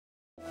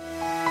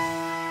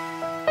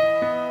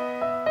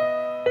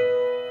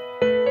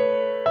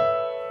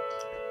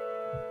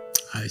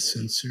I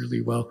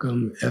sincerely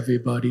welcome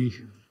everybody,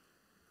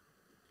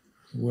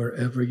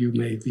 wherever you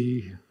may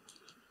be,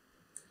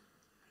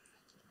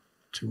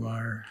 to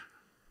our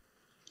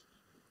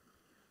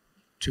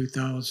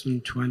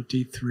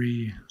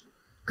 2023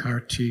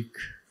 Kartik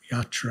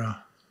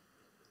Yatra.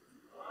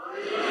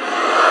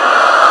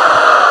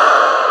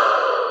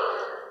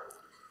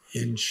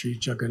 In Sri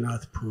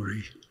Jagannath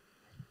Puri.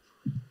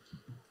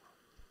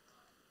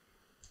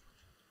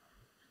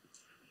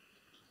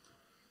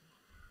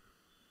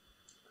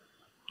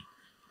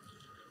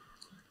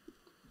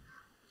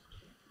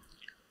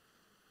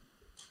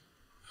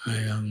 I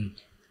am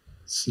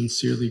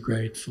sincerely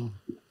grateful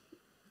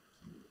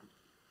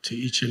to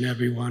each and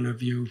every one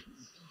of you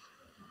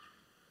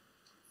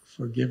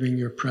for giving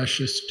your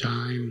precious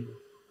time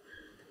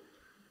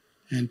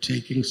and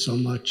taking so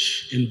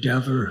much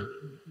endeavor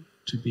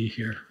to be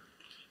here.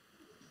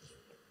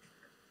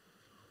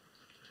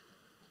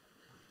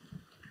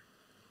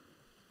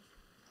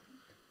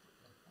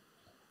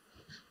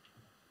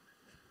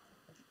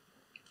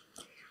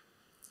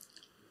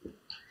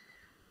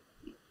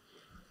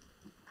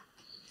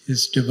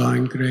 His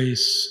Divine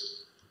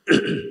Grace,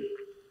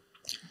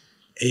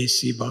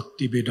 A.C.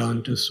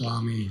 Bhaktivedanta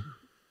Swami,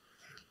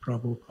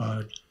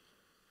 Prabhupada,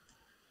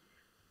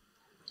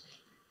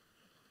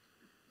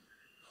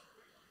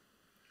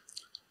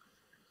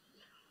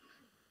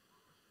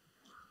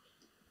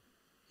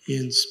 he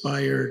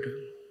inspired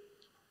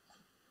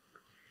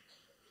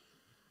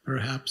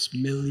perhaps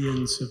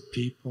millions of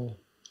people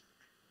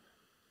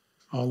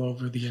all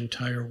over the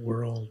entire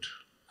world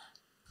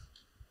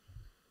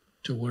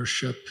to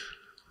worship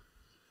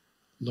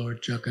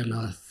Lord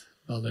Jagannath,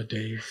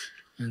 Baladev,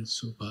 and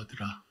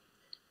Subhadra.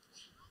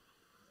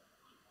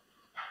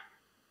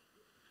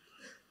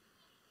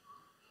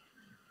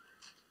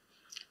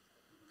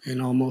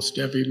 In almost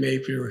every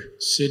major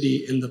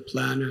city in the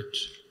planet,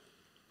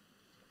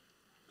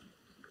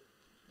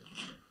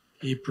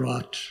 he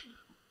brought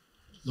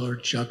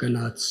Lord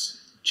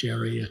Jagannath's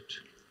chariot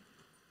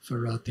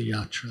for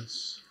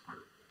Radhayatras.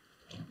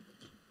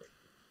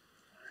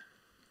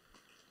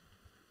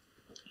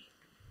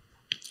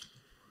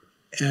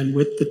 And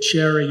with the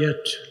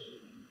chariot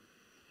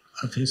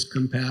of his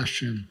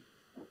compassion,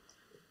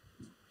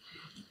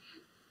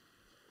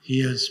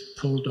 he has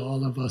pulled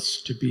all of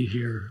us to be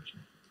here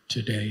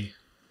today.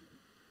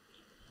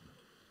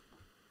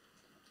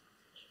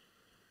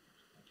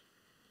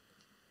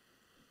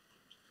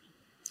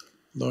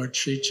 Lord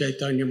Sri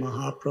Chaitanya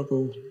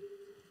Mahaprabhu,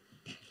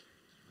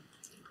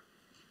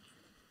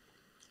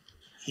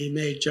 he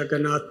made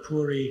Jagannath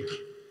Puri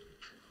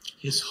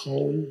his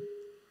home.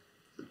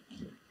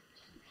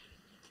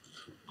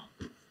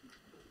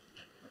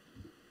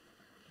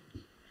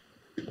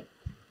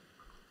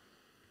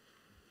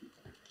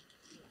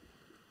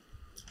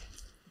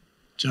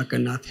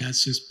 Jagannath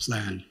has his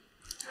plan.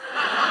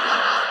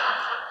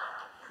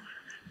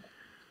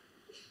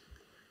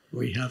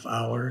 We have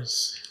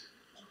ours.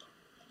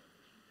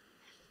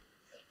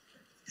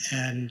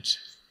 And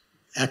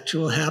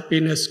actual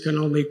happiness can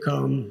only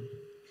come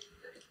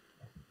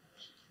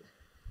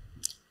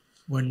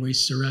when we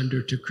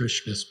surrender to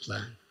Krishna's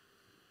plan.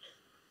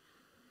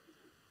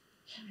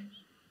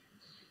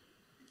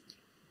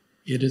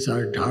 It is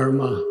our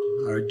dharma,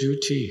 our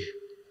duty,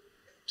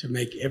 to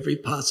make every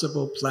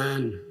possible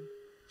plan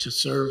to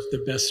serve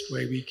the best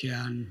way we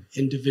can,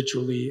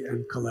 individually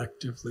and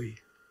collectively.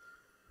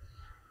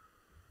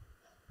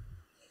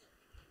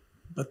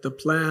 But the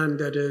plan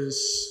that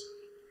is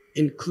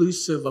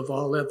inclusive of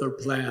all other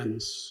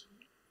plans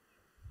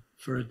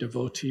for a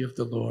devotee of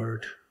the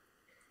Lord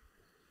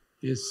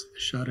is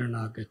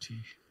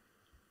Sharanagati,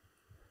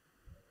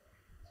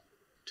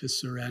 to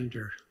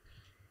surrender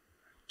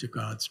to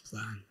God's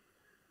plan.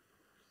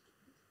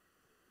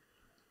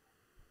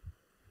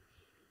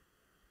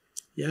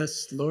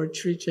 Yes, Lord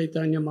Sri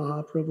Chaitanya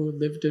Mahaprabhu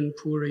lived in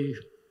Puri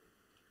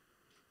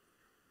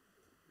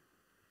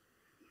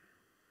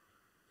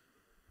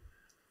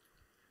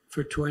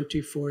for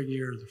 24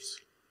 years.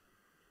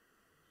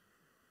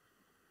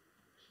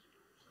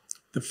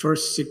 The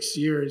first 6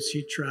 years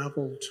he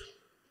traveled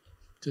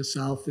to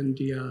South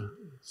India,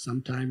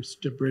 sometimes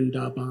to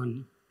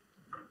Vrindavan.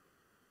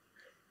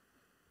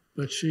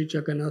 But Sri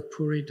Jagannath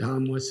Puri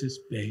Dham was his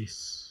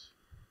base.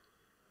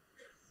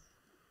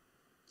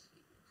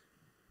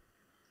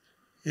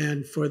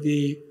 And for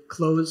the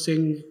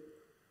closing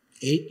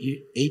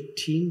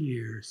 18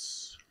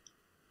 years,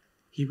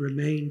 he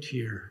remained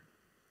here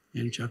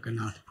in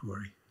Jagannath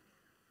Puri.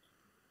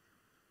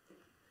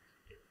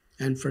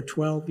 And for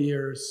 12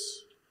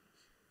 years,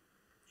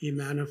 he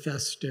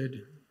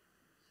manifested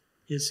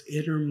his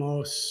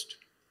innermost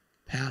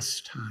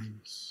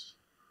pastimes,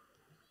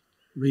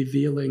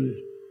 revealing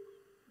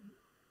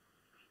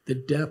the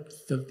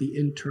depth of the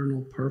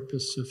internal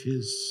purpose of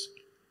his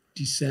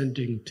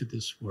descending to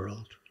this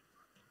world.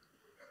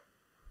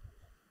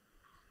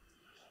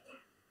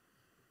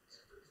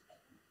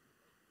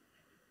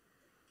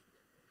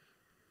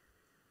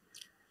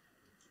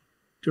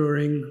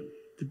 During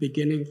the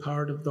beginning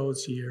part of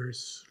those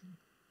years,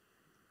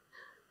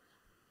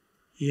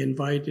 he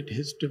invited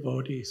his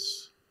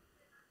devotees,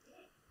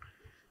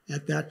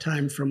 at that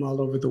time from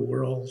all over the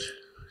world,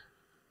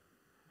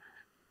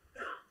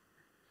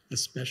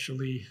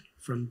 especially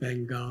from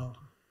Bengal,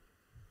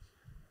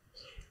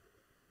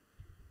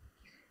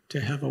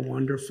 to have a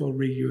wonderful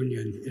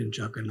reunion in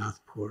Jagannath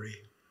Puri.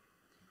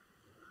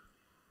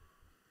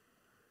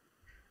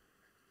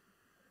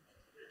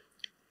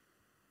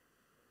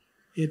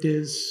 It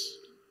is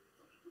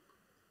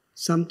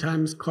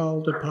sometimes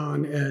called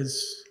upon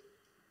as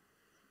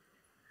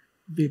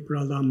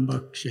Vipralamba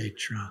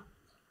Kshetra,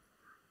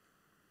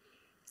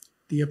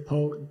 the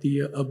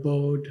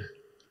abode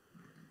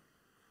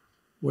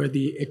where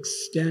the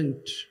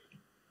extent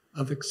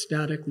of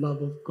ecstatic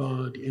love of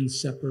God in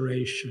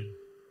separation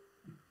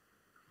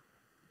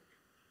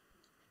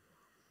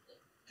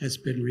has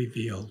been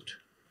revealed.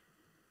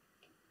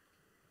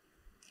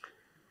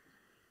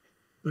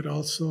 But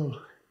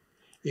also,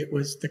 it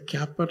was the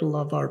capital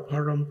of our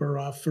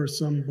parampara for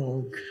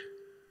sambhog,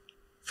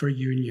 for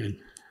union.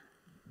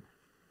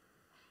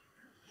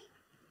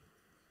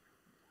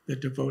 The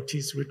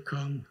devotees would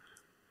come,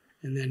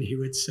 and then he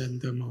would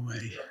send them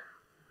away.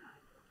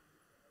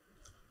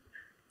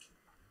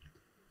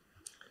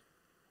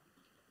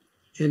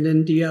 In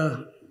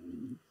India,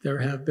 there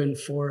have been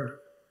 4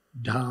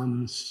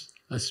 dhams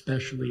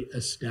especially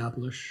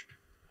established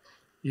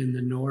in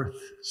the north,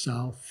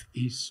 south,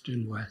 east,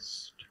 and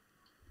west.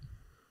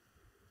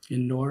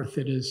 In north,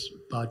 it is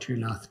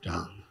Badrinath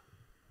Dham.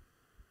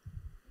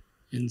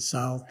 In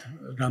south,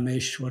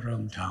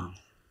 Rameshwaram Dham.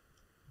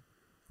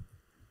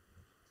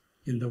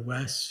 In the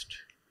west,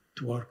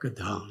 Dwarka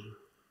Dham.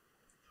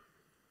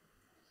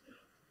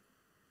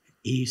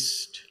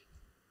 East,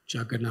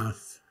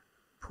 Jagannath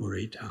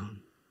Puri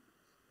Dham.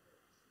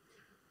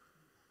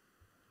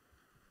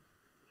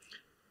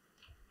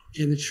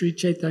 In the Sri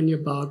Chaitanya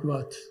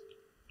Bhagavat,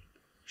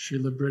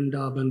 Srila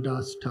Vrindavan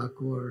Das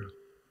Thakur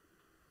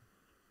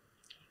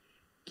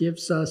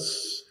gives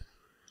us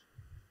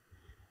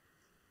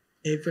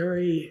a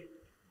very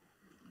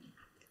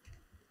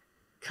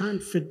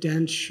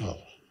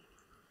confidential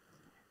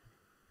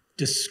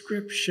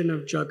description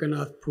of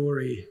Jagannath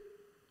Puri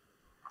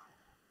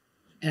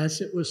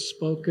as it was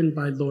spoken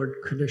by Lord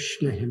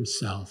Krishna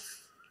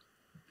himself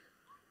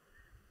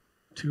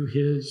to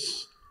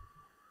his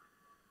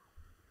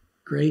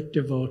great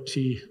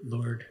devotee,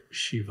 Lord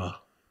Shiva.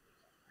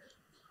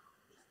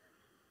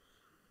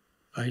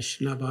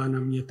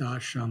 Vaishnavanam yata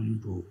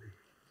shambhu.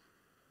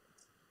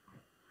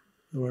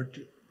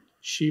 Lord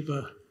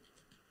Shiva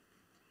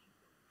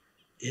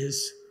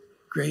is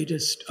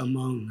greatest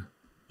among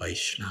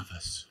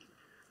Vaishnavas.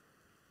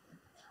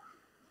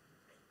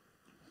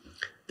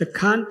 The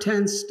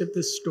contents of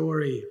the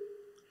story,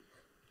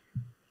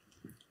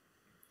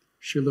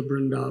 Srila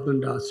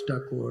Vrindavan Das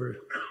Thakur,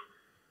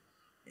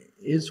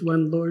 is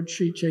when Lord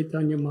Sri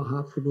Chaitanya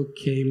Mahaprabhu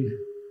came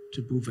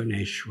to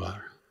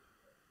Bhuvaneshwar.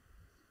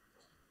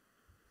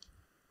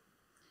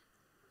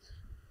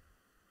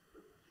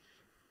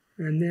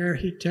 And there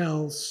he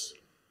tells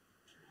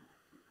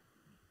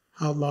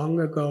how long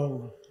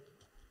ago,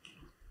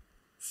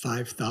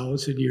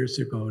 5,000 years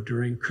ago,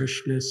 during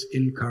Krishna's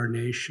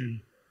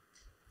incarnation,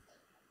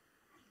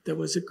 there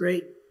was a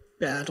great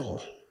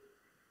battle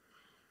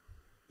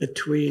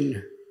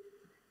between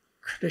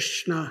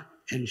Krishna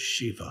and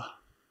Shiva.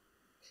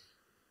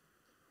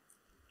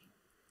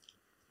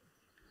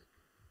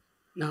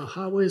 Now,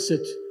 how is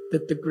it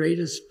that the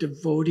greatest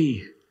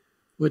devotee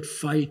would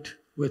fight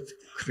with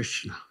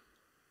Krishna?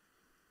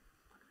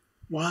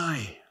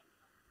 Why?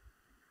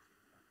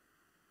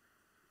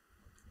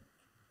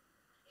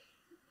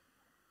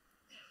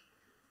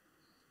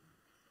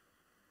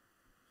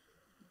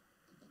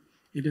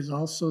 It is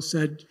also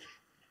said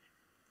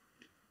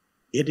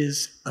it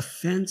is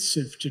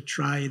offensive to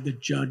try to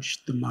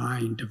judge the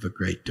mind of a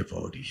great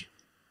devotee.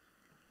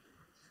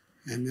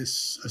 And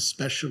this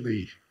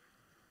especially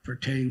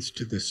pertains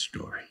to this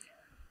story.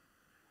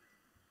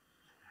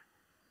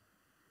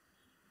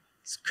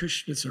 It's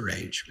Krishna's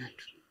arrangement.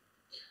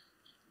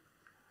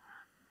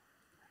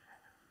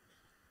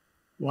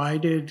 Why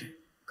did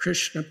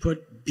Krishna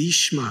put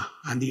Bhishma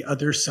on the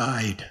other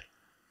side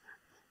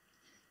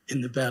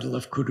in the battle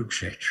of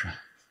Kurukshetra?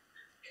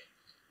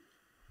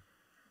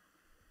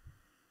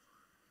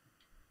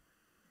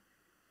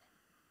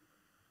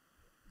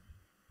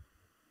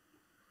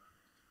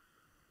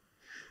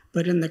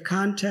 But in the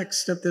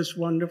context of this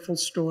wonderful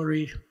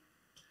story,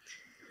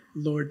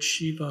 Lord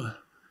Shiva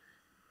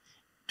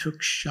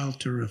took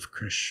shelter of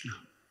Krishna.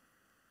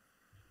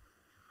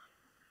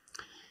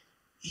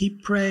 He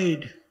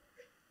prayed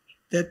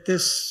that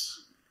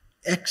this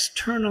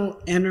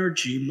external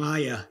energy,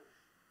 Maya,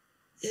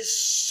 is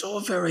so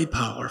very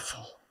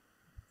powerful.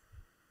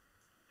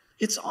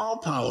 It's all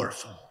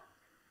powerful.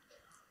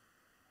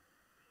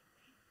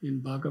 In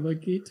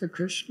Bhagavad Gita,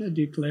 Krishna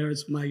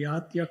declares,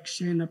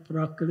 Mayatyakshena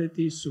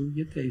prakriti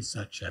suyate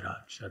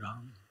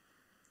sacharacharam.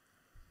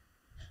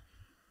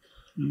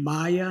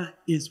 Maya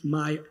is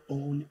my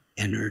own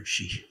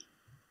energy,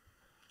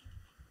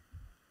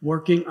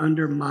 working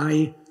under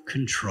my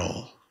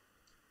control.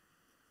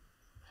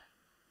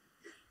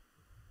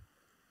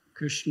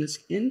 Krishna's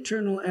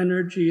internal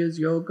energy is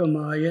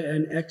Yogamaya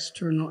and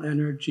external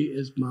energy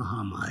is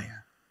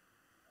Mahamaya.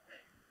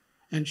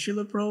 And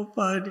Srila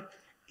Prabhupada,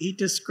 he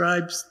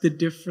describes the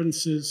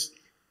differences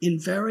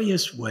in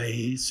various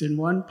ways. In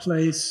one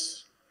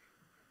place,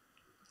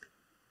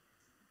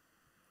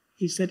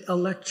 he said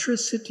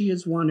electricity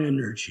is one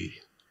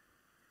energy.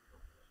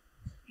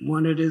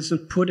 When it is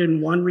put in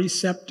one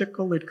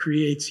receptacle, it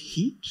creates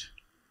heat.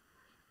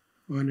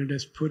 When it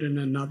is put in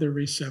another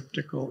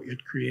receptacle,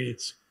 it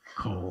creates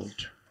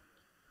cold.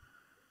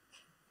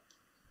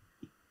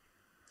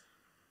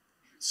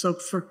 So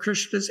for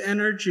Krishna's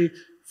energy,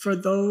 for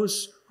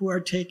those who are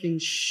taking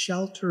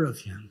shelter of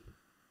him,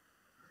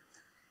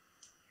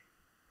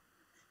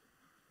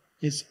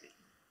 is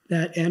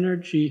that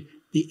energy,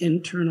 the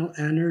internal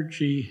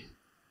energy,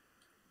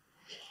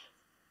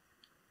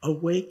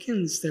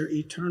 awakens their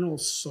eternal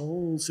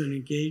souls and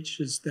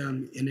engages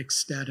them in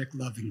ecstatic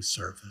loving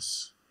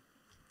service.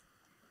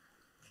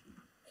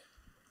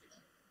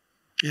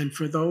 And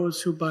for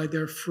those who by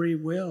their free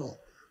will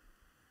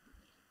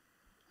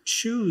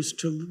choose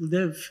to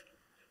live,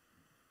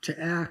 to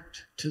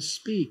act, to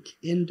speak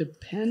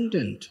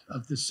independent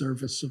of the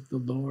service of the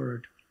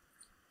Lord,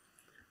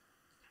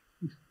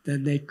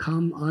 then they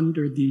come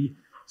under the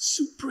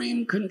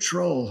supreme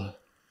control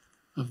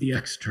of the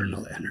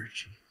external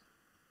energy.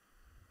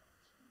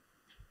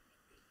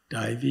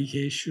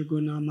 Daivike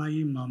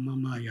gunamayi mama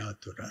maya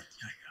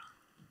duratyaya.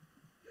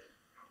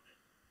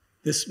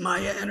 This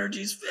Maya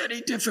energy is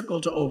very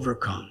difficult to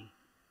overcome.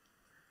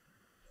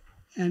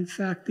 In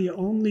fact, the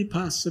only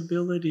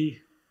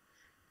possibility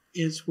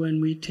is when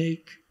we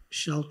take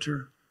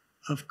shelter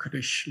of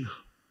Krishna,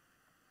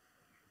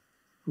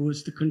 who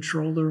is the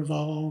controller of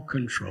all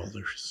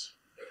controllers.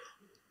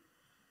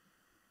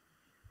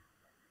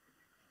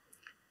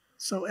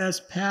 So as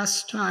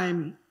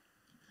pastime,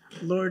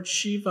 Lord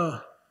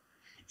Shiva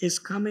is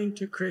coming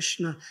to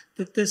Krishna,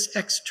 that this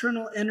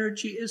external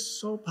energy is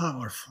so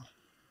powerful.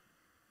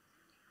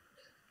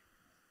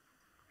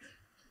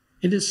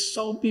 It is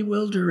so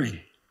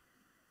bewildering.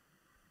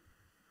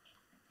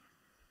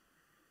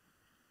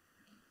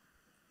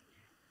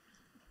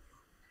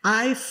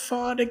 I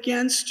fought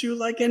against you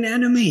like an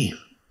enemy.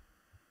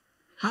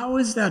 How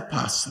is that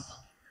possible?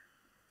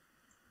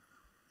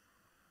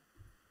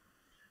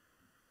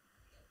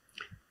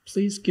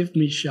 Please give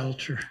me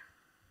shelter.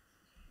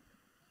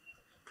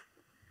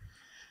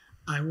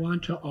 I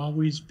want to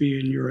always be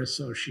in your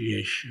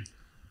association.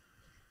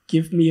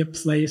 Give me a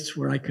place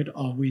where I could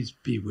always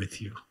be with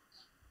you.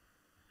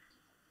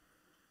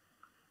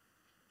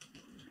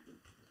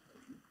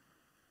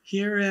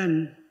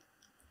 Herein,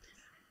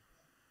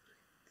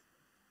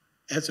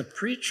 as a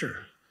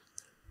preacher,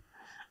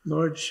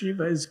 Lord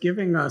Shiva is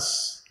giving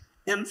us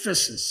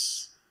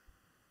emphasis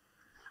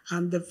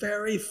on the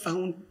very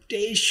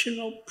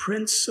foundational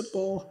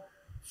principle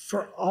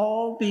for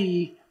all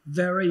the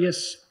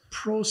various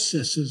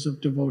processes of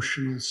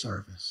devotional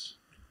service.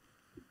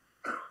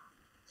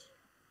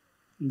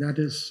 And that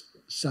is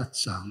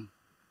satsang,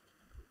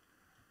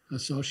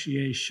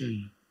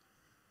 association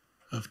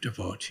of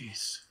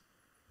devotees.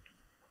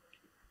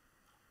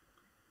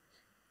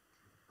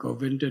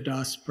 Govinda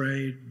Das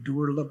prayed,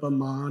 Durlabha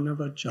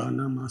manava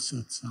janama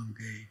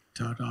satsange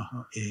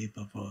taraha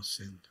eva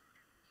vosind.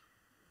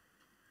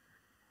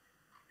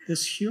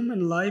 This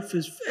human life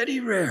is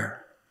very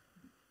rare,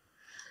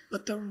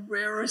 but the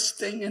rarest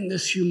thing in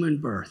this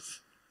human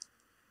birth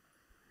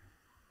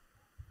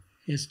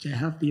is to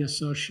have the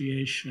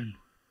association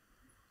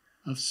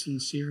of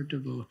sincere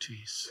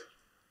devotees.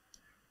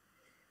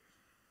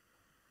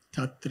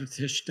 Tatra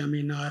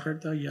tishtami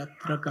narada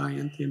yatra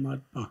gayanti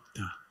mad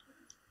bhakta.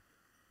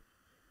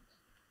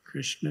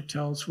 Krishna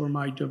tells where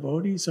my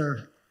devotees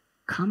are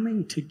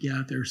coming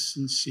together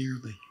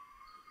sincerely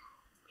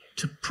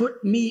to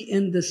put me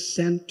in the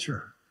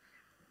center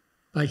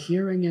by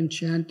hearing and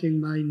chanting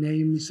my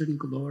names and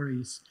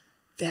glories.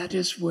 That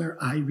is where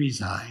I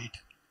reside.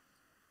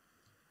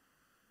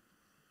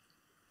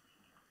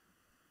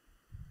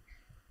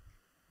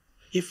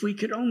 If we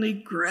could only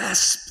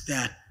grasp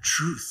that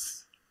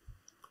truth.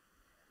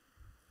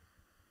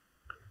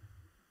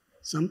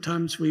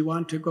 Sometimes we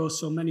want to go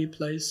so many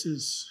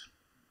places.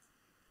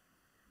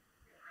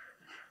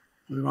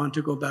 We want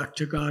to go back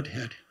to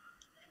Godhead.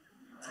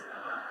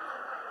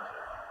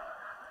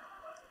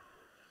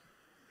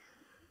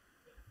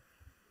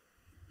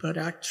 But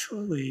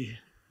actually,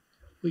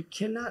 we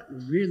cannot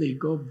really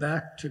go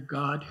back to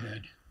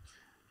Godhead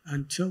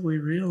until we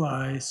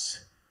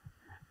realize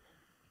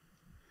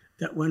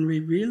that when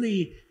we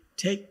really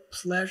take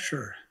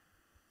pleasure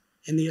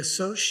in the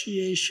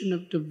association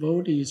of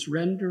devotees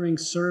rendering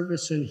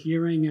service and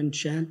hearing and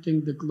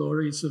chanting the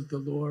glories of the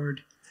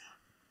Lord,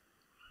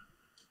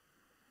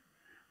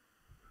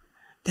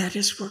 that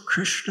is where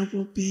Krishna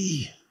will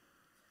be.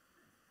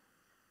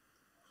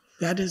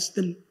 That is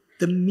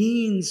the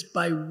means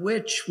by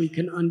which we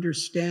can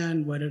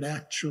understand what it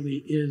actually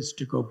is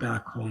to go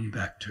back home,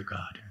 back to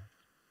God.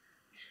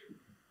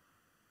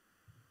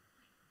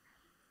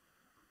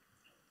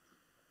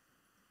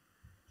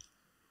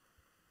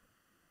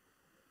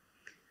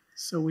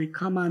 So we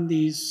come on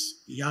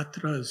these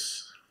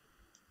yatras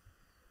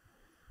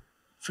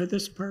for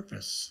this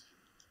purpose,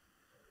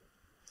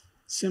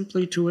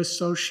 simply to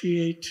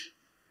associate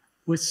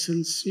with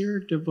sincere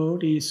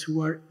devotees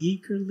who are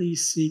eagerly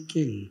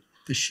seeking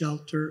the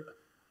shelter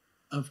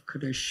of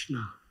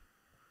Krishna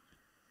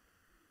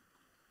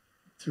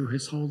through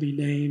his holy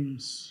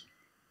names,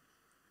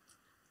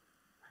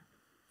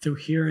 through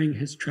hearing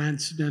his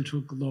transcendental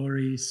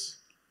glories,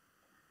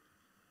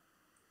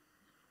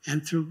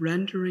 and through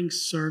rendering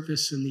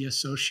service in the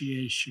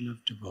association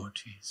of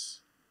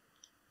devotees.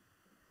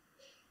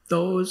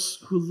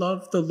 Those who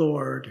love the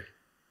Lord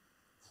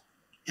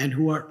and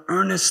who are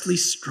earnestly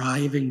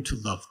striving to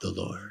love the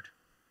Lord.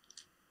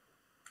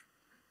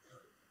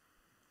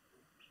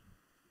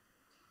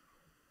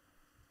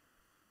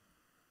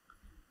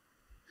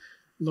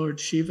 Lord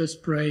Shiva's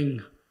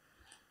praying,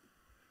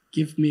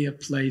 give me a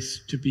place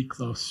to be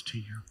close to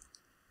you.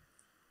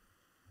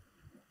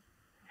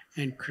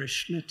 And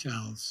Krishna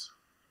tells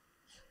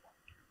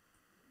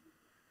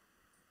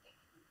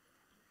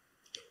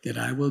that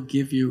I will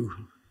give you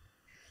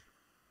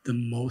the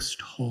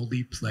most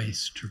holy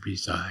place to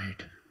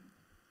reside.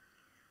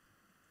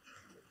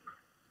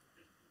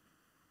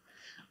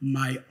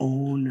 My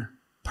own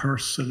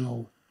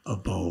personal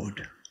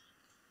abode.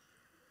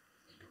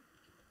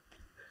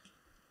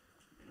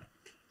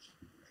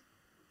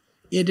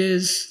 It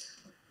is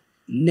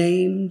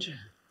named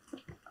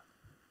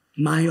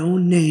my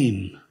own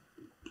name,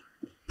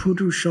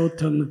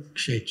 Purushottam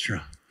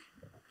Kshetra.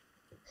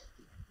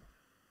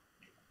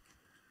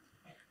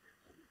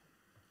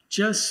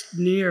 Just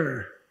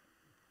near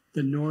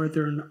the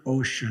Northern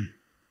Ocean.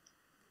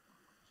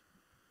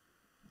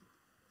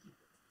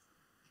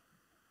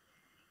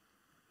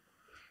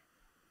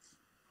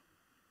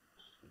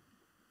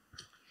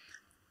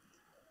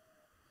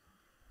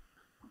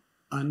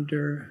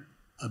 Under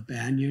a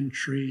banyan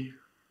tree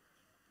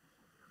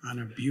on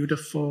a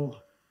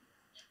beautiful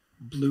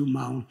blue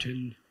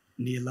mountain,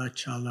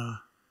 Nilachala,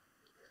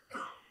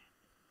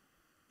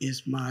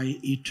 is my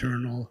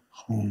eternal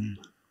home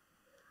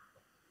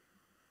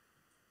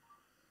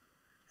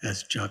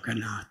as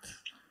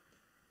Jagannath.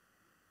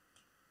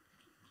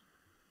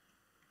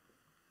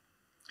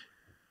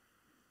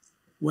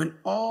 When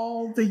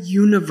all the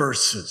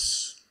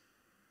universes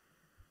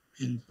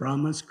in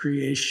Brahma's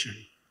creation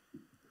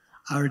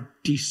are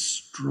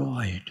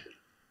destroyed,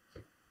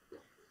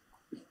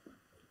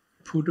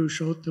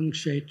 Purushottam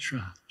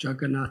Kshetra,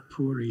 Jagannath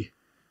Puri,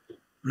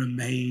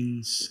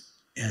 remains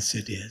as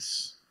it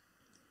is.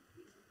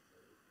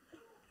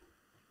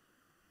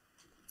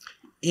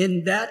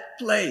 In that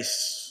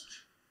place,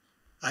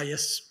 I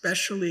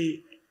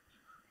especially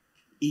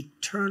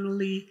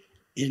eternally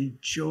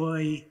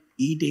enjoy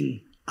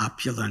eating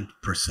opulent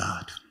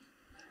prasad.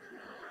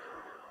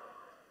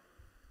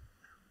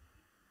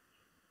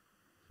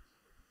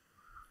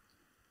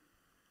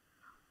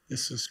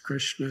 This is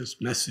Krishna's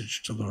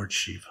message to Lord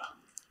Shiva.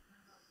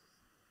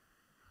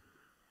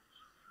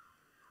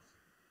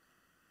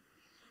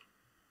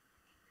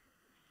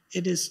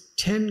 It is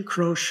 10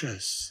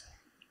 kroshas,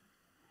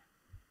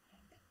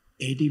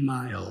 80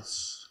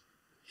 miles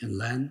in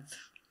length.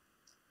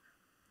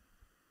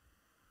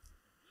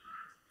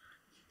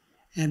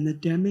 And the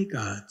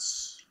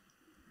demigods,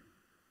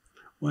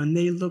 when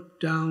they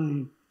look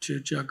down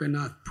to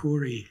Jagannath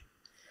Puri,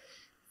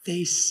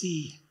 they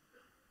see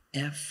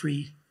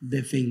every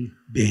living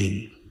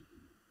being,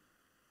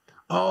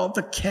 all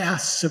the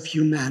castes of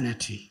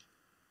humanity,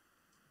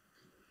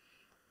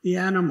 the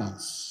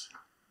animals,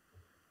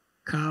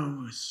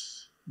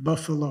 cows,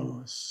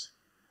 buffaloes,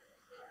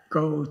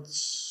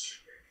 goats,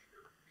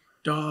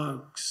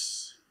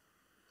 dogs,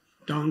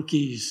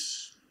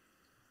 donkeys,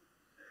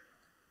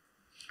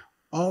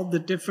 all the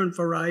different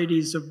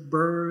varieties of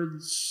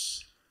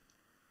birds,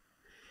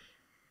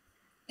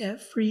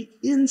 every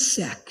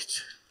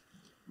insect,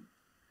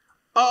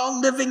 all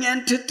living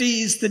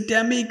entities. The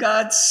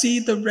demigods see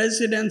the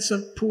residents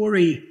of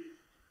Puri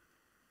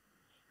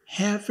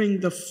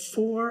having the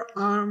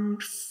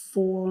four-armed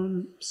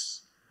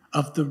forms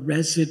of the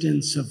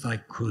residents of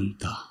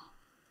Vaikuntha.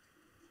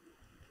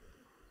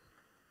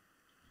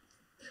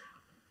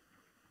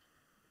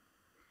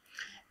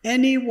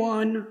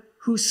 Anyone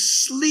who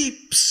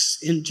sleeps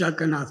in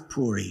Jagannath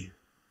Puri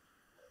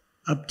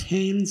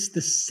obtains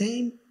the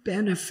same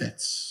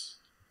benefits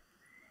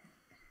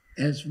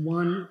as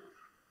one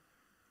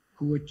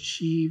who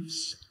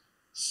achieves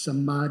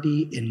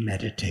samadhi in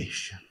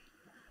meditation.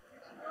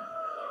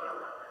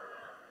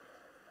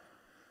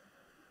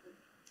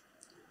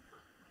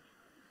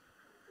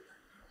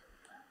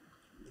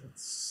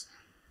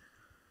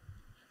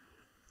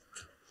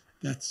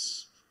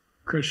 That's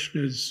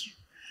Krishna's,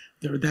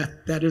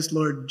 that is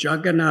Lord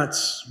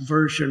Jagannath's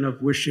version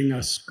of wishing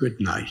us good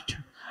night.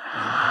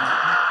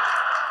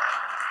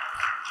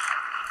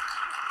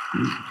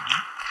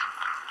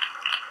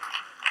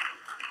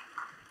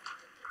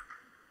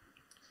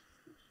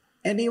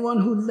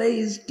 Anyone who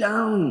lays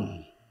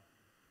down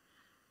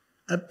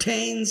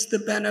obtains the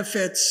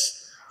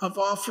benefits of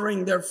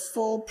offering their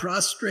full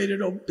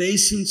prostrated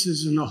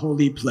obeisances in a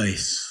holy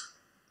place.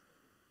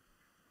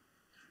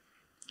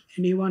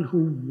 Anyone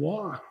who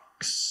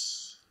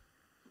walks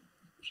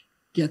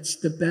gets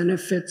the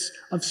benefits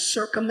of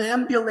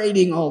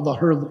circumambulating all the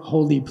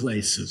holy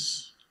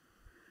places.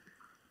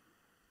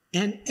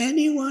 And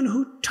anyone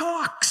who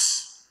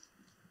talks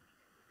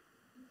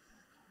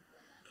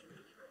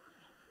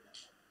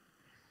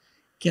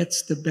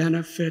gets the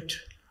benefit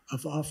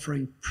of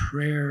offering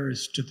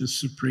prayers to the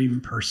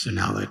Supreme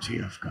Personality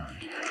of God.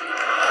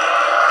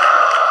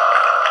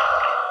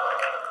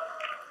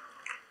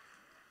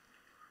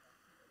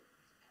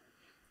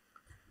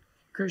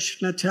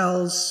 Krishna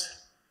tells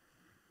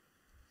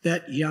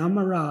that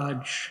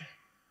Yamaraj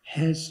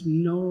has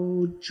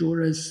no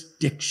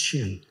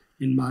jurisdiction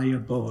in my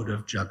abode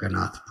of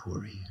Jagannath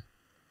Puri.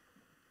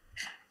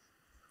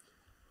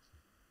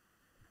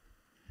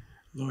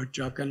 Lord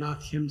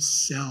Jagannath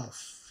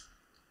himself,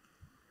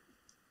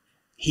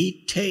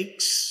 he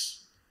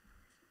takes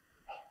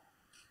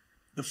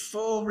the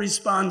full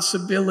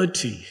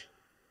responsibility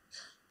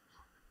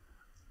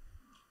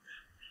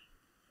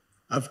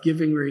of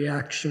giving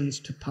reactions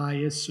to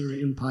pious or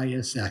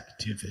impious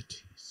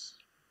activities,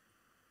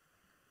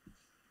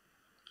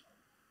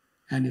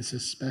 and is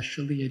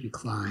especially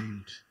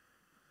inclined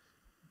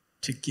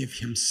to give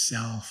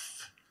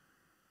himself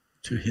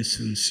to his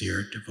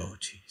sincere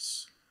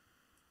devotees.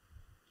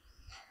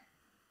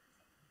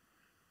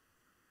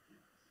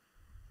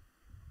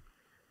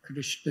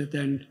 Krishna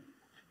then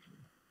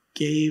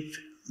gave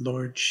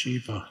Lord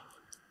Shiva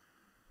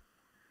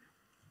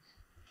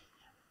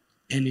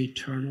an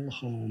eternal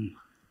home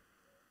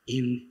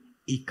in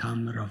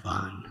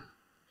Ikamravan.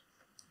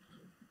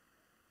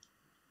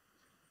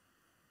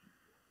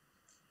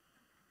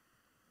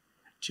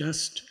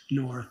 Just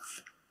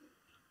north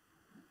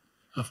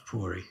of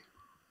Puri.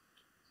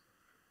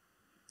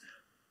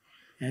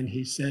 And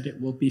he said, it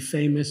will be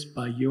famous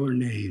by your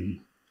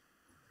name,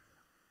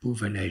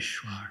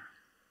 Bhuvaneshwar.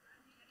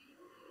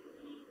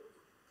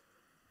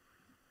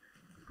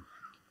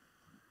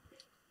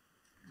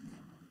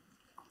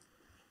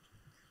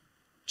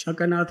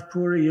 Jagannath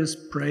Puri is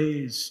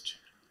praised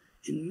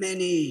in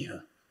many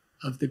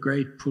of the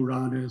great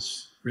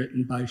Puranas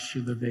written by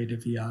Srila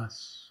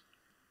Vedavyas.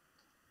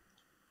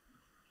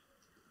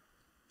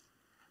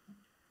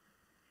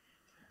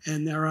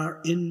 And there are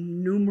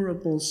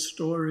innumerable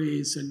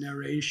stories and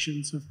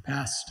narrations of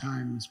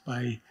pastimes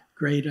by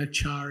great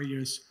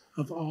acharyas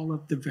of all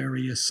of the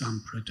various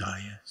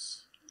sampradayas.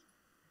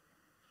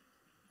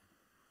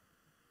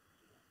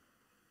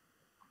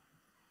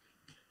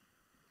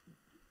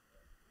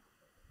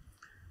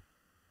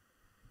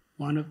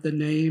 One of the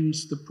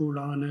names the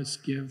Puranas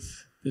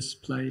give this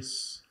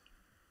place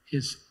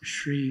is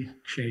Sri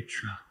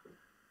Kshetra,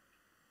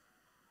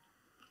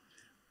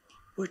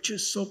 which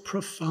is so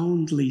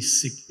profoundly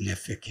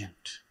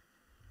significant.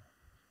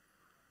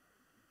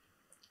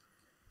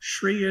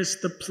 Shri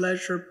is the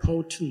pleasure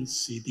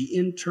potency, the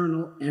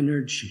internal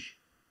energy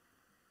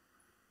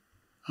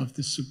of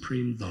the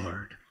Supreme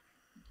Lord.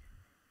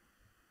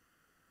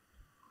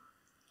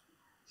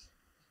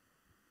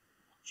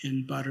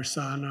 In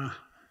Barsana,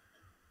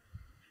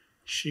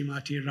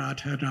 Srimati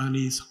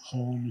Radharani's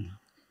home,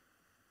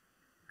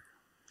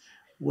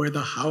 where the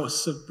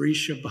house of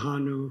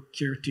Brishabhanu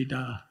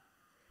Kirtida,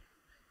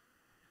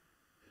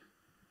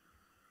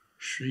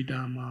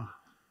 Sridama,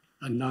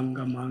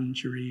 Ananga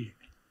Manjari,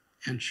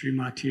 and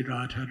Srimati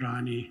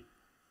Radharani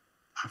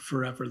are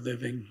forever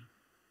living.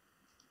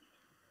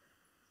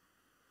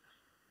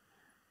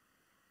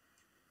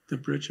 The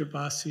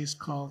Brijavasis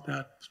call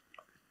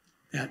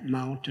that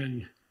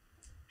mountain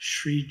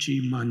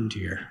Sriji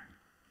Mandir,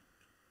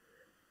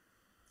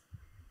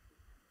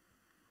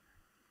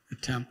 the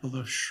temple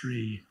of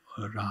Sri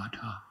or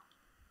Radha.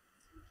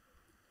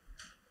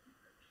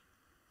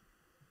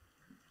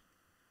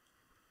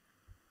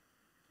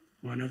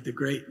 One of the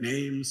great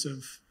names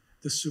of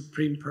the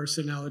Supreme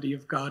Personality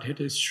of Godhead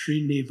is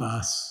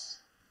Srinivas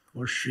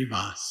or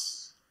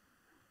Srivas,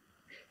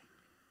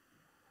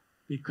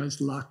 because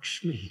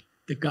Lakshmi,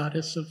 the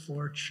goddess of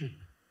fortune,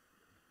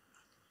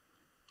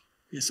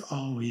 is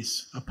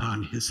always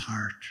upon his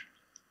heart.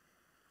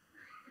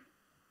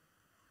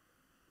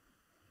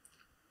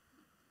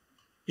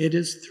 It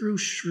is through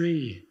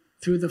Shri,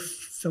 through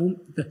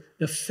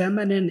the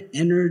feminine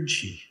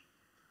energy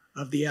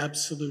of the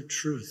absolute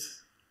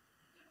truth,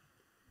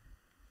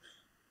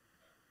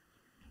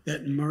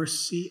 that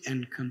mercy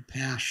and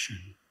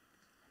compassion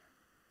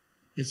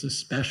is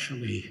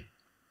especially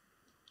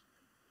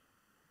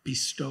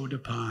bestowed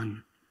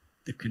upon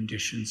the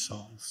conditioned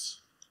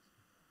souls.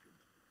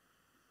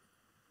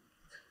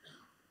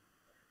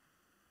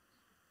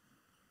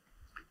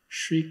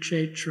 Sri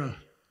Kshetra,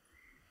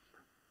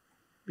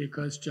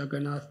 because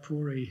Jagannath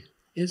Puri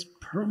is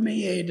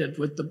permeated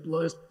with the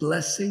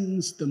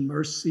blessings, the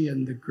mercy,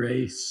 and the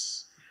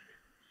grace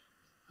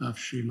of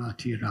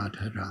Srimati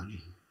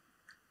Radharani.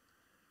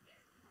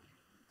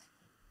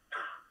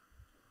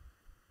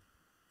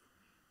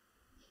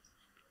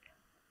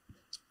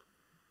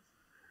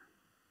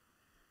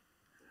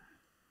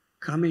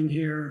 coming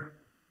here,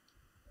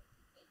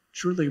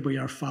 truly we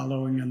are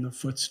following in the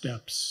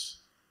footsteps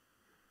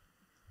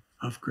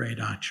of great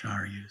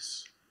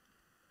acharyas.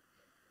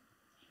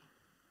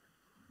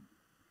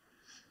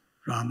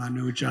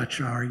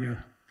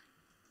 Ramanujacharya.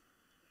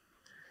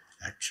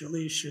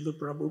 Actually, Srila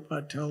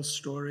Prabhupada tells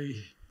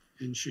story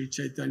in Sri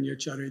Chaitanya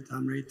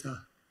Charitamrita.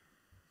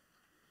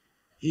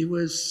 He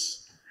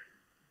was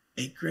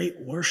a great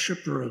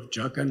worshiper of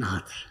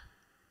Jagannath.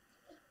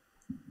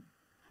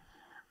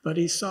 But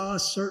he saw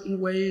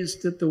certain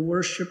ways that the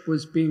worship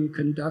was being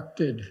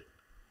conducted.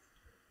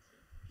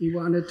 He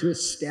wanted to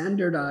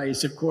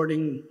standardize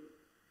according,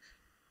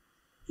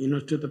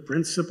 to the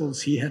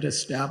principles he had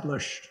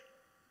established.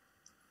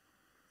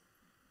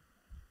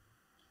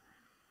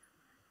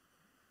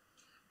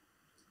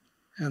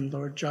 And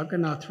Lord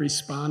Jagannath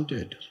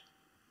responded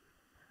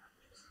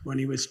when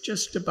he was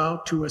just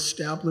about to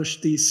establish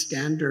these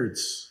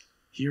standards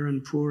here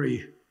in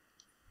Puri.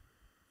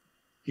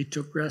 He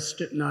took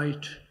rest at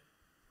night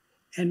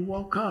and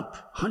woke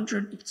up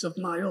hundreds of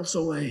miles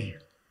away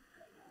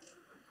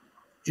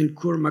in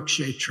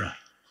Kurmakshetra.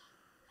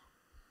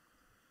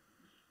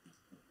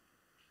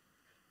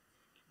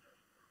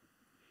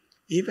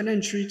 Even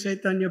in Sri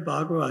Chaitanya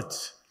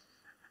Bhagavat,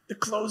 the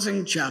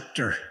closing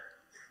chapter,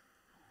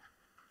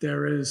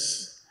 there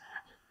is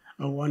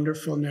a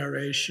wonderful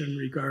narration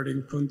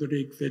regarding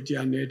Pundarik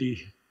Vidyanidhi,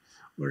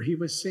 where he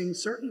was seeing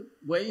certain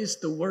ways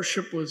the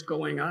worship was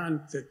going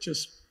on that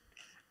just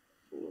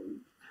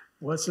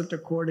wasn't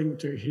according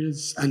to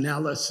his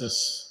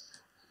analysis.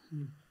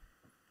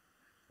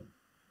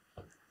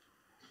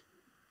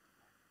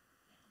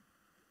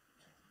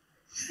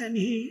 And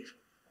he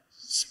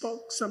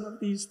spoke some of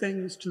these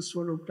things to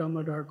Swarup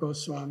Damodar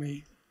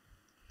Goswami.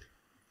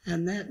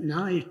 And that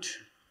night,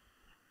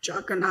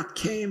 Jagannath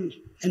came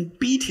and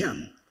beat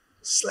him,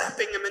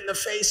 slapping him in the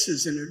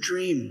faces in a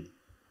dream.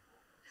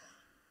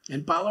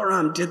 And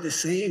Balaram did the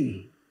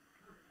same.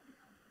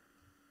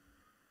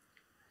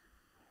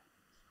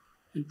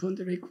 And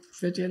Pundarik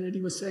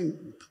Vidyanidhi was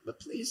saying,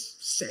 please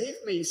save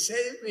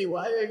me,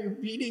 why are you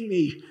beating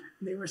me?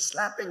 And they were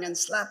slapping and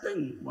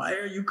slapping. Why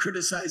are you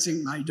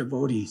criticizing my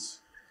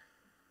devotees?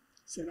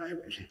 He said,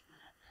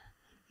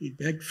 he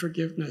begged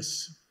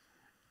forgiveness.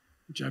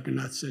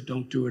 Jagannath said,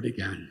 don't do it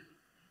again.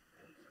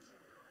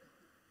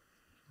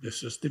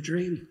 This is the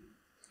dream.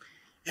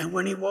 And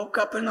when he woke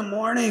up in the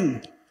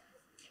morning,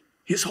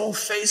 his whole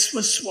face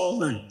was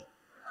swollen.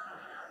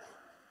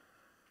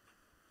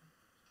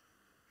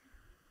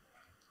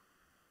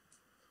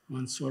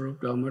 When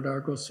Swarup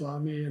Damodar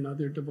Goswami and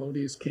other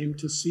devotees came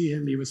to see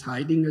him, he was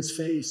hiding his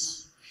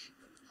face.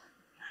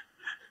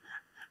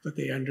 But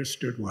they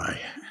understood why.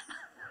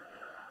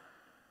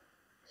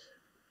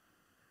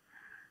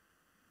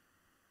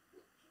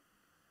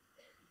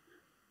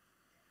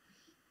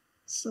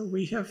 So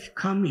we have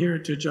come here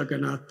to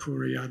Jagannath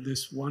Puri on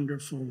this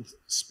wonderful,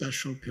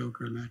 special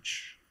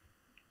pilgrimage.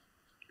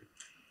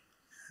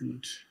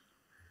 And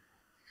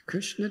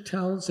Krishna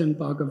tells in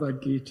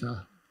Bhagavad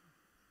Gita,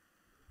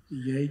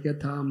 Ye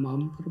gata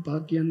mam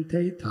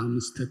prapadyante tam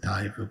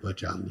stataiva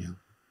bhajamya.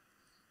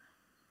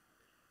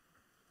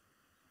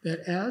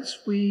 That as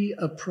we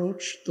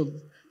approach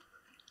the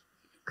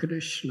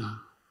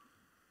Krishna,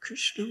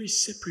 Krishna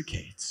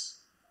reciprocates.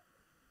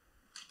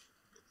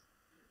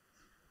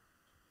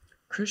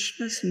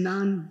 Krishna's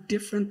none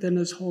different than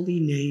his holy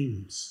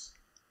names.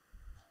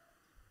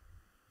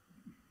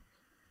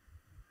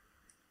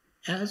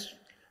 As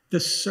the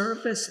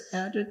service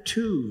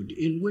attitude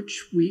in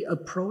which we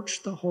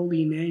approach the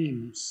holy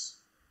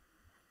names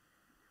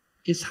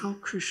is how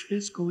Krishna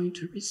is going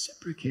to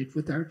reciprocate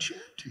with our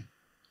chanting.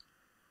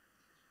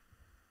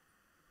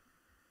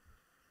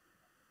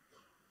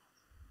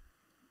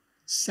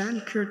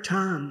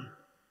 Sankirtan,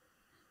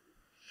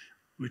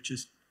 which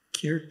is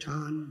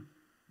kirtan,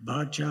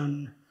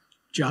 bhajan,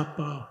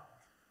 japa.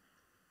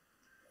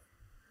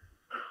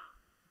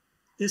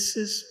 This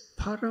is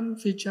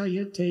Param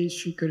Vijayate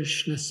Shri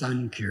Krishna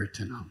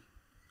Sankirtanam.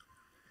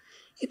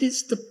 It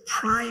is the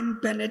prime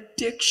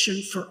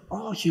benediction for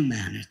all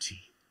humanity.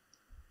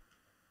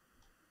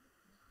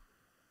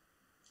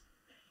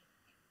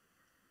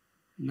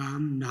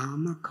 Nam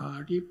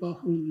namakari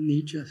bahu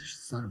nija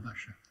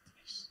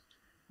sarvashaktis.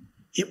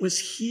 It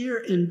was here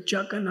in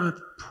Jagannath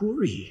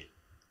Puri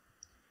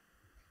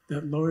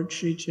that Lord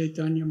Sri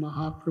Chaitanya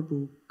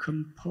Mahaprabhu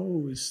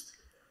composed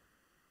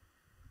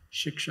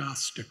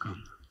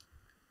Shikshastakam,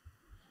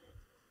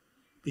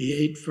 the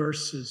 8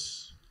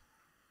 verses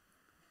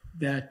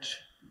that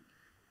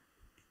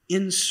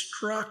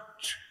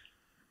instruct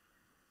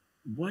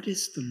what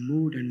is the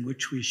mood in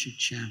which we should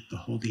chant the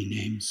holy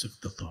names of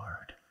the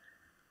Lord.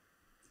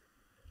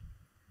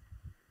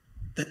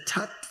 The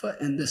tattva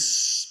and the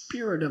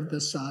spirit of the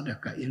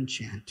sadhaka in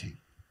chanting.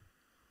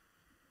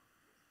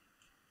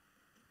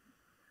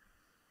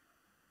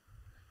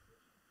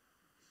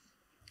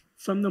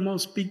 From the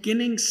most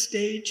beginning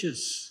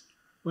stages,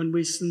 when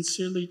we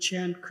sincerely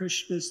chant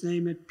Krishna's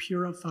name, it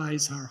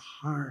purifies our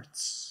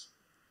hearts.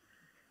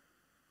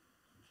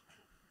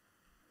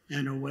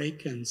 and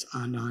awakens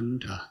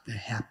Ananda, the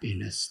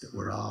happiness that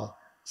we're all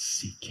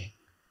seeking.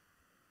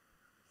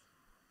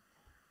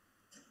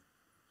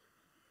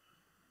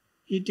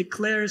 He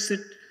declares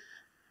that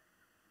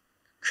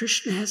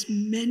Krishna has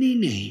many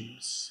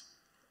names,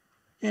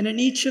 and in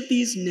each of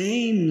these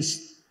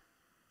names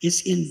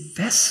is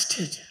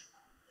invested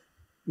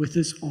with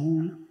his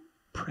own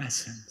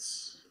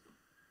presence,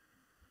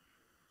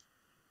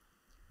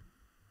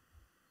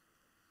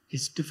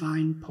 his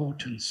divine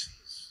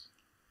potencies.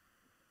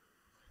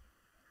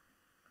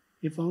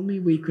 If only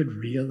we could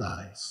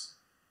realize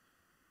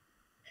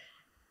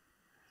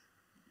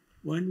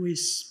when we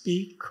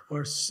speak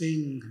or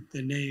sing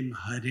the name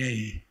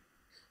Hare,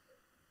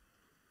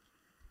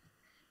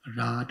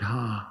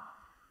 Radha,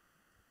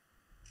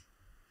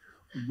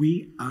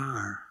 we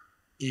are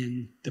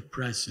in the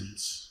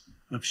presence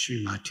of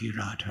Srimati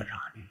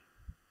Radharani.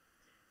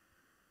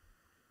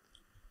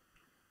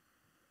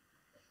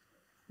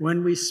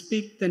 When we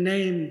speak the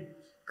name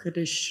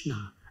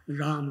Krishna,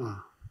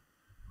 Rama,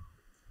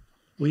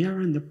 we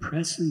are in the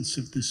presence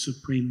of the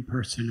Supreme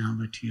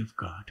Personality of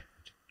Godhead.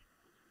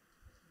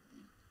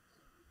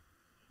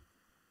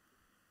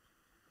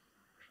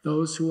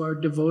 Those who are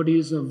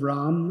devotees of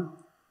Ram,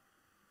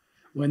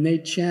 when they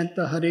chant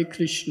the Hare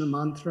Krishna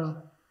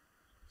mantra,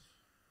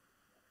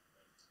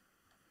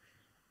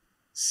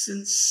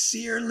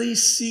 sincerely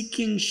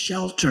seeking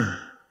shelter,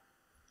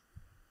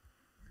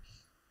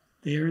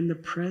 they are in the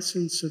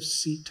presence of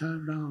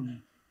Sita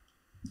Ram.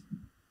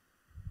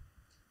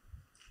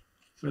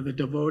 For the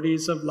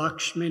devotees of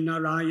Lakshmi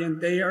Narayan,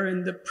 they are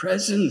in the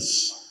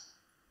presence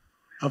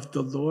of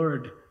the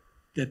Lord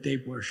that they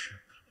worship.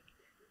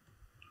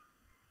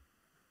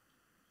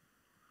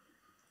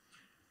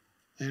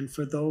 And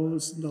for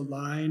those in the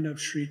line of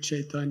Sri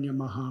Chaitanya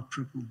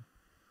Mahaprabhu,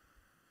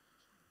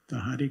 the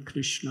Hare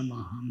Krishna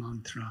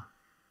Mahamantra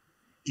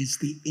is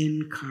the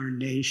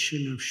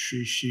incarnation of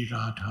Sri Sri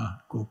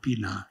Radha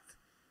Gopinath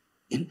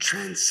in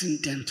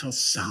transcendental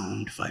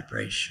sound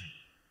vibration.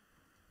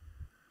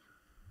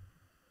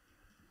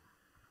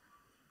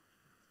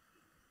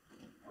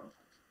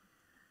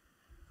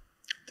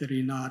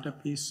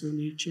 Trinadapi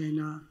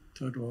sunichena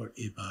tador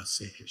iba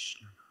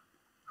sehishna.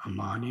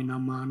 Amani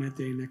namana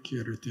dena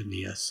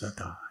kirtaniya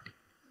sadari.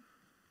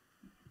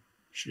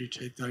 Sri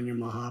Chaitanya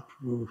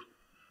Mahaprabhu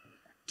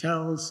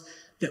tells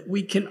that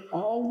we can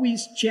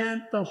always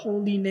chant the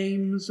holy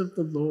names of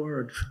the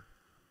Lord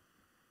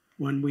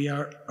when we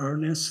are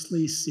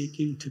earnestly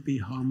seeking to be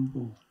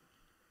humble,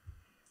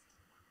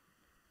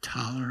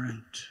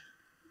 tolerant,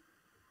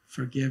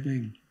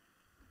 forgiving.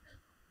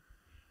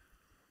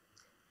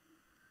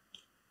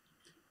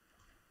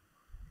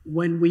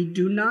 When we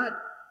do not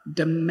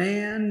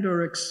demand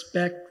or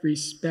expect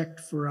respect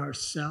for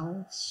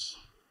ourselves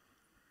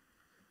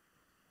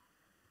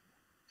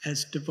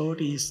as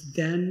devotees,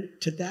 then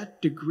to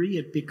that degree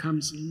it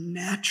becomes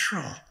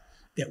natural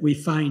that we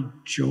find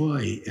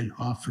joy in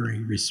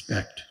offering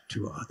respect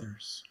to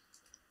others.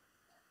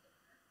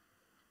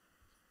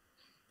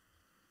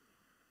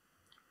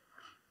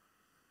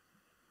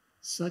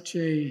 Such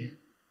a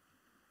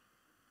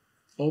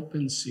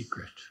open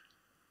secret.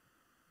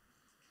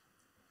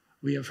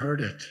 We have heard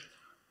it.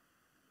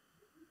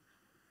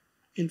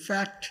 In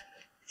fact,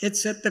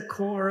 it's at the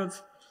core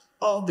of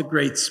all the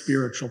great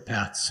spiritual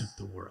paths of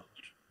the world.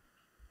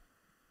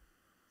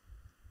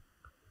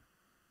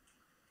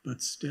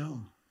 But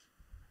still,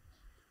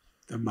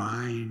 the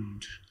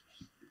mind,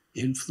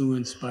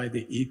 influenced by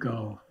the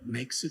ego,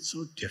 makes it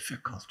so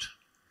difficult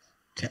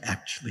to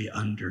actually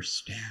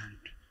understand.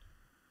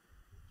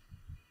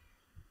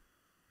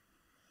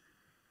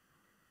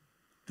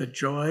 The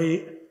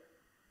joy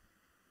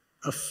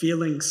of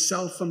feeling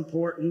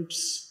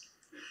self-importance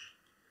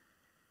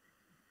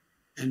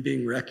and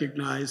being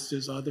recognized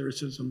as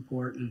others as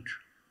important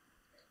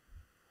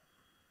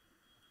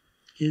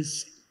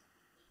is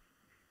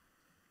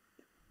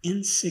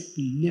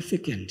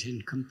insignificant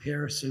in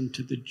comparison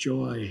to the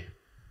joy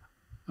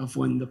of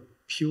when the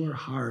pure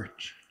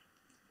heart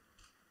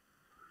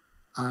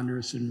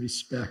honors and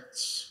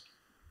respects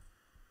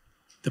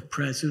the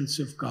presence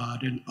of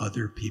God in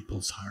other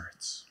people's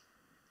hearts.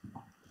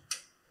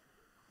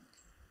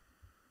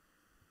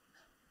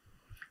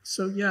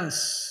 So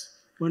yes,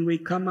 when we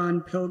come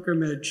on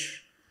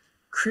pilgrimage,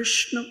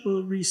 Krishna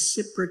will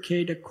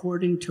reciprocate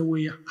according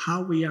to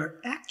how we are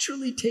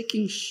actually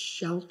taking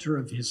shelter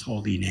of his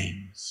holy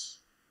names.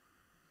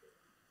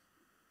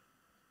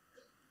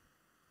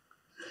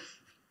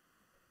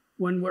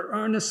 When we're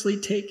earnestly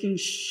taking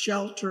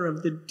shelter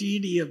of the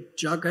deity of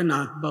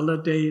Jagannath,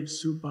 Baladev,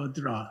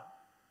 Subhadra,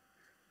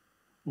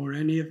 or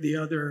any of the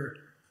other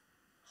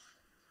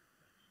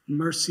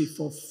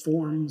merciful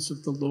forms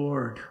of the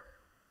Lord,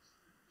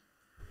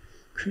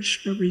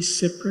 Krishna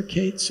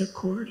reciprocates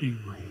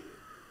accordingly.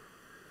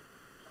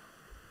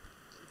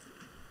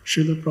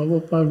 Srila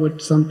Prabhupada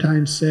would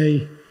sometimes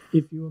say,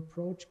 if you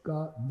approach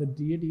God, the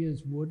deity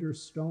as wood or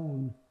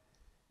stone,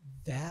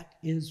 that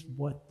is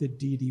what the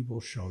deity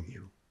will show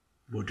you,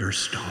 wood or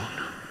stone.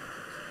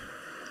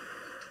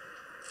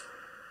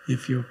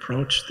 If you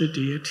approach the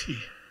deity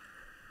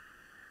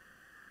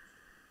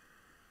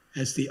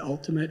as the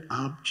ultimate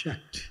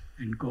object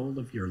and goal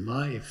of your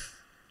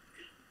life,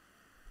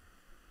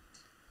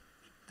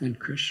 then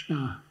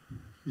Krishna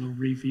will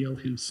reveal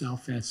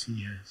himself as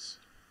he is.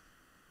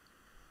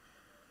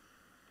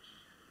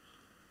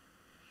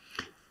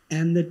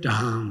 And the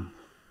Dham,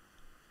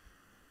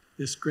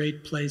 this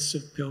great place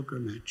of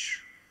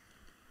pilgrimage,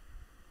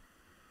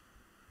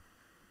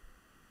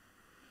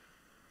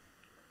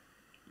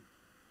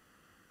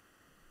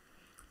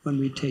 when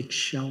we take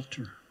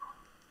shelter,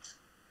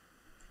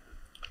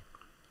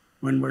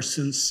 when we're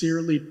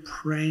sincerely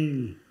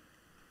praying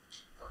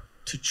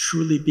to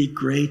truly be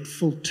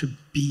grateful to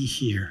be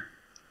here,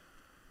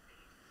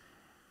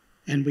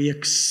 and we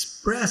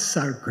express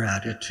our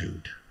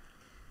gratitude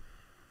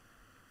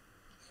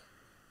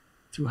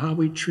through how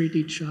we treat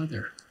each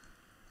other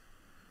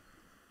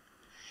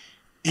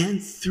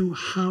and through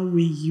how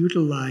we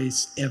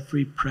utilize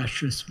every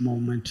precious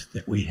moment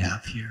that we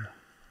have here.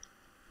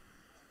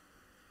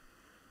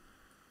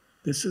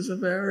 This is a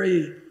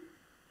very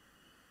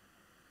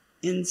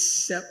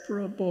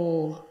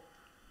inseparable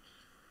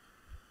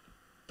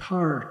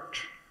part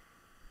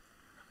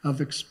of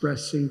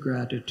expressing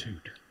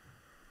gratitude,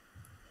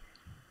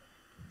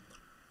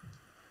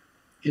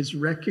 is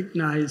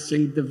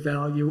recognizing the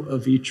value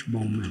of each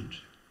moment.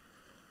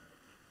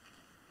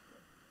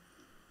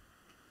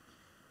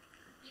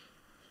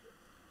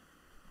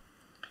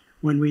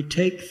 When we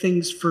take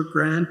things for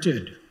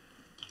granted,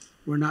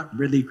 we're not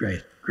really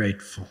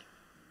grateful.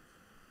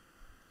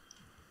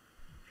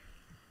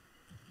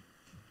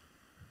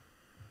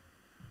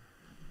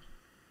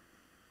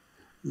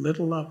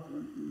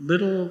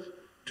 Little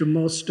do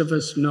most of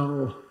us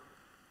know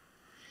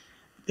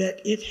that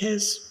it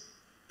has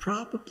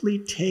probably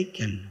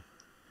taken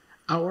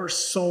our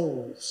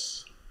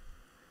souls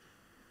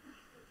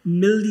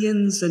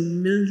millions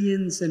and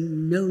millions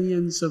and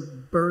millions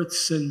of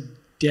births and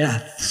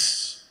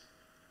deaths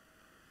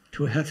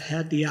to have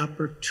had the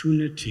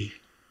opportunity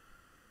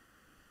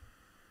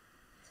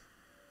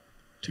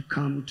to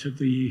come to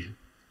the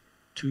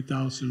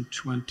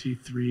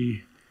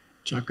 2023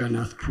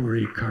 Jagannath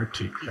Puri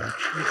Kartik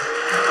Yatra.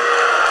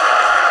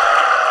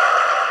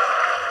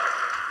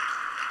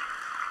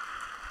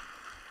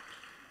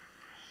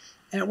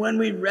 And when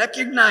we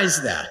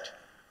recognize that,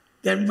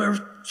 then we're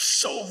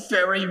so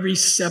very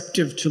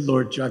receptive to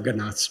Lord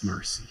Jagannath's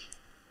mercy.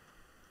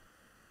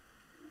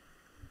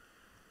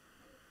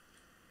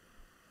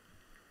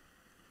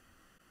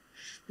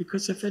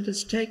 Because if it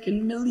has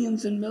taken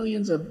millions and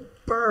millions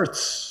of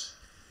births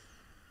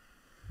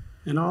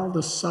and all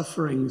the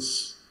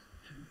sufferings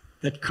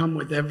that come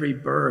with every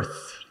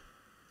birth,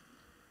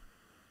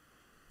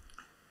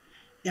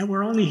 and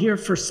we're only here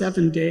for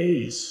 7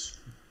 days,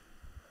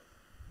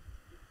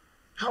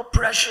 how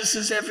precious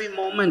is every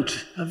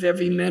moment of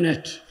every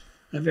minute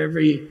of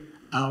every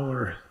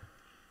hour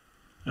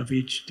of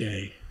each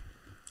day?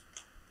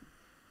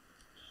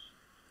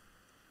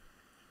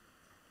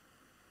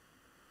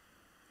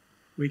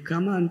 We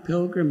come on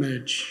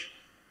pilgrimage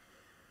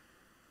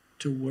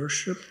to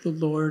worship the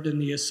Lord in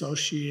the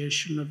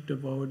association of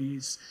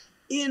devotees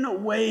in a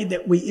way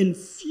that we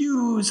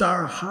infuse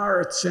our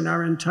hearts and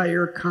our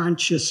entire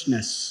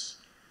consciousness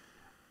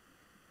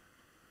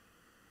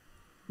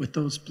with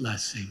those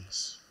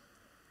blessings.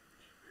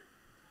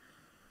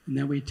 And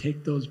then we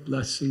take those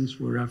blessings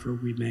wherever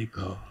we may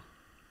go.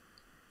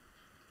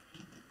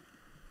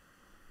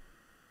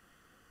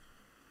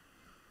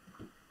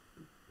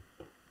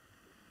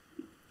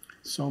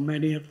 So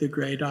many of the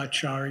great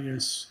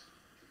acharyas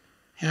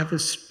have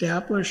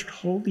established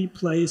holy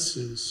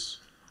places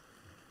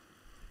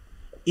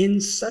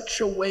in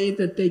such a way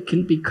that they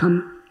can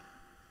become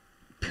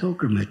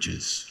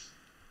pilgrimages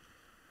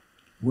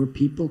where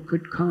people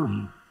could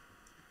come,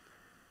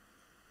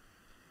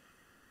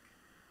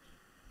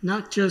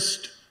 not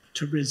just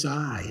to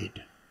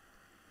reside,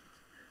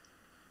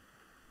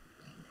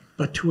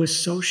 but to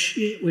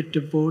associate with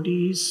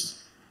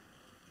devotees,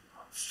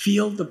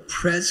 feel the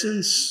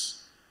presence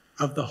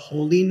of the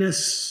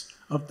holiness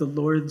of the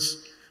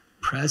Lord's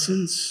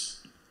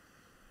presence,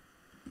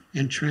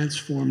 and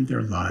transform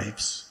their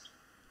lives.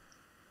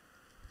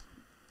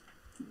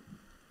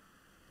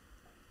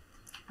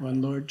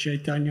 When Lord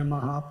Chaitanya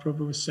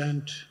Mahaprabhu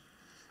sent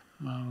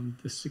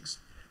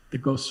the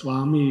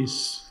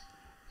Goswamis,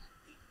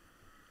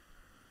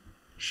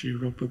 Sri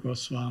Rupa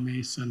Goswami,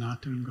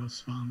 Sanatana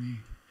Goswami,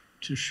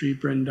 to Sri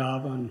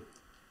Vrindavan,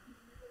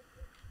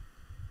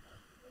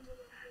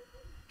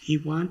 he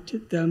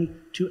wanted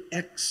them to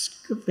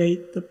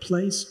excavate the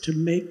place, to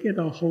make it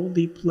a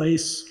holy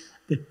place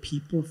that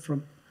people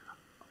from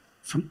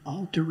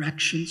all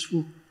directions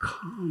will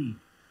come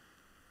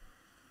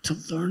to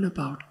learn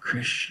about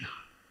Krishna,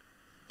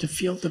 to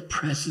feel the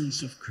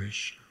presence of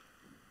Krishna.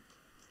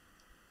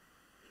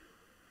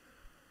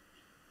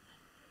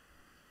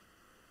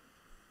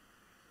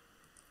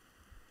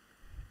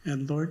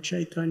 And Lord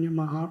Chaitanya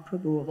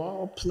Mahaprabhu, of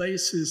all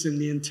places in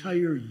the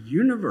entire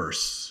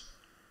universe,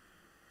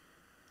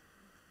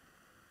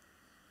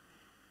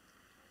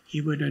 he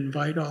would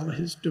invite all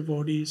his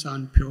devotees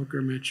on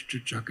pilgrimage to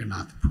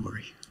Jagannath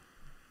Puri.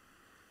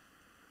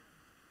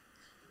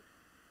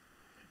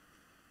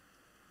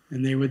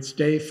 And they would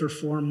stay for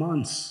 4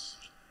 months.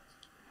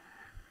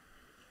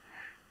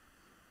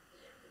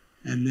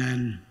 And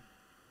then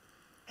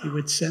he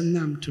would send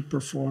them to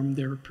perform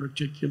their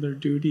particular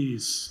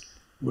duties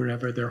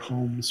wherever their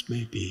homes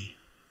may be.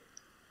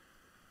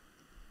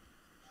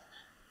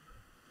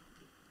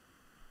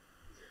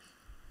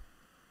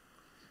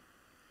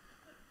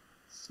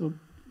 So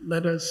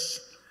let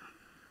us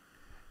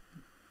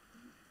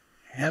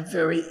have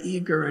very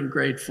eager and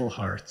grateful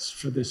hearts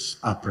for this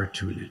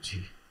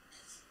opportunity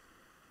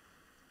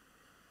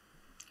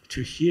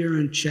to hear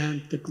and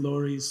chant the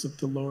glories of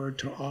the Lord,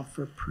 to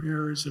offer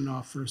prayers and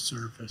offer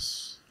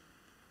service.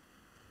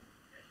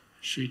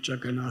 Sri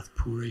Jagannath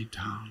Puri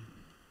town,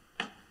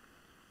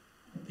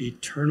 the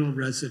eternal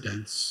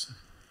residence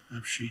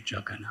of Sri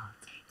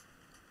Jagannath.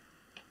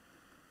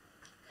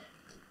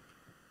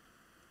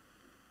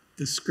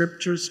 The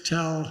scriptures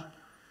tell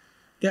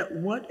that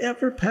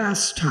whatever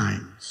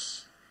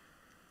pastimes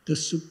the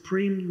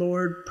Supreme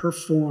Lord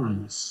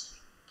performs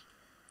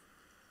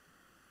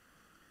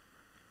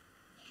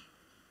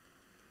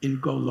in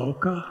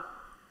Goloka,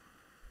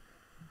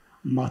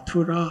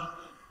 Mathura,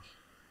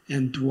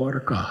 and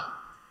Dwarka,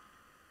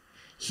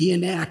 he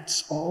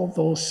enacts all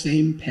those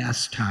same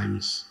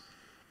pastimes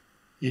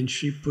in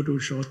Sri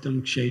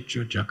Purushottam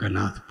Kshetra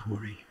Jagannath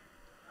Puri.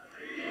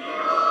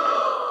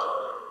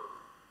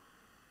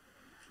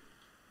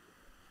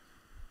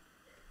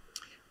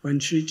 When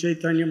Sri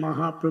Chaitanya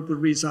Mahaprabhu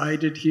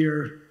resided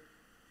here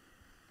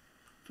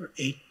for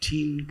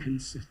 18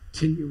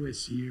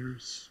 continuous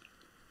years,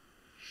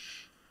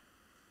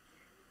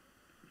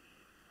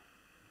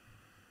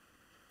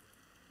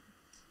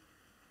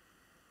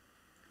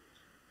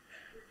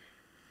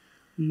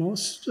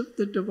 most of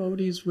the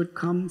devotees would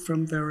come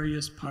from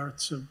various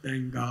parts of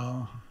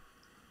Bengal,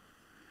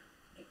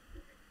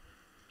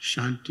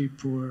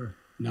 Shantipur,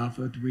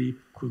 Navadvip,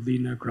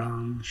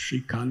 Kulinagram,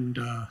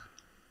 Srikanda,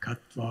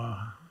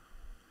 Katwa,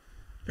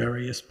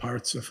 various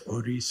parts of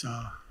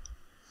Orissa,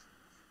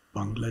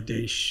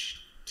 Bangladesh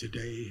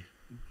today,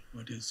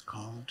 what is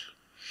called.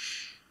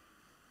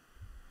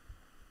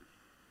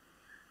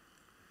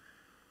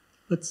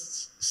 But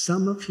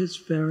some of his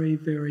very,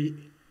 very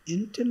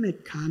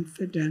intimate,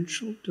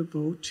 confidential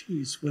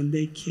devotees, when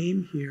they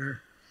came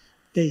here,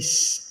 they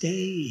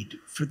stayed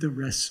for the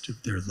rest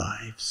of their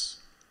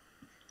lives.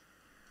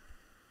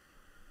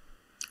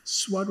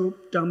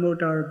 Swarup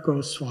Damodar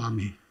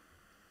Goswami,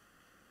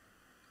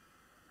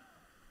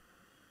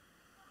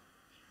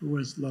 who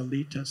was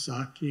Lalita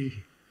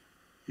Saki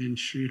in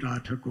Sri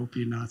Radha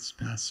Gopinath's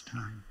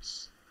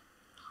pastimes.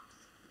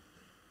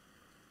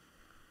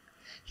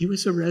 He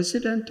was a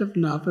resident of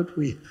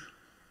Navadvip.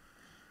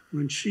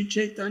 When Sri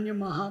Chaitanya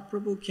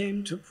Mahaprabhu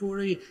came to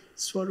Puri,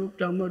 Swarup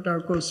Damodar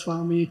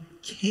Goswami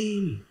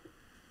came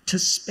to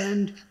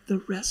spend the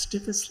rest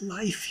of his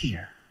life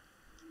here.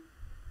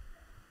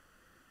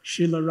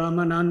 Srila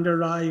Ramananda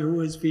Rai, who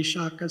was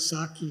Vishaka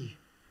Saki,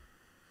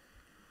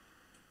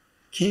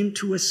 came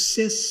to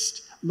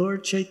assist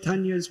Lord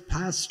Chaitanya's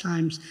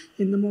pastimes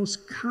in the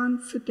most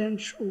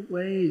confidential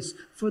ways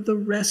for the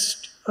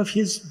rest of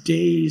his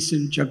days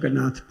in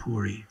Jagannath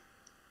Puri.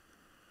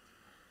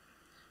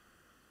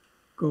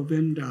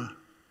 Govinda,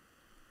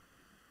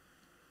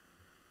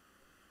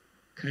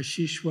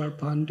 Kashishwar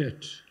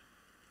Pandit,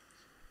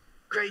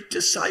 great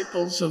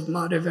disciples of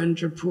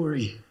Madhavendra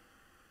Puri.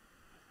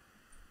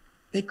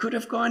 They could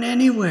have gone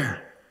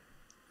anywhere,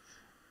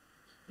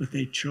 but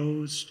they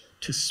chose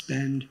to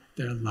spend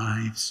their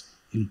lives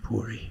in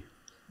Puri.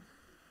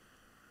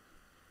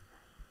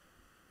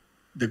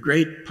 The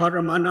great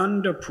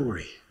Paramananda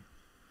Puri,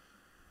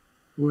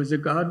 who was a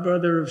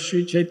godbrother of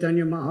Sri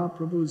Chaitanya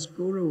Mahaprabhu's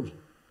guru,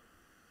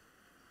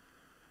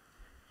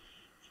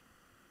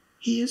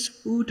 he is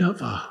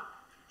Uddhava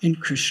in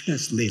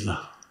Krishna's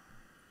Leela.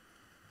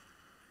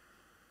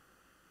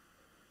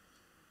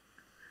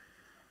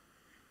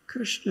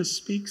 Krishna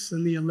speaks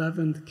in the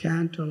 11th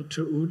canto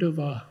to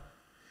Uddhava,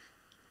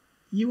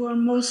 "You are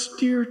most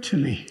dear to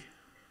me.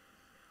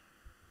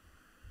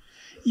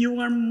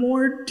 You are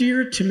more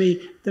dear to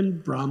me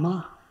than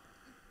Brahma,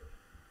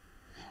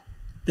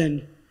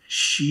 than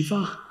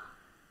Shiva.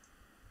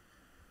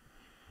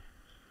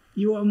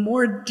 You are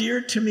more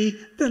dear to me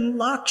than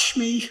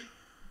Lakshmi.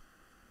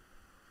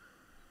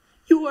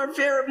 You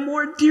are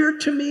more dear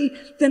to me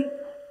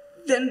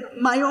than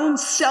my own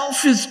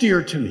self is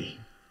dear to me."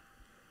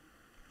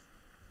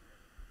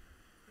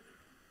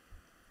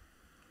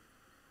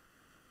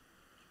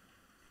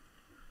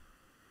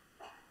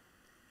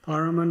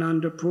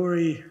 Paramananda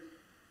Puri,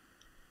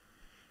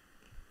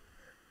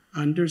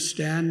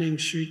 understanding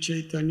Sri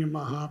Chaitanya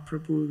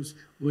Mahaprabhu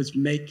was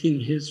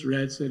making his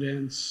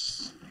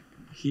residence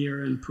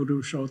here in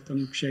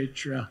Purushottam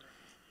Kshetra,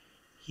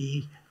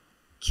 he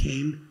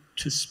came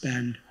to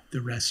spend the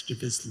rest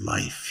of his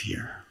life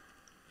here.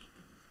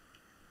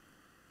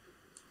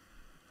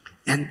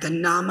 And the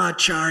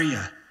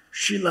Namacharya,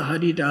 Srila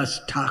Haridas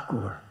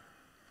Thakur,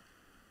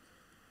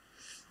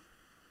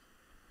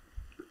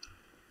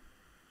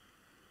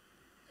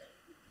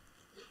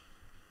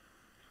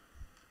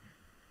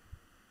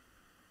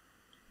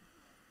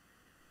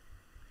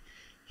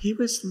 He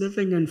was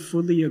living in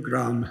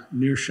Fuliagram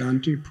near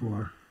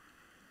Shantipur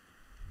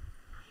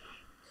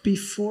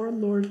before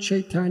Lord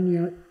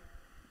Chaitanya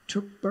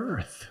took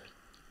birth.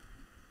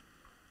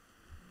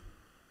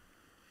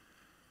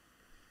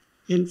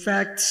 In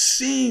fact,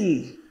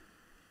 seeing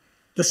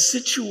the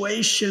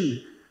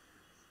situation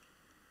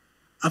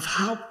of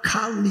how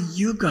Kali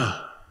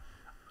Yuga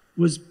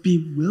was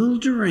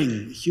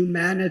bewildering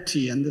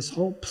humanity and this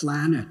whole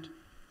planet,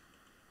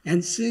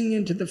 and seeing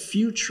into the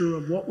future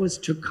of what was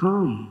to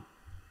come,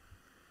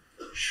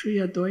 Sri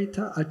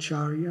Advaita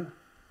Acharya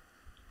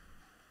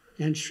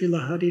and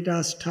Srila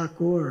Haridas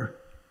Thakur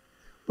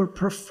were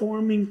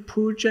performing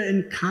puja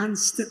and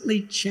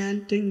constantly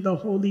chanting the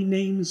holy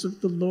names of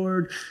the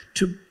Lord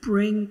to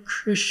bring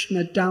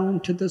Krishna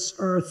down to this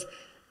earth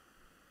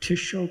to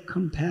show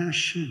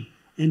compassion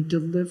and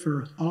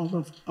deliver all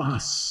of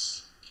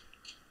us.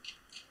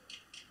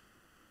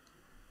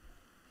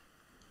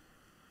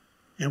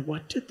 And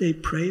what did they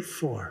pray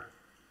for?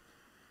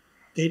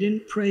 They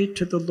didn't pray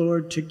to the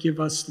Lord to give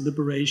us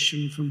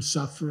liberation from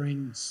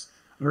sufferings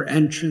or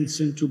entrance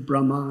into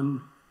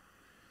Brahman.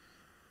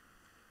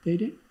 They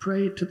didn't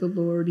pray to the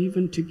Lord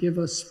even to give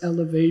us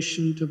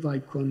elevation to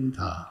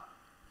Vaikuntha.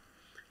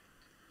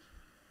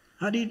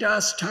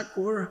 Haridas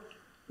Thakur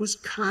was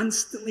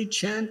constantly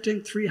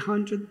chanting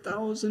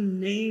 300,000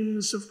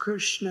 names of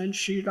Krishna and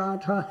Sri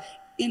Radha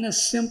in a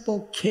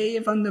simple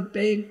cave on the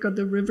bank of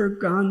the river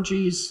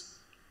Ganges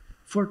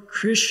for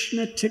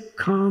Krishna to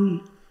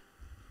come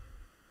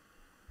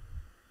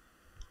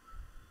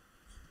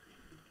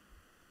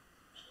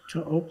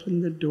to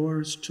open the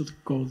doors to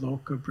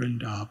Goloka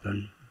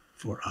Vrindavan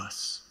for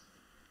us,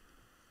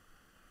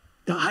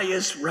 the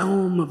highest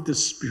realm of the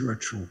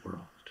spiritual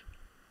world.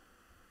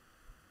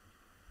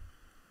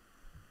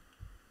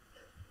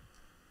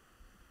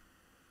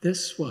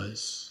 This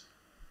was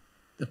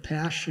the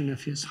passion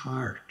of his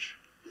heart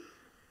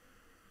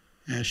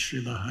as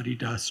Srila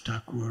Haridas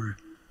Thakur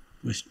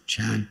was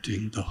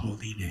chanting the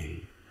holy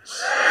names.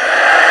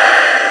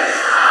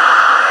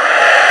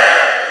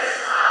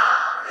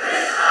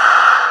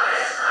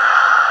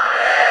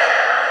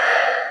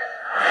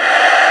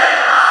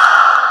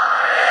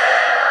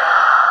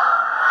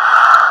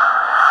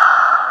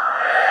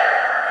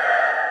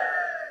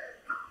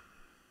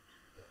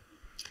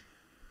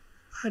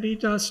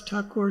 Haridas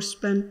Thakur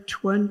spent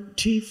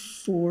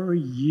 24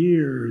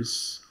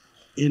 years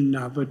in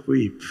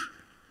Navadvip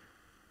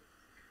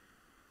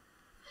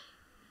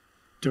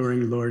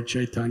during Lord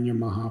Chaitanya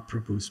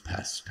Mahaprabhu's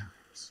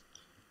pastimes.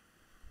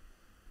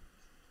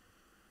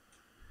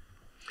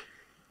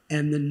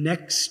 And the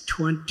next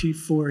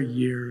 24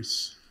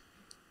 years,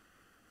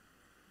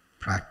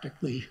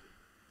 practically,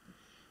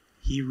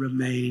 he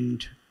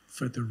remained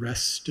for the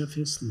rest of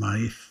his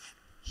life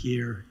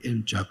here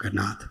in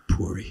Jagannath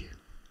Puri.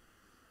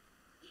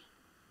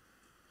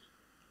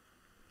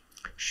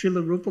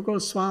 Srila Rupa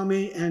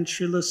Goswami and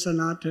Srila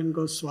Sanatan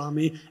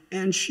Goswami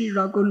and Sri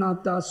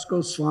Raghunath Das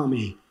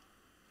Goswami,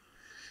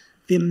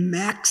 the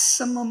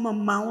maximum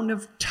amount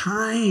of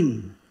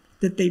time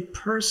that they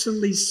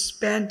personally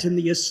spent in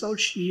the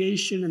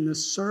association and the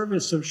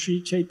service of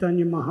Sri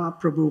Chaitanya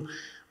Mahaprabhu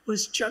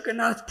was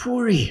Jagannath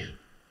Puri.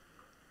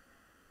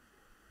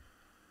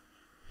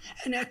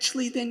 And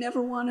actually, they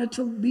never wanted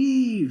to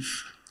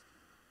leave.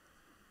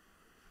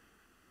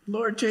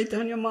 Lord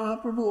Chaitanya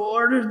Mahaprabhu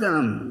ordered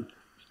them,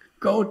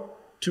 go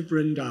to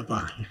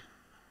Vrindavan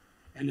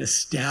and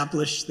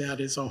establish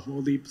that as a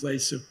holy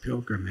place of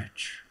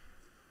pilgrimage.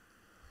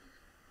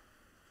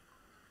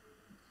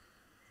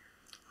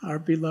 Our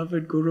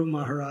beloved Guru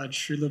Maharaj,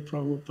 Srila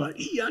Prabhupada,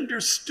 he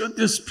understood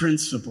this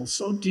principle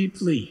so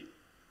deeply.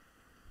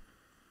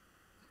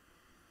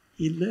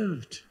 He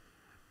lived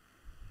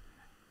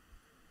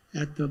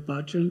at the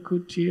Bhajan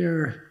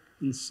Kutir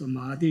and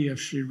Samadhi of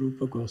Sri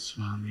Rupa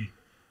Goswami,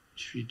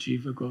 Sri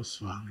Jiva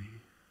Goswami.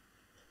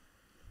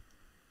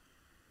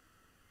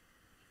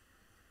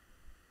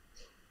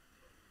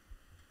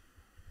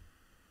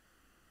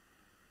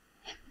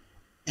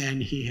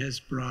 And he has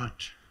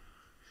brought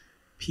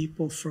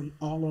people from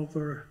all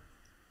over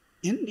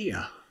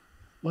India.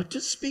 What to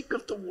speak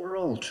of the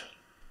world?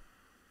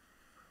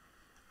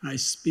 I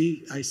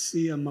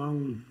see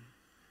among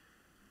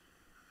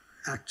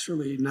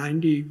actually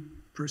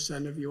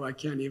 90% of you I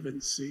can't even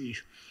see.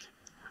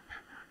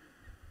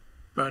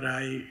 But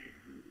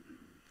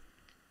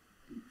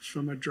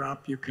from a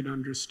drop you can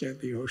understand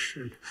the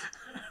ocean.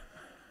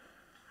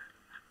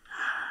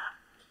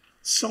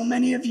 So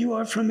many of you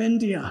are from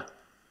India.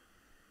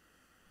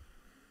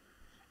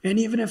 And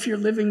even if you're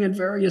living in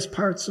various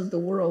parts of the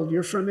world,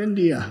 you're from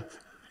India.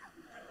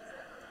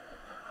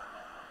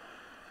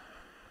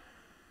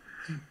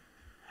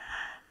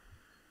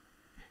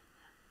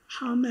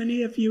 How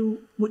many of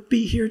you would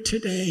be here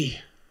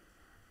today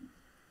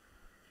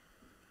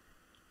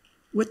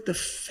with the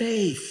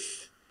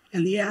faith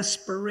and the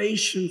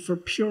aspiration for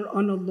pure,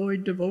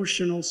 unalloyed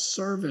devotional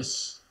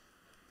service,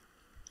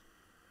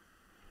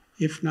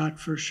 if not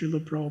for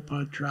Srila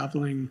Prabhupada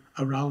traveling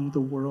around the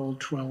world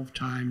 12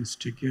 times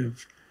to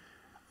give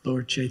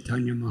Lord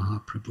Chaitanya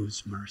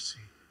Mahaprabhu's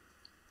mercy?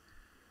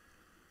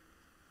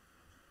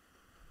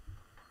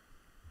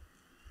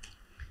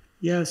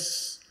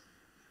 Yes,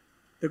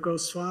 the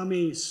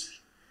Goswamis,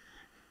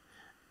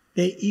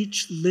 they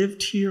each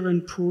lived here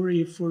in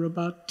Puri for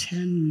about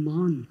 10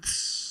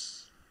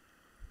 months.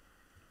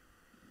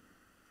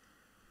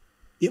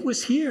 It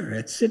was here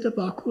at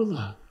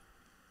Siddhabakula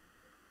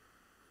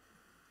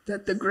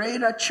that the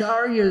great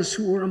acharyas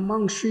who were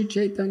among Sri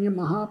Chaitanya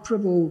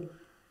Mahaprabhu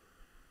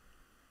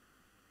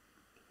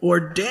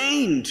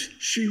ordained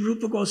Sri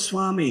Rupa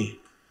Goswami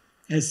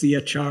as the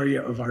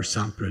acharya of our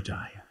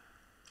sampradaya.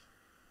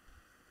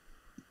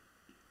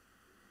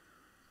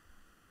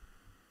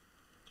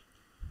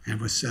 And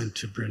was sent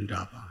to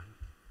Vrindavan.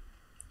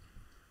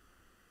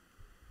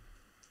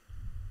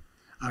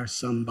 Our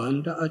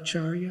Sambandha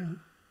Acharya,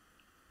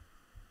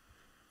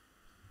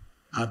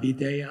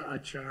 Abhideya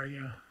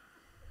Acharya,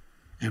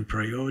 and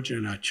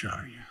Prayojana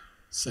Acharya,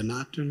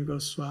 Sanatan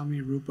Goswami,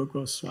 Rupa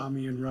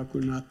Goswami, and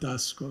Raghunath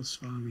Das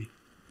Goswami.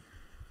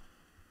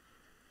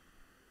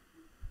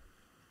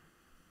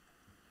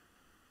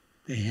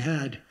 They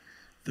had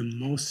the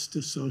most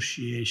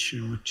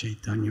association with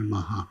Chaitanya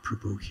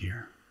Mahaprabhu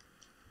here.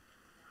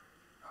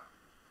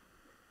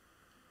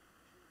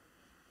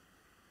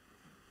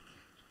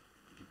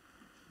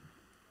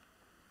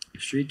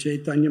 Sri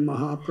Chaitanya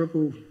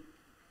Mahaprabhu,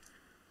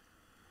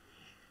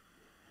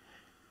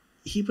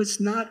 he was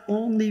not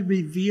only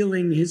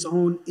revealing his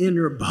own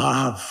inner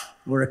bhav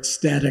or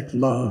ecstatic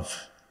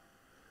love,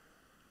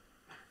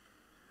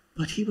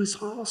 but he was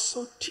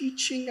also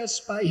teaching us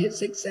by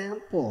his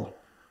example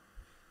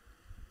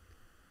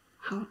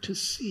how to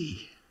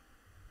see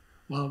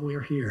while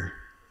we're here.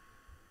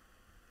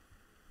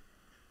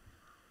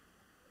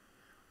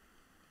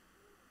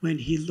 When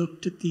he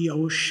looked at the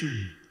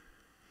ocean,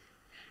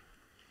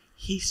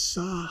 he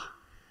saw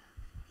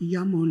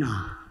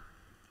Yamuna.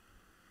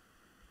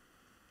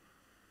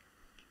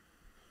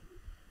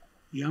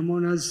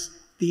 Yamuna's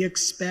the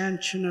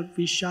expansion of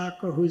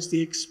Vishaka, who's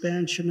the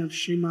expansion of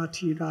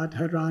Srimati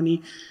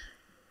Radharani,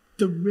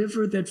 the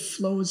river that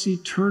flows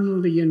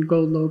eternally in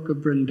Goloka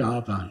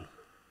Vrindavan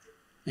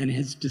and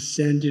has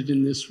descended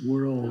in this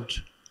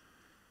world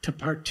to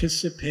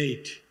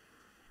participate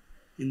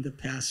in the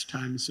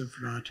pastimes of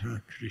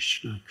Radha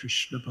Krishna,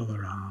 Krishna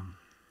Balaram.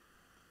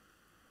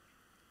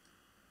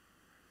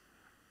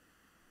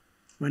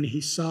 When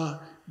he saw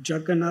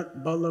Jagannath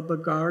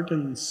Vallabha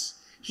Gardens,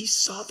 he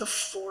saw the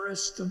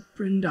forest of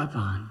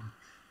Vrindavan.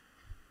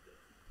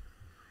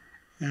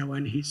 And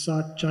when he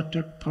saw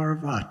Chatak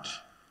Parvat,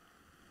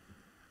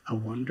 a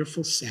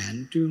wonderful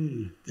sand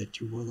dune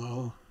that you will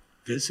all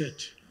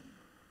visit,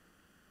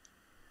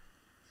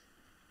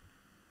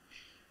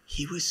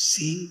 he was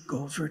seeing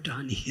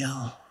Govardhan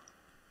Hill.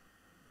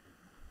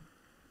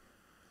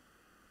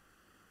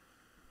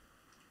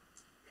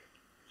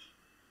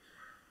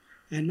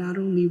 And not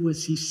only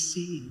was he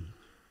seeing,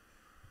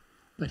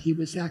 but he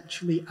was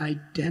actually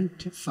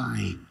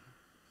identifying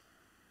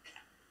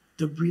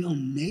the real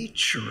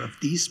nature of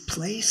these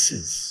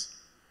places.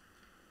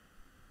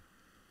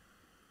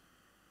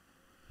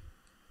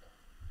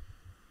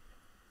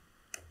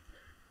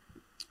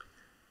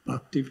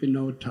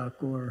 Bhaktivinoda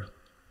Thakur,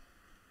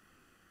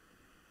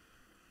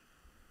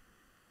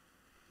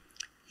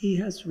 he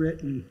has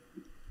written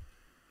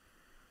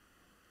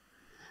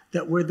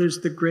that where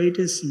there's the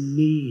greatest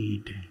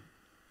need,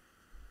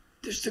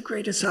 there's the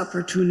greatest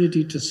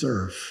opportunity to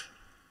serve.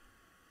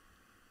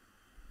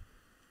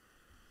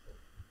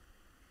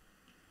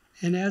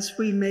 And as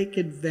we make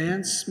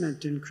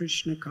advancement in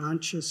Krishna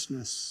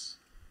consciousness,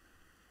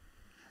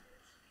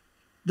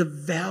 the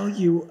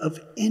value of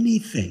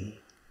anything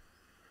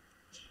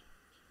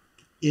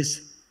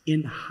is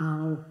in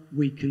how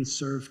we can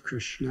serve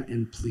Krishna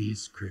and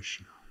please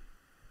Krishna.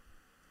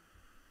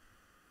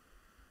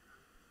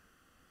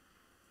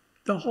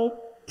 The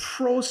whole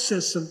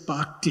process of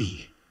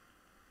bhakti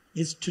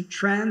is to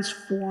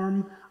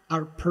transform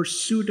our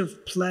pursuit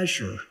of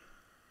pleasure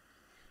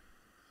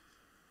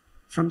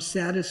from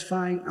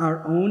satisfying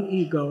our own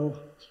ego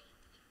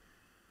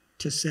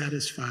to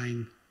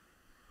satisfying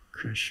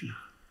Krishna.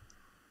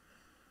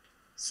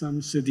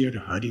 Samsiddhir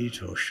Hari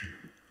Toshan.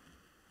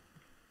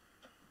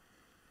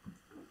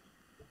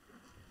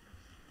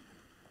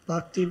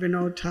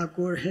 Bhaktivinoda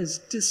Thakur has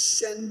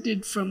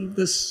descended from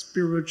the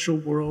spiritual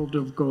world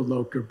of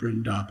Goloka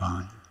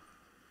Vrindavan.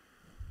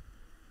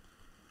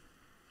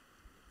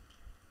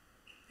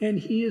 And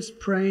he is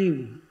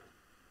praying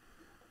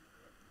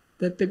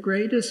that the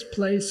greatest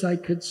place I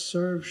could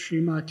serve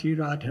Srimati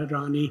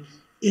Radharani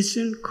is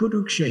in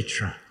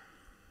Kurukshetra,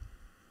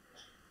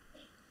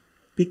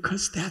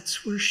 because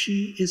that's where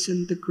she is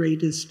in the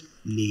greatest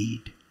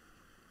need.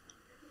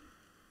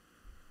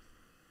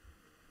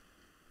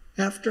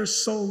 After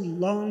so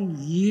long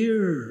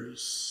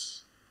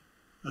years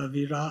of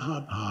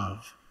viraha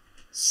bhav,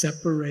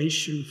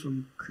 separation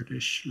from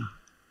Krishna,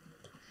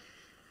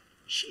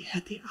 she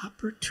had the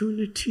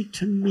opportunity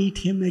to meet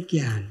him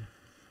again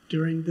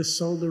during the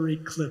solar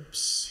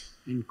eclipse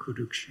in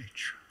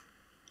Kurukshetra.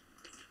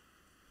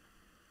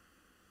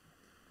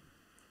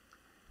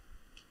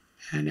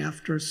 And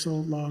after so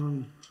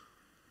long,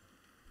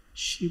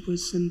 she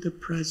was in the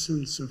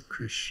presence of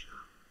Krishna.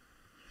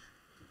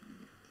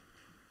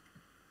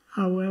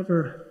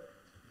 However,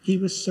 he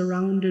was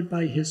surrounded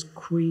by his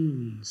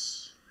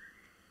queens,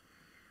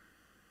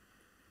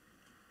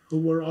 who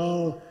were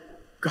all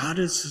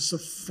goddesses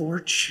of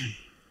fortune,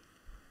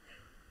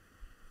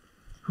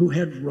 who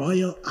had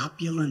royal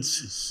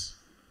opulences.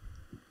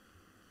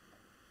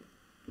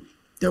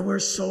 There were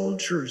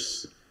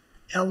soldiers,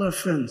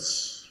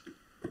 elephants.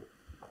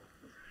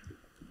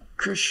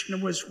 Krishna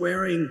was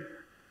wearing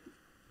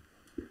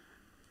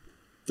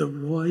the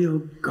royal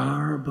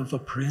garb of a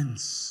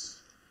prince.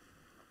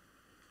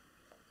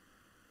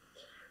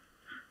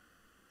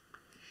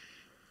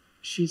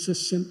 She's a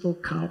simple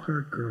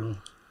cowherd girl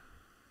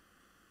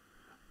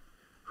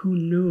who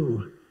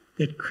knew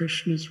that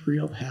Krishna's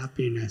real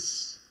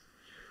happiness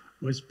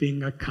was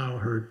being a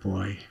cowherd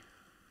boy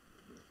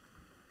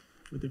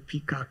with a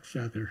peacock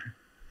feather.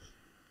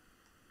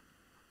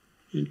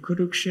 In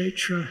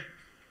Kurukshetra,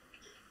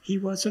 he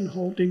wasn't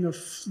holding a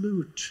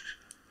flute.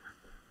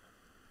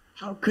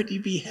 How could he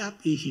be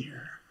happy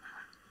here?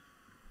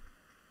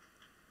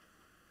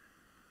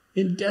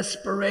 In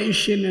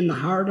desperation and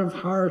heart of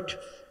heart,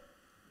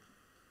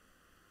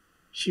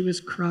 she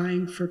was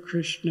crying for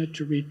Krishna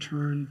to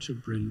return to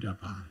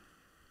Vrindavan.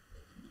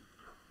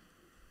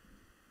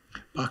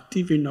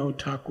 Bhaktivinoda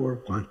Thakur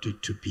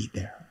wanted to be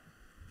there.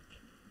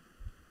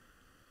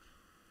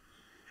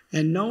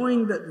 And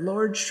knowing that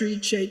Lord Sri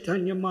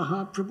Chaitanya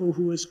Mahaprabhu,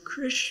 who is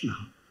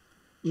Krishna,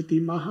 with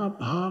the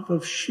Mahabhav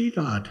of Sri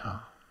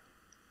Radha,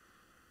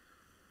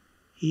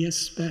 he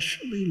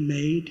especially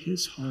made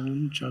his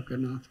home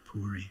Jagannath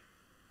Puri.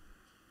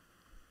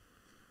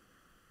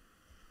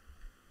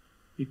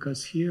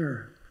 Because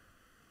here,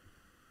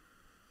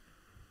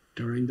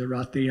 during the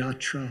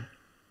Radhayatra,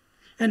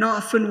 and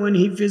often when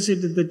he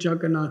visited the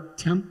Jagannath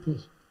temple,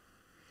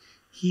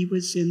 he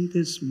was in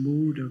this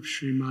mood of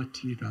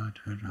Srimati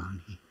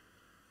Radharani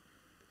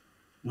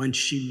when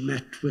she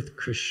met with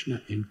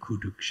Krishna in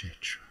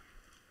Kurukshetra.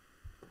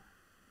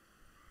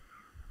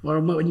 Or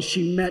when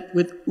she met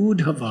with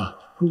Uddhava,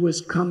 who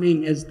was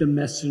coming as the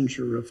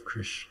messenger of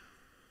Krishna.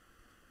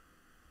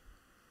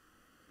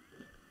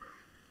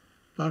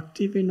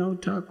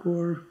 Bhaktivinoda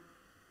Thakur,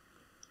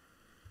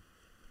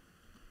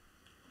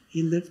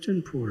 he lived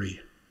in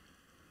Puri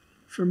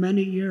for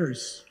many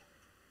years.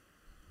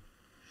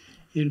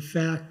 In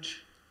fact,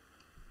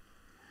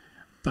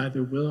 by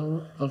the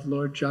will of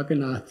Lord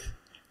Jagannath,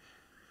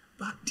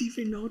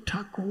 Bhaktivinoda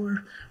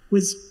Thakur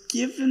was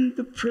given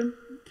the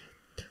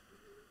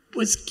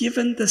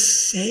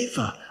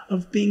seva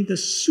of being the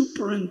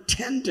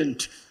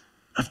superintendent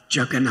of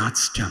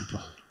Jagannath's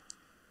temple.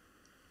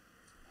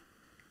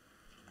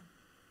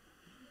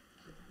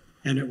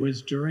 And it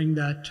was during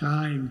that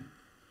time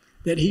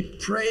that he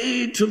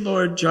prayed to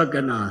Lord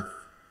Jagannath.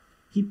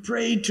 He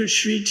prayed to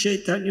Sri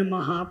Chaitanya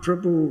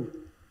Mahaprabhu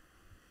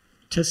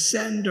to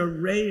send a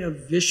ray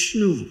of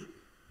Vishnu,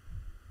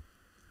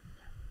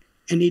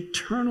 an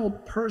eternal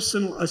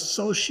personal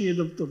associate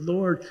of the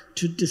Lord,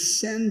 to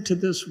descend to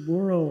this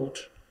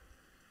world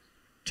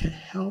to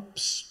help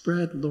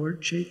spread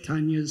Lord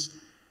Chaitanya's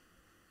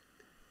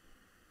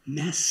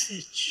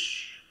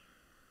message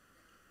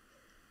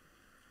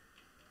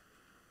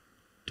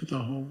to the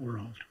whole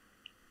world.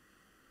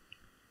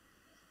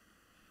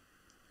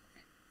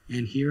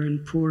 And here in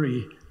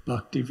Puri,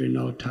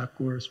 Bhaktivinoda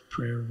Thakur's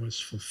prayer was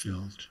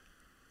fulfilled.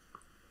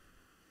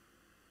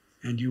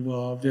 And you will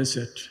all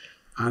visit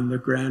on the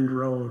Grand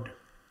Road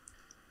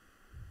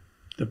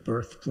the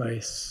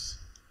birthplace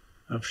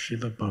of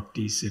Srila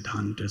Bhakti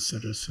Siddhanta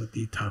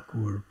Saraswati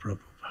Thakur Prabhupada.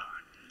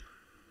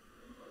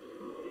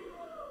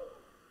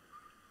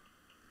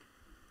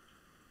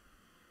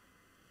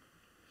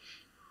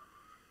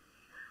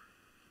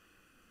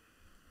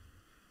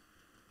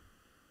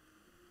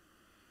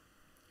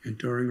 And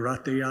during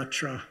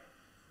Radhayatra,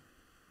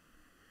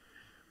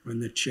 when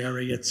the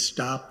chariot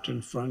stopped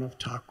in front of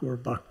Thakur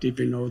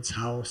Bhaktivinoda's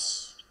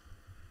house,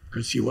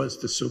 because he was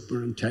the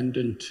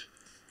superintendent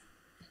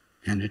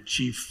and a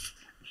chief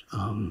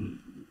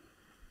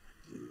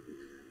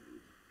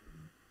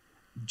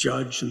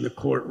judge in the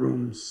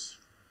courtrooms,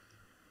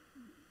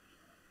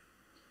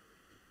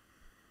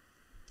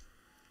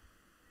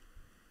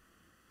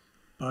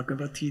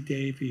 Bhagavati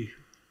Devi,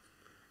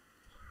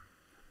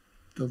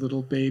 the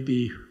little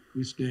baby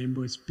whose name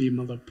was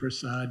Bimala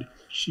Prasad,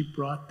 she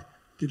brought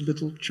the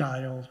little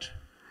child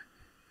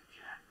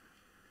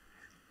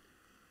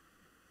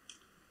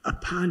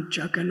upon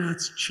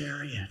Jagannath's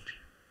chariot.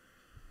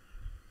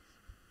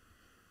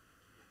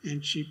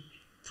 And she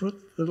put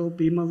little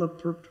Bimala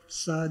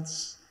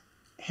Prasad's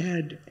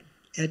head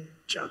at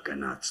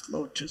Jagannath's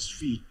lotus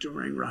feet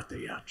during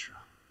Radhayatra.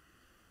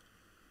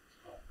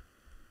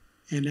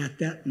 And at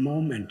that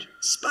moment,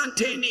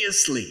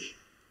 spontaneously,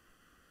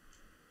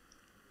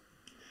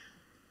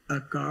 a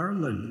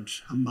garland,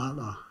 a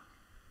mala,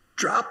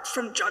 dropped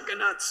from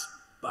Jagannath's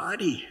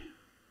body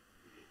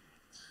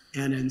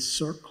and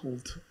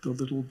encircled the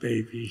little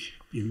baby,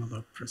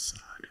 Bimala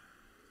Prasad.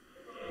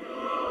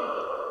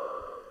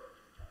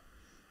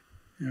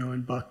 You know,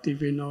 and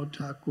Bhaktivinoda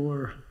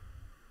Thakur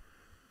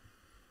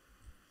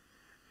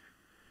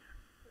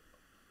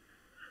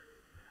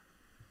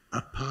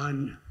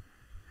upon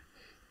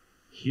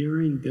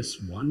hearing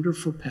this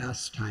wonderful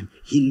pastime,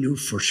 he knew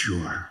for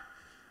sure,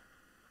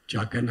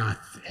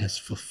 Jagannath has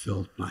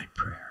fulfilled my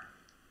prayer.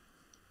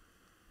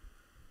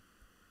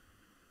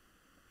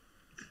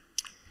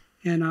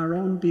 And our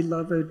own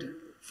beloved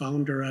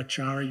founder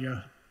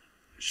Acharya,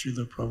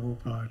 Srila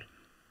Prabhupada,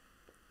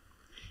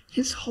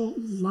 his whole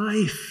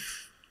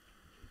life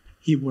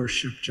he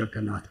worshipped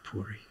Jagannath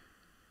Puri.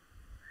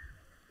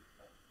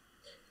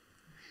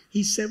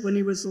 He said when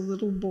he was a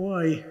little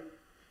boy,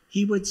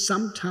 he would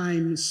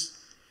sometimes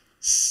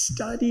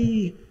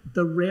study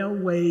the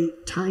railway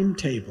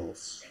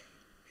timetables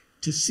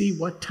to see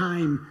what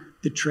time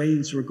the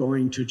trains were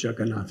going to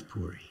Jagannath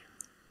Puri,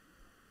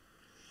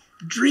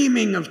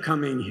 dreaming of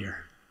coming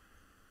here.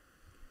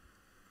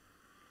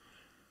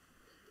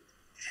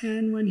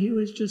 And when he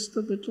was just a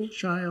little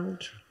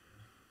child,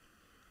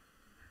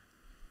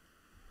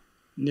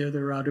 near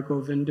the Radha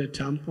Govinda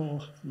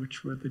temple,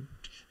 which were the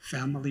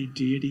family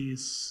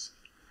deities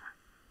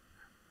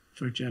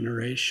for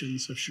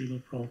generations of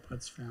Srila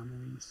Prabhupada's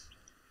families,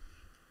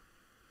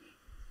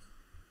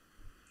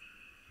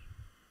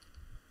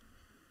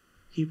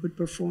 he would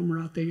perform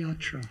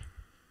Radhayatra,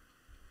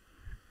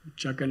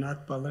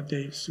 Jagannath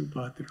Baladev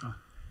Subhadra,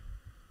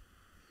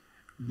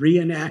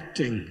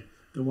 reenacting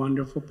the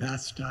wonderful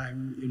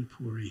pastime in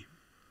Puri.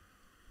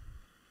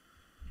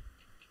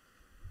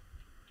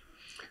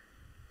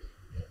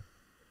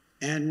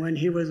 And when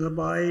he was a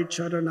boy,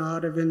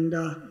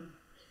 Charanaravinda,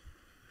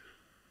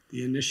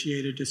 the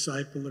initiated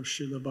disciple of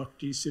Srila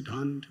Bhakti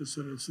Siddhanta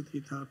Saraswati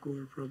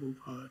Thakur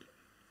Prabhupada,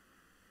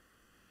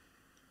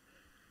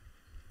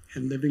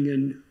 and living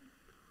in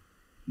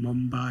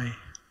Mumbai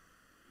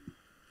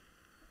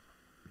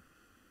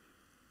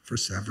for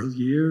several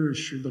years,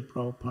 Srila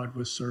Prabhupada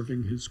was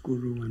serving his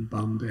guru in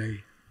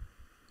Bombay.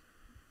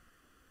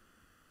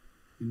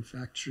 In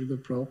fact,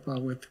 Srila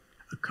Prabhupada, with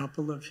a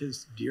couple of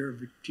his dear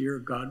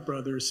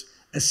godbrothers,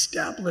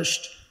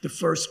 established the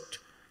first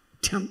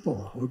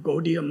temple, or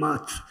Gaudiya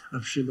Math,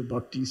 of Srila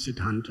Bhakti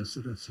Siddhanta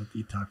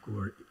Saraswati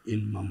Thakur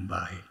in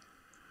Mumbai.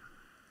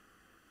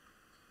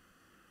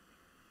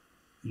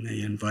 And they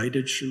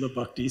invited Srila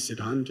Bhakti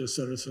Siddhanta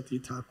Saraswati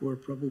Thakur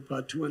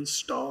Prabhupada to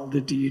install the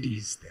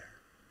deities there.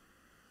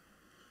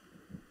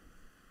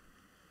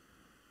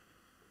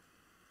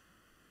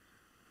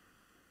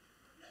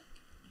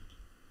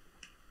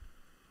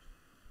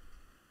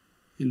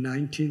 In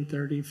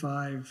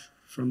 1935,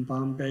 from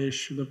Bombay,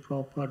 Srila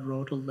Prabhupada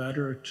wrote a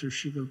letter to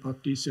Srila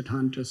Bhakti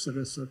Siddhanta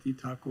Saraswati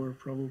Thakur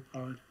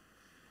Prabhupada,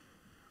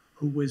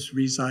 who was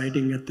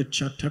residing at the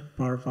Chatak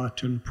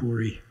Parvat in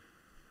Puri.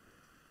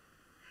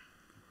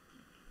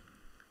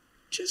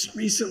 Just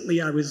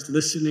recently, I was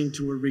listening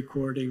to a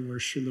recording where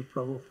Srila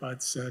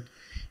Prabhupada said,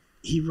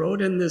 he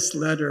wrote in this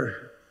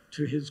letter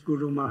to his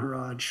Guru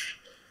Maharaj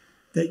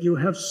that you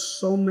have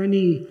so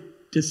many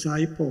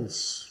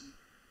disciples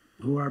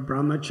who are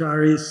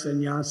brahmacharis,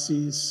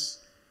 sannyasis,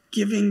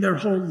 giving their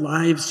whole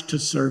lives to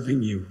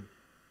serving you.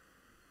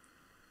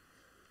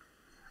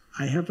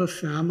 I have a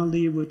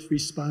family with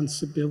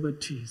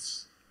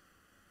responsibilities.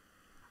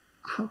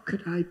 How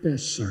could I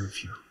best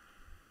serve you?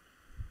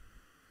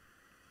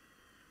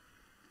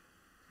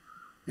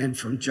 And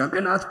from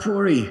Jagannath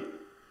Puri,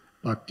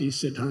 Bhakti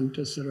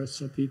Siddhanta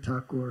Saraswati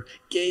Thakur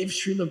gave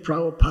Srila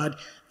Prabhupada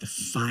the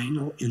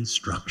final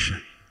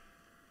instruction,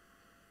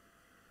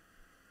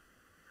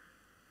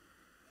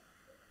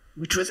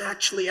 which was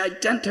actually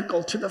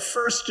identical to the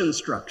first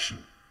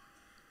instruction.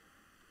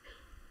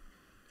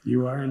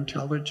 You are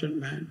intelligent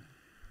man.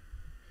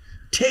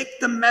 Take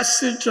the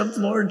message of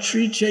Lord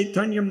Sri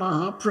Chaitanya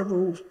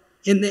Mahaprabhu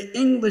in the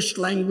English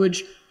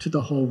language to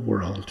the whole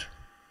world.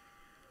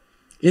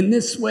 In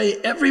this way,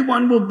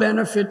 everyone will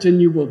benefit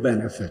and you will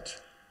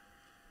benefit.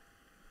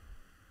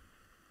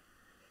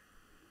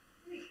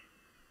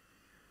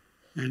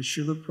 And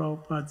Srila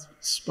Prabhupada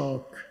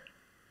spoke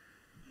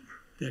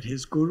that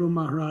his Guru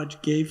Maharaj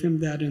gave him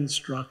that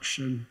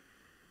instruction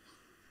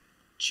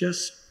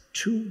just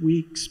 2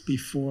 weeks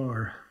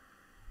before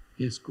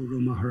his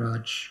Guru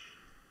Maharaj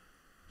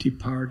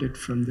departed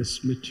from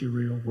this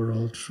material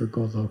world for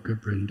Goloka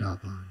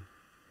Vrindavan.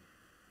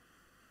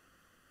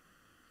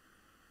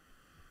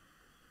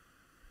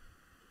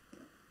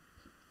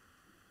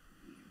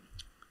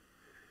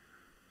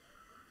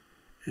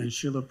 And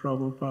Srila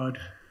Prabhupada,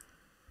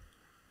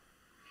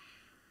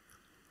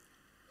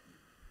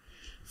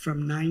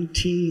 from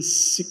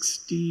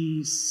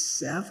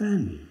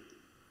 1967,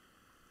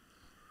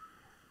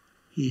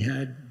 he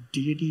had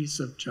deities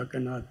of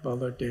Jagannath,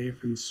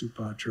 Baladev, and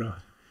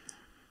Subhadra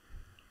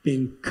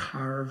being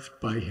carved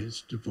by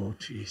his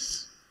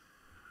devotees.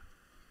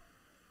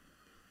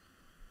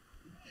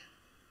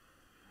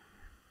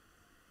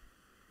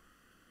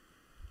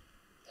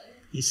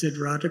 He said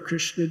Radha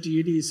Krishna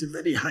deity is a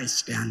very high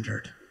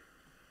standard,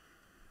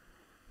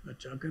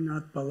 but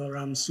Jagannath,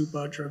 Balaram,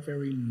 Subhadra are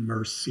very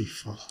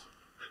merciful.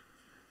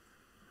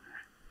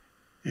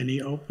 And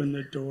he opened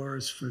the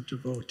doors for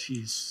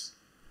devotees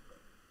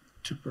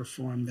to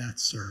perform that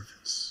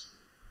service.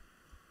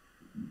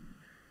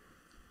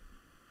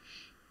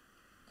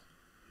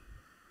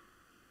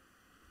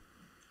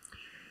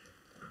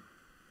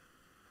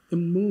 the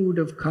mood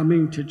of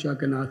coming to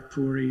Jagannath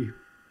Puri,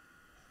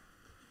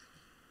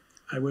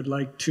 I would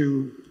like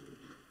to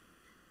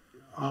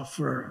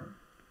offer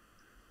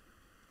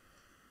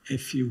a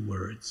few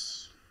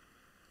words.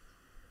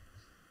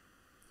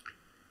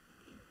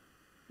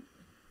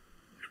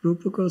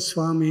 Rupa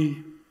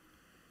Goswami,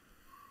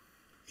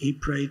 he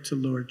prayed to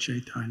Lord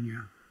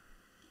Chaitanya,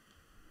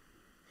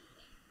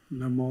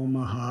 Namo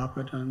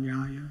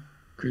Mahapadanyaya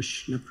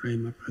Krishna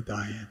Prema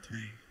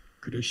Padayate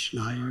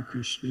Krishnaya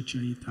Krishna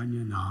Chaitanya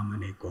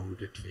Namane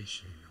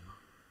Godatveshe Nama.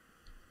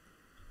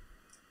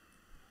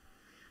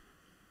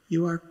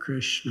 You are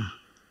Krishna.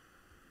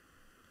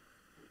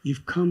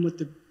 You've come with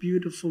the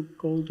beautiful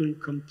golden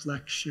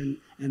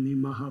complexion and the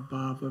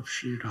Mahabhava of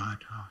Sri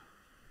Radha.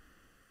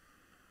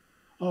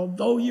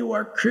 Although you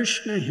are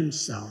Krishna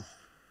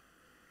himself,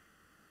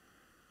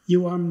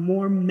 you are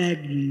more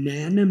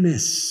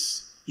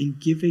magnanimous in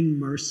giving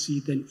mercy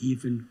than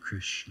even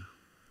Krishna.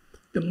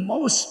 The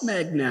most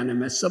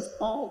magnanimous of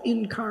all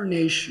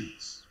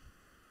incarnations.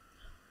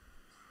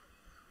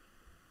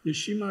 The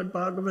Srimad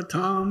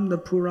Bhagavatam, the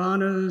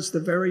Puranas, the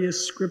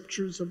various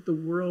scriptures of the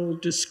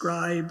world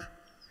describe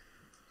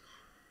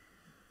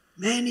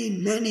many,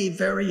 many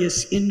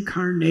various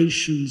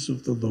incarnations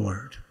of the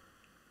Lord.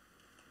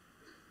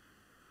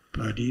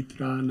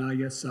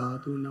 Paritranaya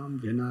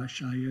sadhunam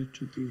vinashaya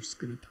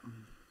chaturskritam.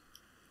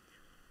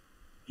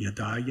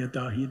 Yada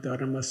yada hi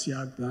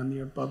dharmasya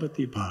glanir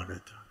bhavati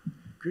bharata.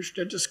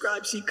 Krishna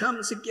describes he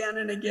comes again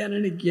and again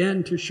and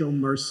again to show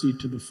mercy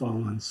to the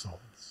fallen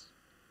souls.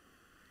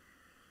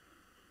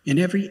 In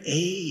every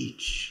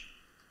age,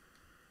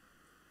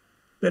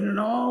 but in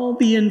all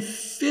the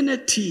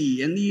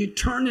infinity and the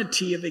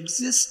eternity of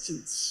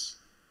existence,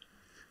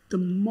 the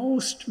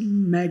most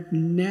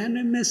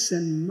magnanimous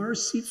and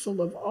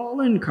merciful of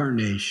all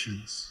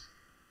incarnations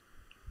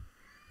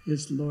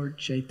is Lord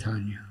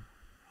Chaitanya.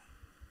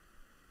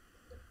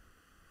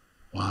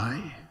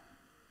 Why?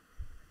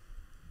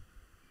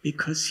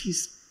 Because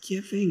he's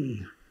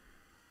giving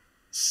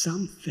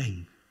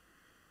something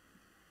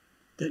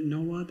that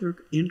no other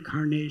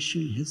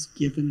incarnation has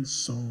given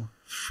so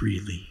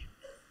freely.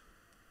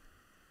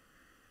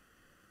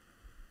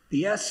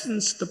 The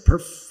essence, the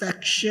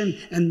perfection,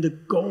 and the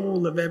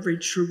goal of every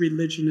true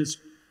religion is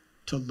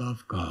to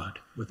love God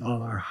with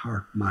all our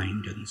heart,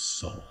 mind, and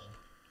soul.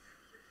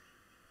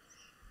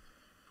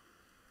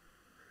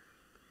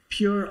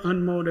 Pure,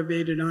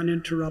 unmotivated,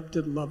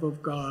 uninterrupted love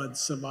of God,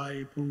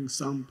 savai pung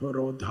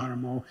samparo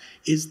dharmo,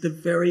 is the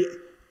very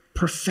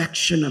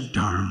perfection of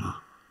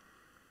Dharma.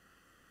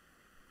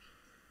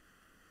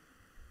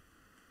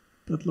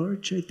 But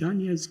Lord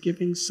Chaitanya is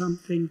giving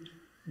something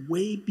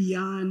way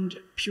beyond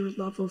pure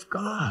love of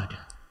God.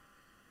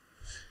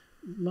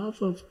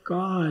 Love of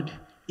God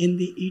in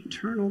the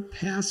eternal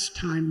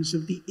pastimes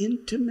of the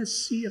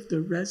intimacy of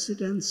the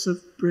residents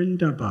of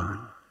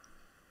Vrindavan,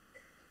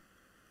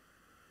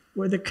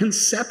 where the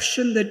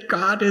conception that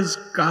God is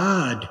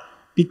God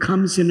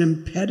becomes an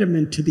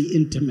impediment to the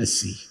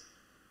intimacy.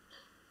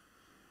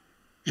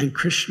 And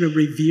Krishna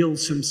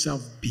reveals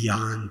himself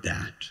beyond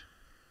that.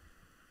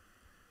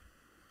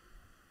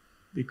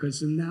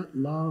 Because in that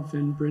love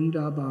in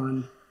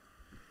Vrindavan,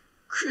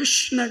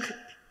 Krishna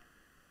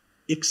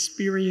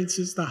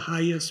experiences the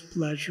highest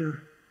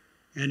pleasure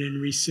and in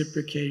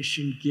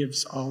reciprocation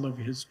gives all of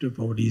his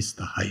devotees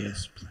the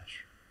highest pleasure.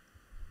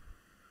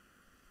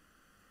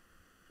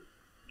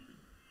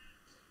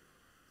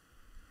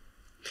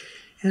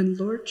 And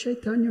Lord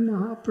Chaitanya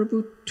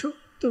Mahaprabhu took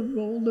the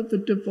role of the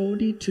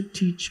devotee to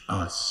teach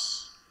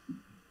us.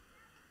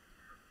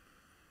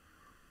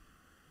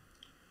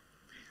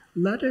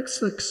 Let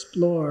us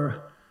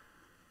explore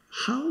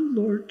how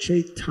Lord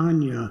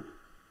Chaitanya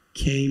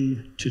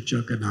came to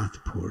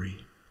Jagannath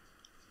Puri.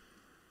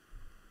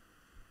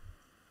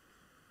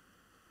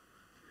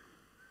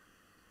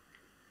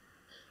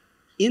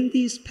 In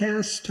these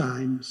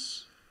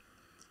pastimes,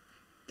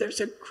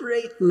 there's a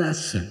great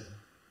lesson.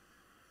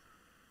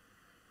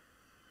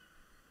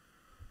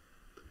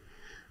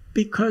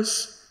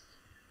 Because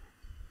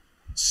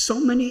so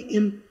many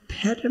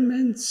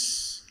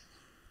impediments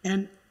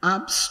and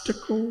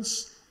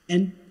obstacles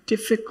and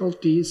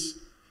difficulties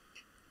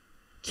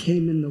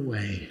came in the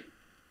way.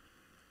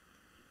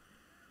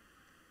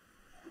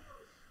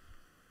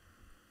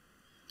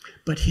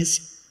 But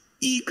his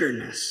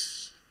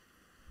eagerness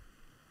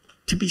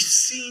to be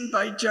seen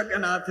by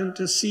Jagannath and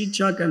to see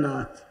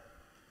Jagannath,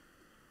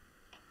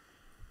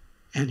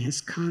 and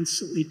his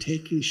constantly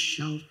taking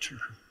shelter,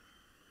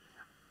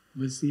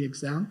 was the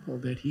example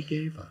that he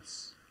gave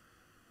us.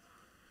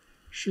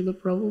 Srila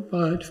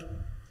Prabhupada,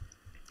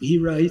 he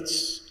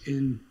writes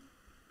in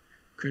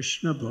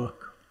Krishna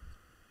book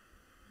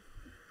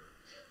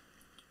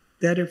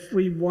that if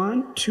we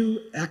want to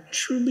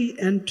actually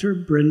enter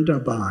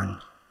Vrindavan,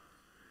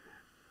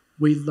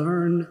 we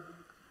learn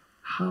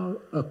how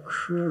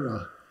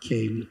Akrura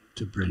came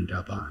to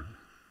Vrindavan.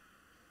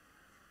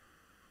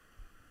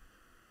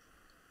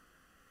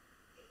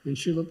 And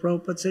Srila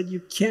Prabhupada said, you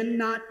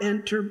cannot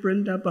enter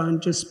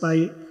Vrindavan just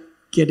by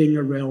getting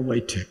a railway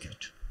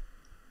ticket.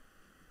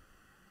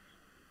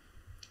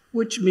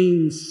 which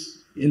means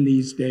in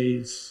these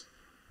days,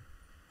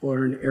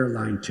 or an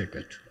airline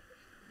ticket.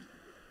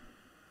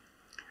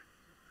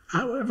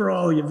 However,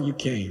 all of you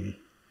came.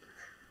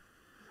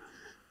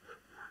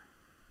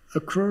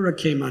 Akrura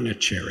came on a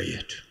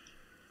chariot.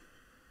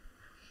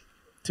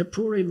 To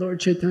Puri, Lord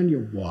Chaitanya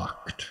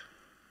walked.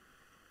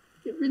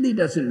 It really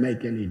doesn't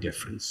make any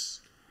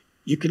difference.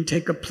 You can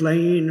take a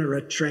plane or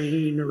a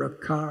train or a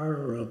car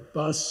or a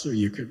bus, or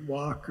you could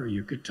walk or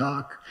you could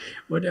talk,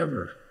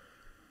 whatever.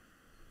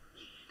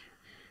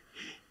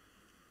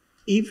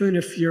 Even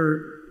if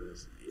you're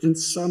in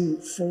some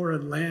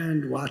foreign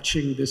land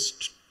watching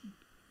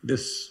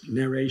this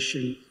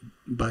narration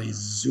by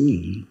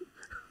Zoom,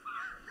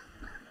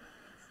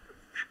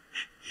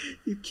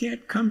 you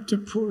can't come to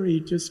Puri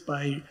just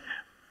by,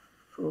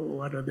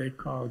 what do they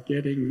call,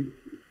 getting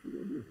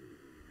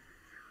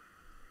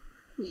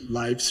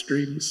live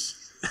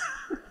streams?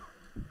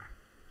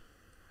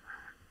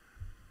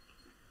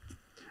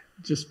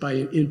 Just by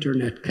an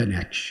internet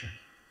connection.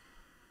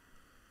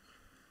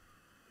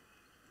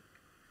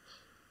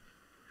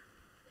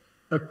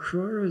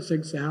 Akrura's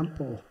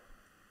example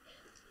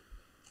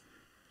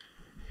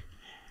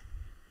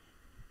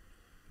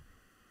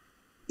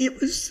it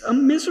was a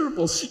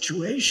miserable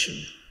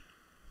situation.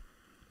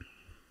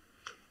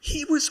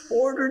 He was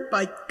ordered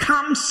by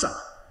Kamsa,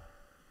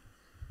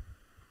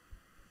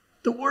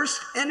 the worst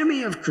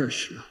enemy of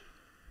Krishna.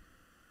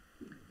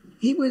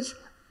 He was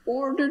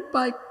ordered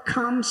by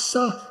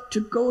Kamsa to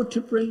go to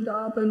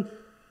Vrindavan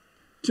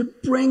to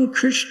bring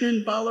Krishna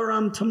and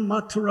Balaram to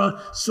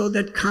Mathura so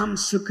that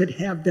Kamsa could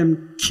have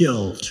them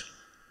killed.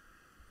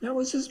 That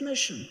was his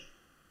mission.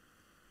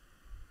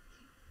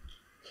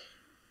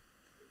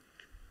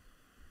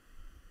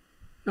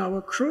 Now,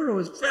 Akrura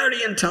was a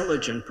very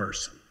intelligent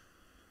person.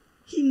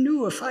 He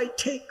knew if I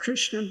take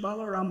Krishna and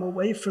Balaram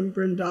away from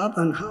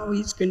Vrindavan, how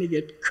he's going to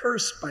get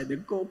cursed by the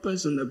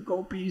Gopas and the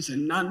Gopis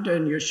and Nanda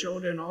and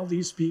Yashoda and all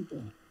these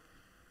people.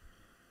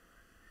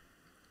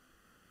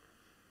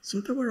 So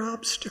there were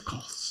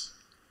obstacles.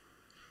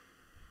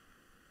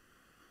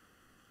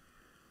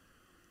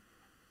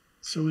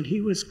 So when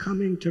he was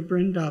coming to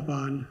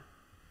Vrindavan,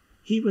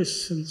 he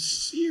was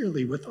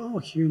sincerely, with all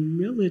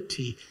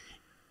humility,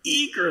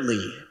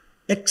 eagerly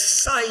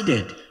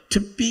excited to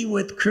be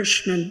with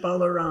Krishna and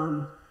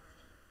Balaram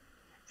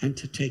and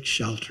to take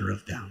shelter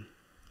of them,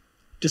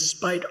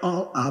 despite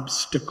all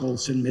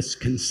obstacles and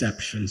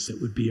misconceptions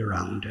that would be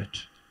around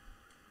it.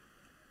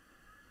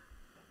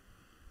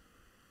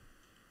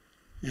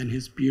 And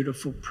his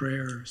beautiful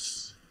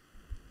prayers.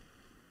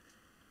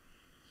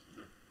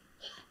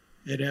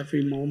 At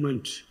every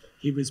moment,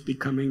 he was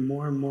becoming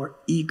more and more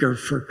eager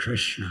for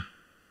Krishna.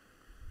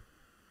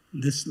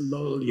 This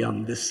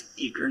lolyam, this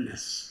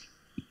eagerness.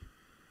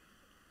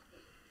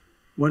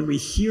 When we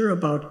hear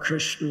about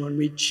Krishna, when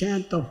we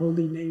chant the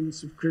holy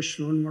names of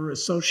Krishna, when we're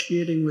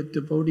associating with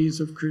devotees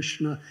of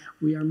Krishna,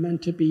 we are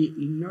meant to be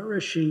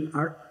nourishing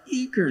our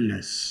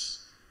eagerness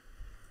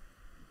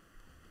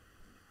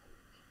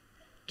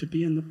to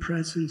be in the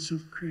presence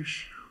of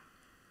Krishna,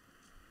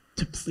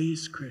 to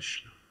please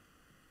Krishna.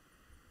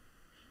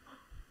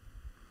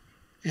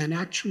 And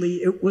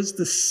actually, it was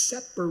the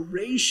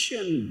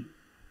separation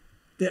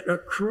that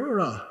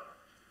Akrura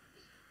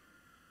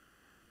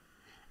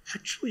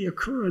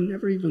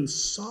never even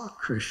saw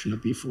Krishna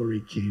before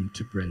he came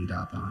to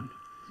Vrindavan.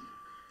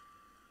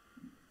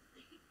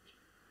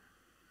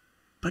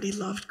 But he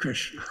loved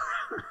Krishna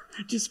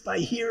just by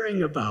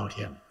hearing about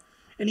him.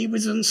 And he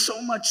was in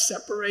so much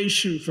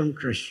separation from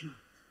Krishna.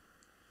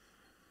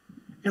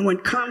 And when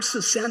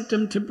Kamsa sent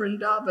him to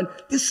Vrindavan,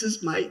 this is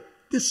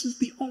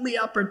the only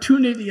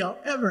opportunity I'll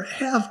ever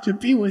have to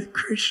be with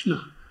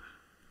Krishna.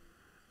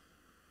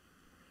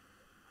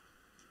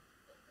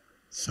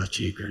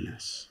 Such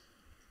eagerness.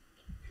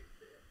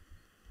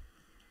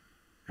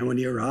 And when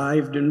he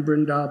arrived in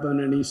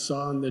Vrindavan and he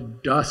saw in the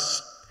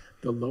dust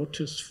the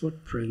lotus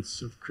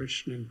footprints of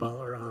Krishna and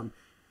Balaram,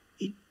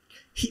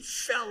 he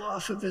fell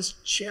off of his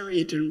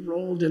chariot and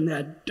rolled in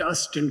that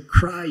dust and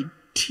cried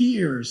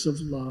tears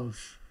of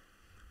love.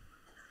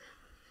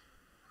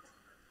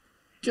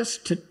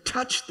 Just to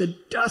touch the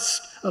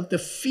dust of the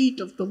feet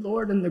of the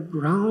Lord on the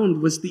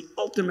ground was the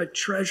ultimate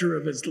treasure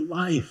of his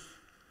life.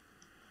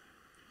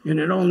 And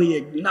it only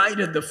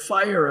ignited the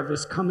fire of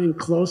his coming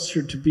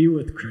closer to be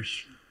with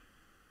Krishna.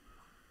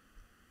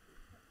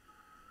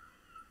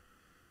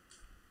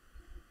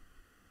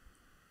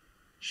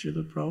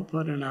 Srila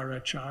Prabhupada and our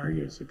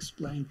acharyas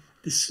explain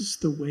this is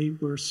the way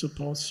we're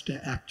supposed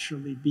to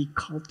actually be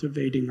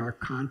cultivating our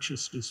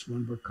consciousness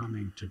when we're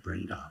coming to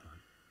Vrindavan.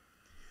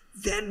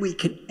 Then we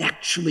can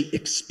actually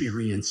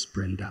experience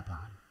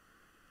Vrindavan.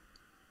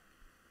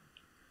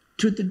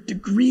 To the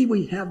degree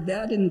we have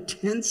that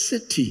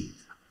intensity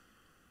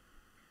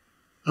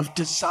of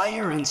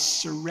desire and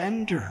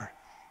surrender,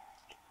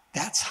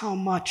 that's how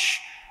much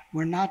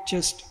we're not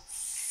just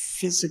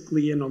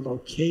physically in a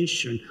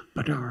location,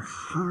 but our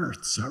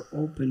hearts are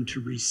open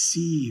to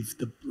receive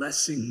the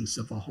blessings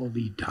of a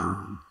holy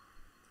Dham.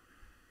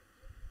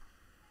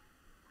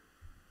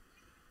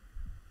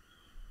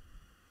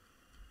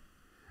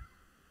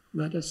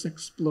 let us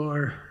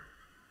explore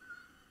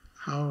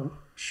how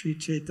Sri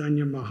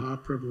Chaitanya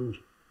Mahaprabhu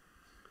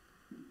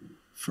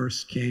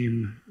first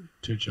came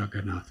to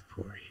Jagannath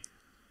Puri.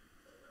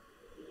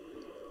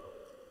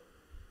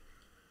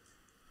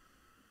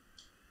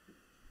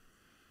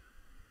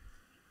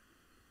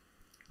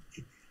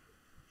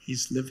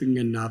 He's living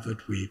in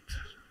Navadvip.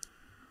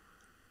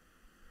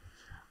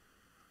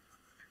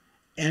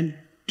 And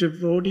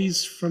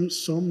devotees from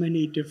so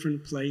many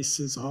different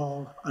places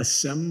all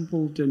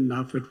assembled in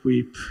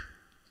Navadvip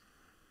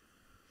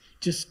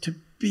just to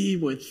be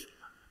with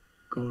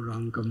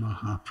Gauranga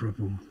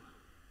Mahaprabhu,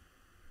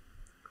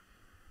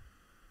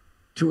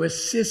 to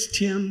assist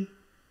him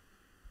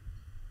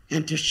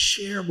and to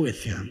share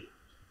with him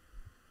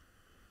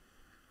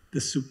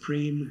the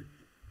supreme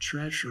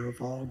treasure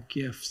of all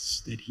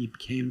gifts that he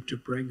came to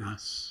bring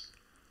us,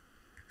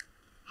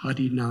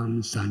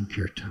 Harinam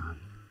Sankirtan,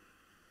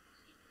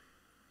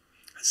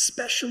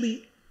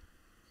 especially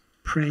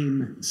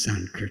Prem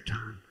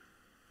Sankirtan.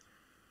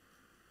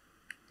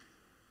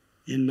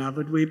 In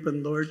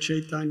Navadvipa, Lord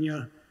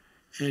Chaitanya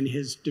and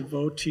his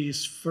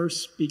devotees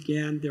first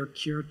began their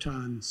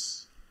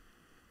kirtans.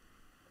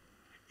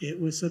 It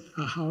was at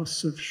the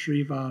house of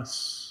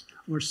Srivas,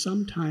 or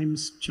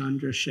sometimes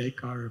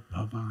Chandrasekhar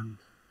Bhavan.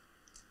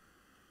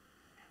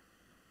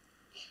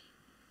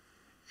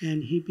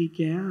 And he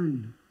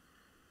began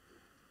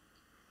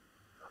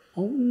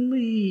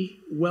only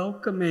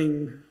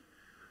welcoming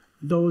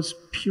those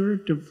pure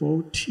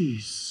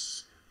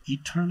devotees,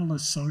 eternal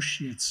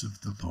associates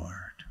of the Lord.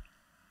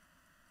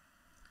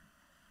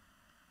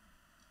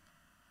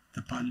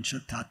 The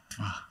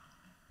Panchatattva,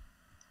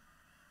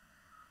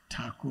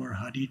 Thakur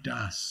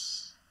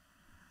Haridas,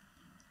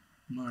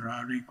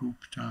 Murari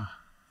Gupta,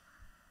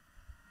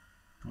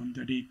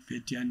 Pundarik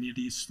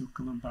Vidyanidhi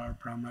Sukalambar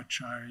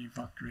Brahmachari,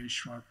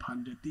 Vakreshwar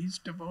Pandit. These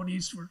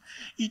devotees were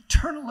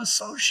eternal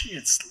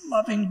associates,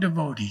 loving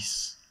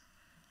devotees.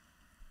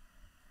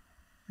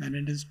 And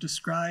it is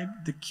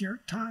described the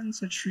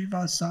kirtans at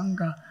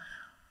Srivasanga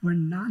were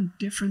not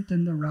different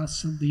than the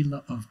Rasa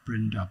Leela of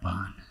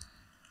Vrindavan,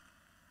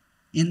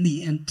 in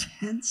the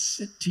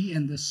intensity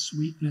and the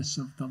sweetness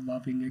of the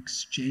loving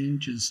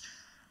exchanges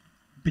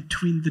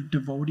between the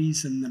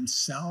devotees and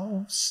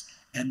themselves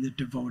and the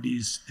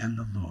devotees and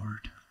the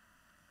Lord.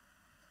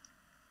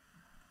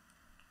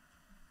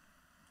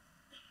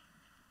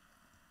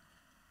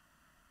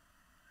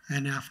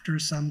 And after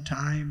some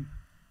time,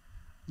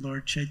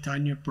 Lord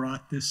Chaitanya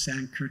brought this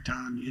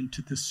Sankirtan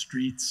into the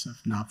streets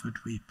of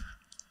Navadvip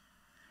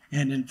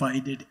and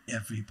invited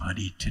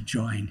everybody to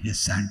join his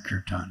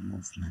Sankirtan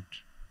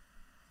movement.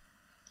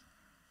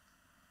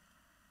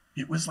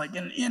 It was like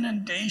an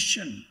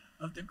inundation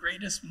of the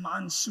greatest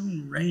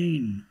monsoon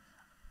rain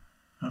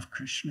of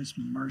Krishna's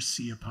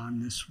mercy upon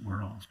this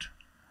world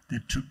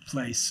that took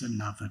place in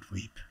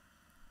Navadvip.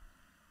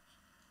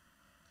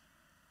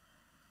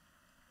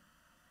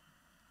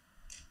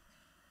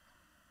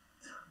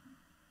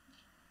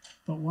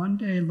 But one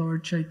day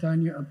Lord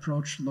Chaitanya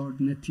approached Lord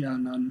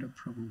Nityananda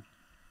Prabhu.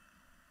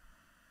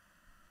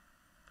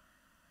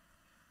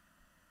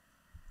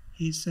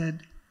 He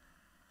said,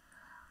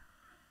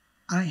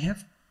 I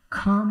have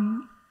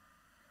come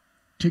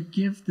to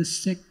give the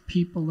sick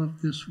people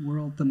of this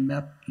world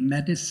the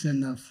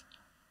medicine of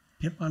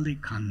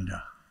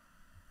Pipalikanda,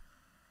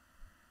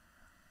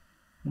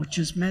 which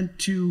is meant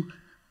to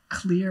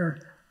clear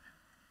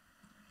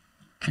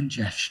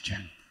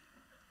congestion.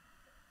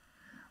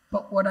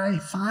 But what I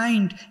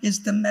find is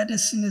the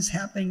medicine is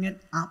having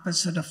an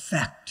opposite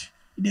effect.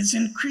 It is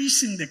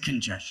increasing the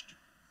congestion.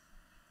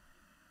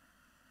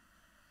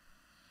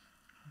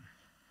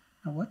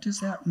 Now, what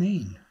does that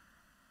mean?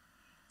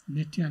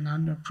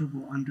 Nityananda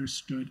Prabhu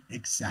understood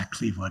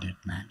exactly what it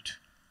meant.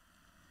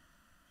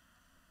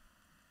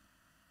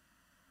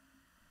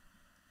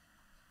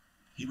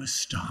 He was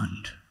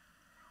stunned.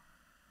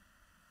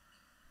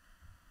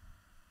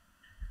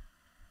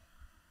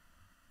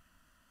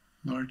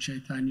 Lord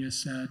Chaitanya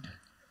said,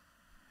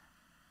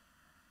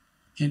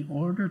 in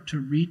order to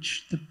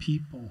reach the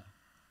people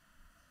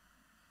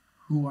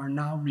who are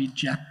now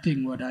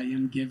rejecting what I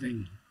am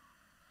giving,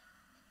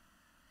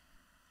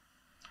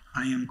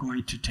 I am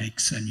going to take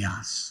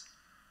sannyas.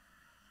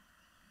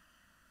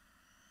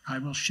 I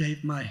will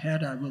shave my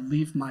head, I will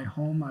leave my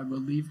home, I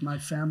will leave my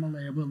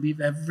family, I will leave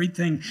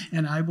everything,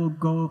 and I will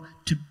go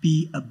to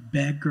be a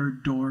beggar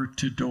door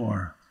to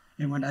door.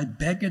 And when I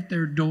beg at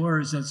their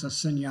doors as a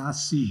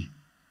sannyasi,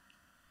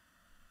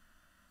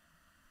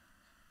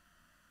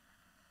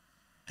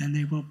 then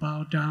they will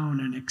bow down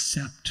and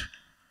accept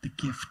the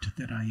gift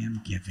that I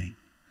am giving.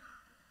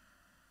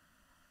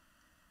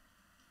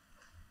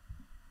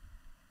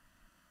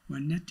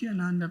 When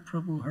Nityananda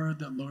Prabhu heard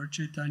that Lord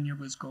Chaitanya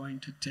was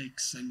going to take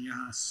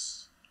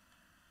sannyas,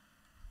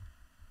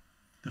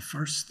 the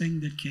first thing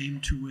that came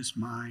to his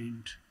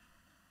mind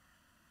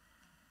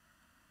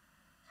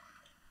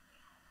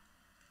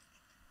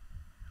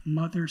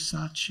Mother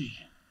Sachi,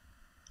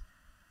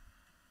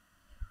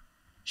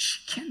 she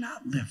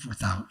cannot live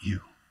without you.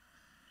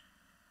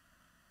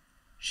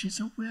 She's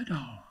a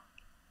widow.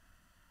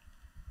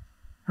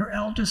 Her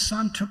eldest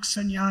son took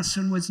sannyas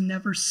and was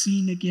never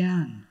seen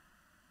again.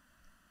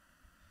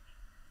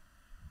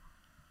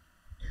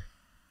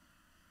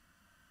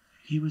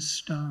 He was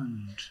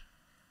stunned.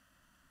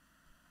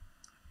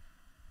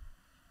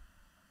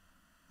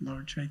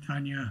 Lord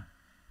Chaitanya,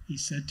 he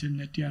said to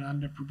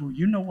Nityananda Prabhu,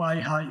 you know why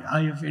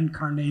I have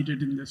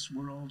incarnated in this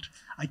world.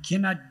 I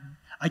cannot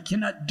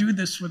do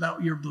this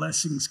without your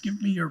blessings.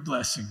 Give me your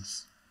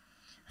blessings.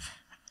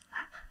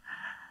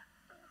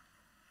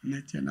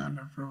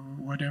 Nityananda Prabhu,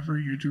 whatever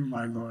you do,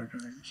 my Lord,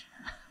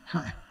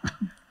 I'm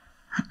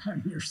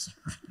your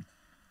servant.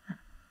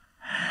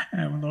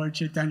 And Lord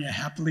Chaitanya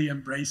happily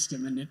embraced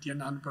him, and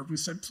Nityananda Prabhu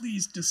said,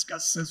 please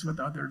discuss this with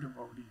other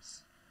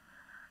devotees.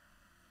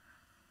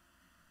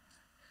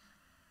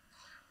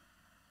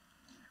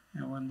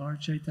 And when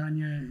Lord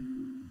Chaitanya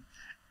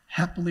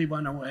happily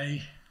went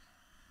away,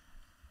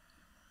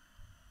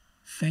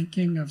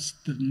 thinking of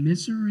the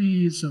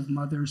miseries of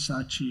Mother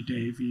Sachi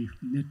Devi,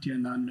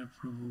 Nityananda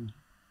Prabhu,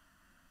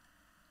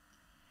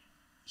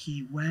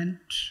 he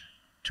went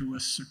to a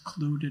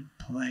secluded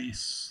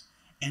place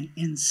and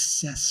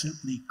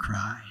incessantly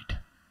cried.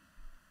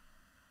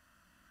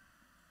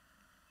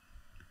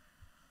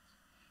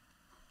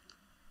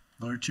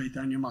 Lord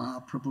Chaitanya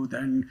Mahaprabhu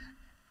then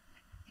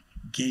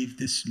gave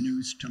this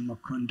news to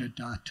Mukunda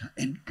Datta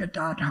and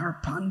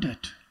Gadadhar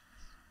Pandit.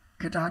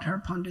 Gadadhar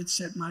Pandit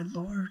said, my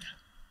Lord,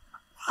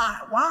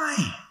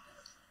 why?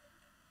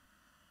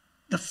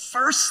 The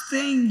first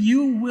thing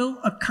you will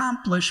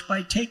accomplish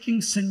by taking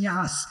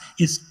sannyas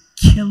is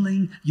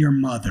killing your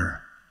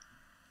mother.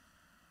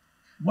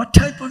 What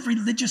type of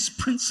religious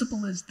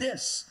principle is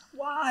this?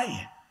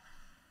 Why?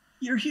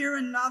 You're here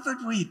in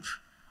Navadvip.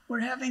 We're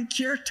having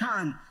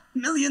kirtan.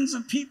 Millions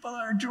of people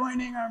are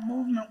joining our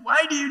movement.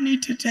 Why do you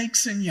need to take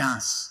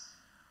sannyas?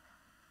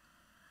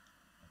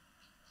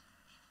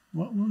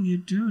 What will you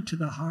do to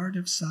the heart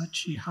of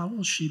Sachi? How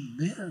will she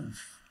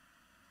live?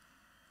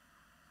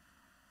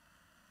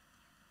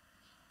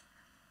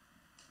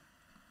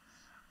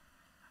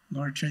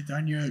 Lord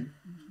Chaitanya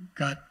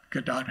got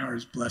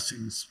Gadadhar's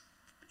blessings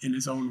in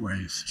his own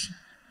ways.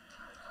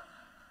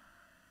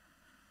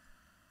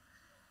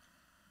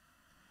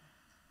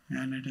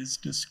 And it is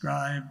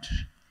described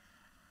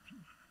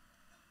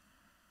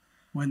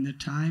when the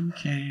time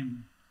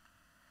came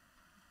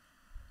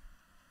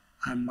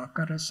on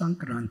Makara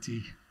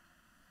Sankranti,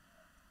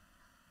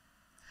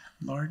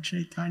 Lord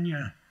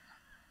Chaitanya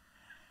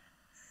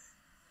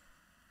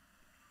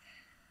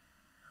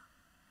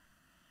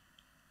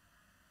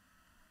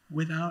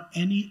without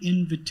any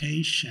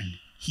invitation,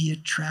 he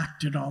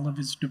attracted all of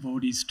his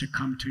devotees to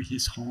come to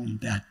his home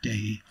that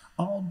day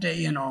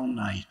and all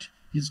night.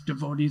 His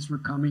devotees were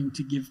coming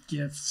to give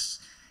gifts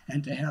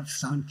and to have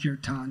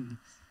Sankirtan.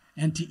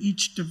 And to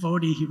each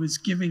devotee, he was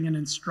giving an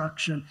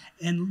instruction.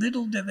 And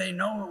little did they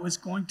know it was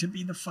going to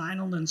be the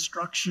final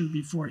instruction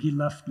before he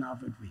left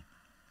Navadvip.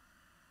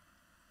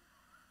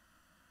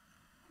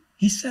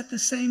 He said the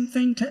same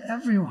thing to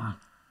everyone,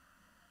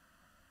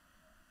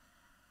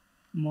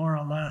 more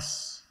or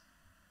less.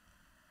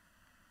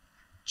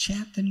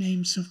 Chant the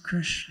names of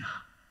Krishna.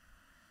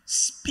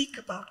 Speak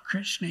about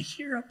Krishna.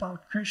 Hear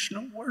about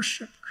Krishna.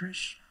 Worship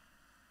Krishna.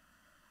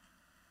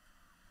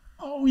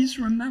 Always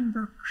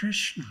remember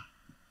Krishna.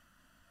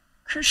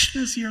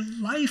 Krishna's your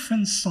life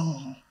and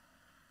soul.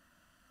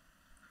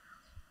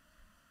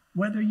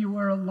 Whether you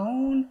are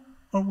alone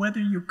or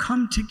whether you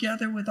come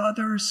together with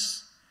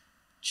others,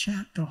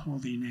 chant the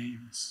holy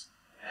names.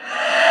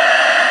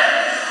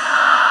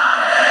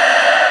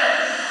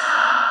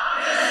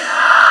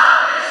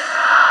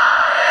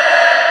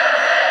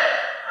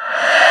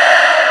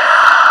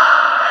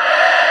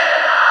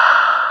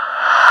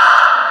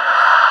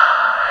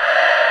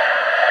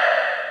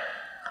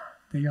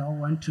 They all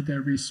went to their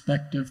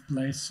respective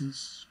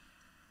places.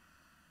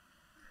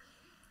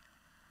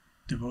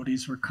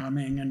 Devotees were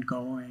coming and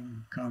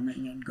going,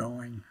 coming and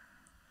going.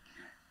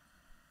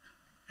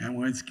 And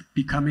when it was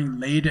becoming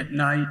late at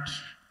night,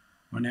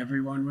 when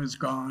everyone was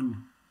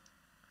gone,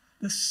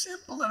 the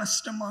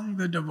simplest among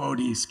the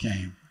devotees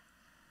came.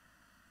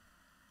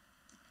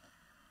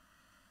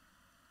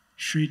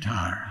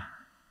 Sridhar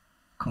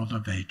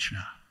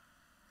Kolavecha.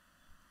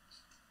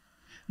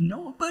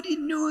 Nobody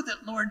knew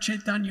that Lord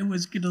Chaitanya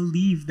was going to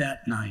leave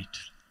that night.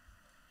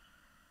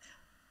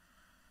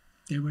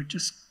 They were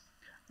just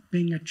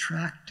being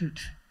attracted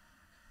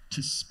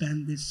to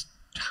spend this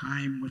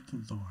time with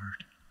the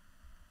Lord.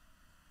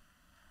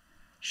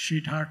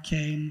 Sridhar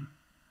came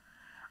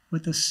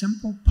with a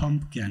simple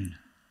pumpkin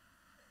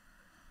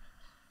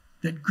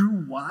that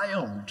grew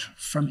wild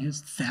from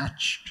his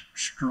thatched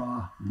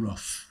straw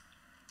roof.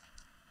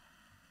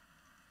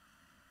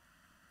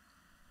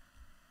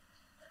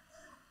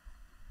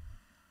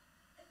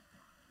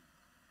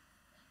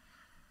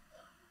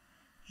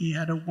 He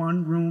had a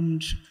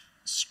one-roomed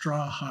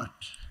straw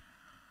hut.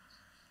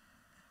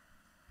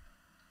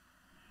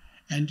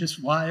 And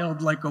just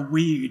wild like a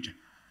weed,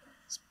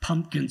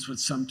 pumpkins would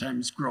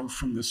sometimes grow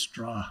from the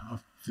straw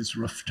of his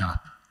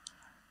rooftop.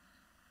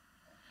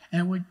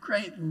 And with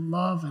great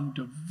love and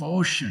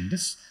devotion,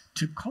 this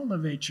to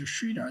cultivate your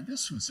Sridhar,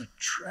 this was a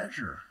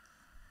treasure.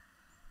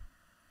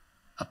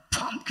 A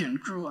pumpkin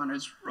grew on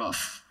his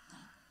roof.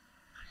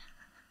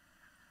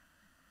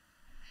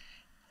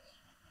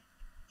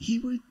 He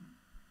would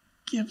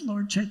give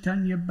Lord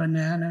Chaitanya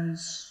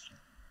bananas.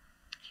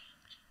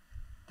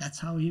 That's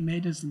how he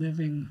made his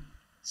living,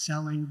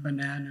 selling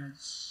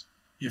bananas.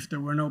 If there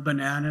were no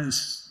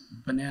bananas,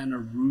 banana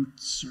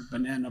roots or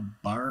banana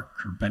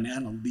bark or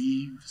banana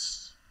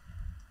leaves.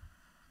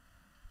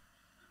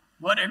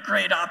 What a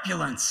great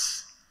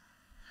opulence.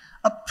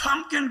 A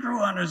pumpkin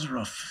grew on his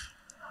roof.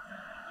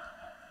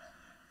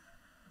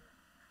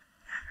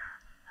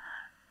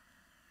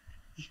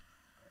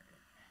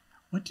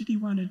 What did he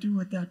want to do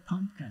with that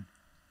pumpkin?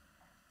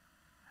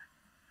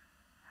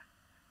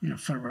 You know,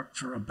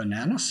 for a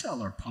banana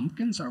seller,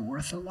 pumpkins are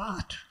worth a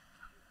lot.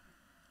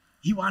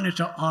 He wanted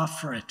to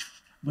offer it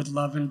with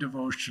love and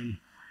devotion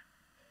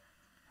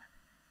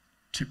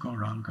to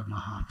Gauranga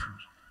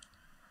Mahaprabhu.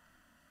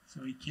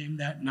 So he came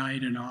that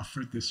night and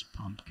offered this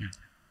pumpkin.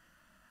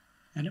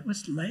 And it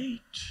was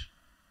late.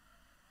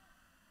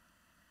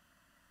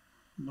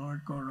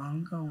 Lord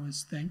Gauranga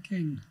was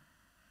thinking,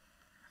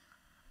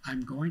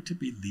 I'm going to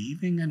be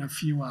leaving in a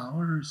few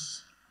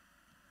hours.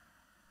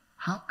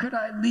 How could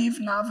I leave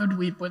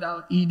Navadvip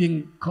without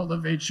eating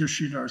Kulavechya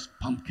Sridhar's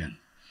pumpkin?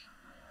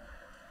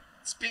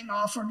 It's being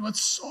offered with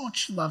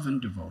such love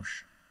and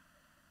devotion.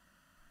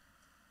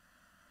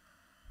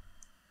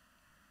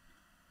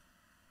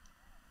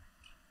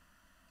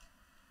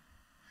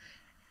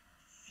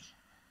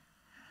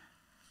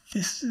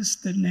 This is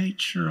the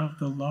nature of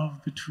the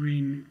love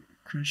between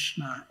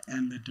Krishna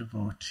and the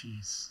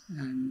devotees.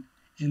 And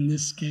in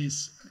this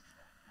case,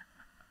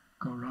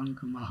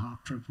 Gauranga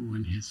Mahaprabhu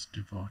and his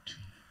devotee.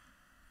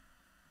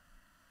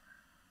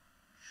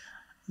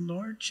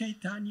 Lord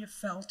Chaitanya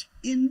felt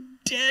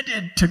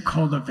indebted to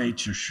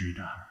Kulavechya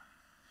Sridhar.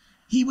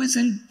 He was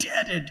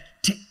indebted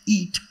to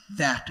eat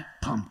that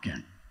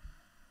pumpkin.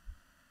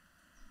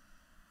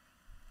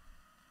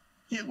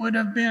 It would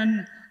have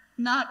been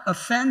not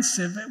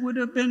offensive, it would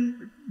have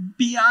been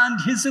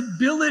beyond his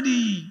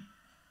ability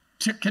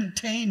to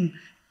contain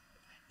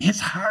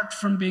his heart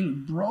from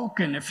being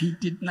broken if he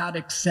did not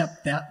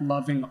accept that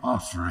loving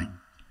offering.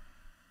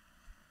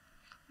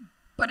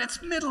 But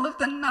it's middle of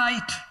the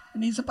night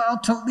and he's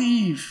about to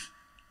leave.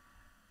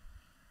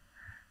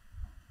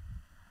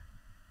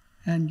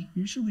 And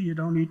usually you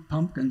don't eat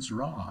pumpkins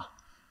raw.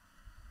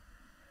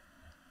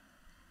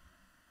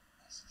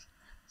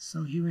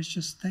 So he was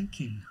just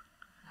thinking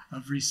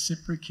of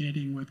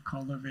reciprocating with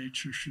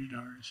Kulavechya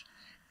Sridhar.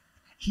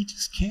 He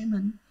just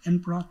came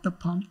and brought the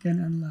pumpkin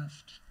and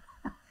left.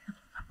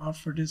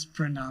 Offered his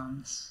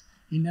pranams.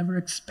 He never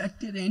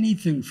expected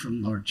anything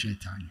from Lord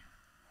Chaitanya.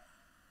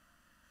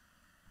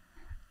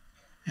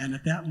 And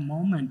at that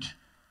moment,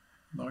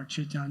 Lord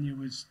Chaitanya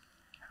was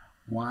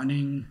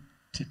wanting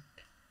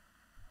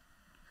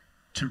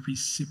to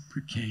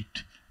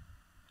reciprocate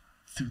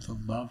through the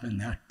love in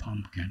that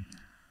pumpkin.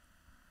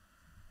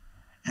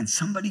 And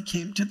somebody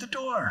came to the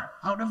door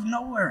out of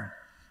nowhere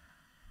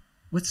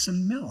with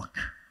some milk.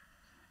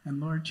 And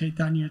Lord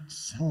Chaitanya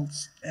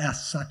asked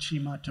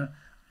Sachimata,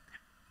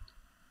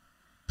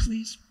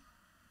 please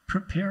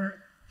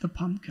prepare the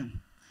pumpkin.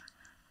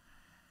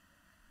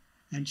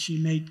 And she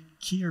made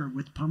kheer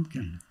with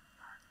pumpkin.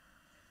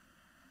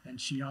 And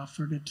she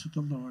offered it to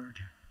the Lord.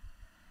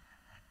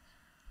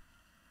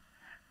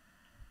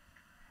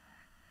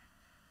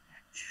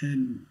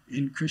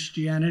 In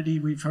Christianity,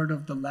 we've heard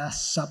of the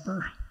Last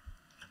Supper.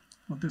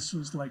 Well, this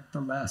was like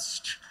the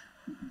last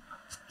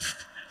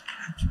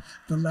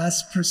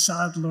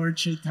prasad Lord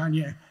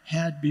Chaitanya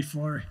had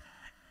before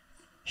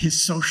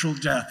his social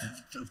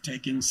death of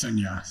taking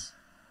sannyas.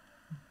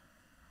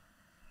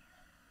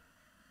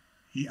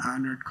 He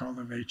honored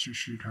Kulavechya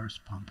Sridhar's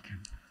pumpkin.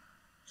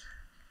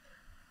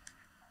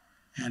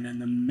 And in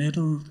the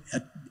middle,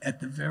 at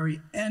the very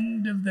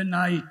end of the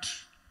night,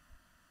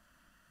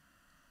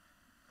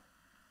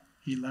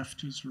 he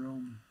left his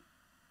room.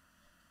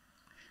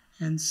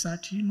 And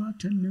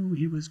Sachimata knew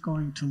he was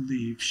going to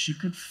leave. She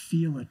could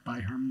feel it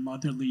by her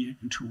motherly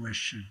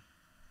intuition.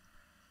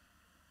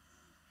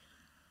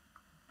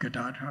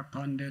 Gadadhar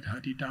Pandit,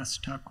 Haridas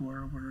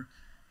Thakur were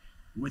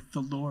with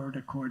the Lord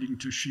according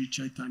to Sri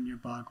Chaitanya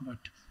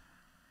Bhagavat.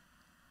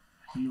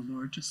 And the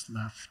Lord just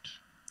left.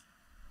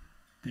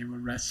 They were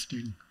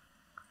resting.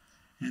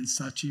 And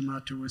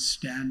Sachimata was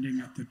standing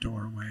at the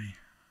doorway.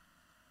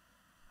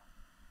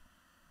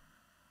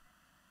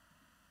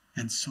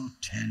 And so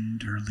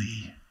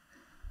tenderly,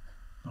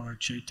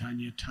 Lord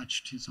Chaitanya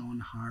touched his own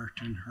heart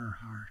and her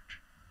heart.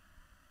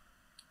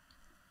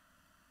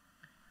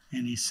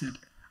 And he said,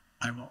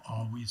 I will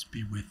always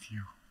be with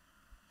you.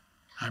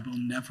 I will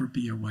never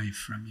be away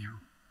from you.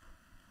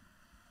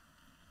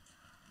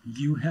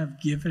 You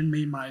have given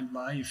me my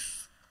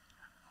life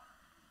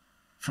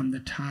from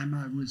the time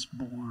I was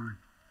born.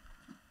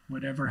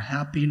 Whatever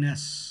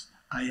happiness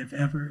I have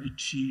ever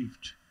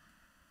achieved,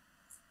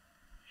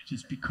 it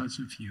is because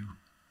of you.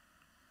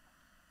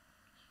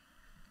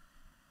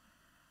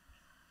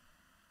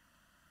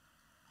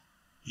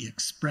 He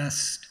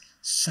expressed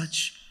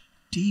such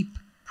deep,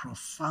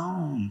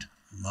 profound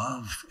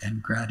love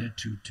and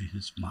gratitude to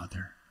his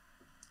mother.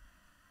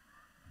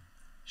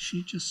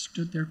 She just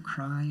stood there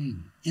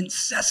crying,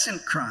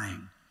 incessant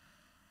crying.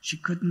 She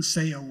couldn't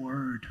say a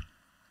word.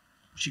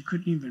 She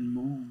couldn't even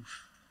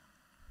move.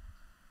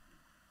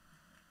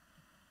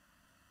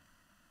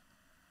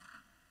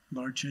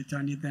 Lord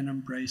Chaitanya then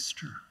embraced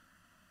her.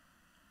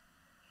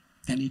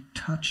 Then he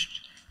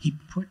touched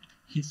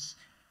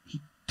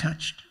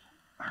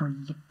her,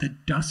 the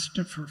dust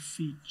of her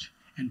feet,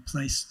 and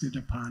placed it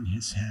upon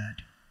his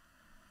head.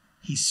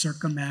 He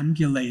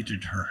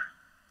circumambulated her.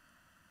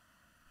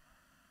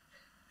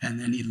 And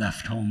then he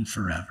left home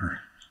forever.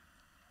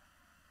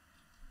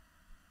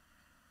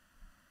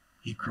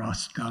 He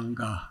crossed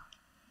Ganga,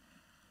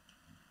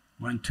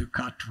 went to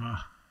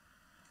Katwa,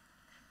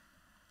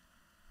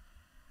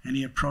 and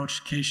he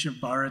approached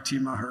Keshav Bharati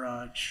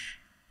Maharaj.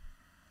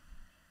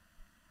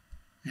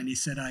 And he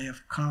said, I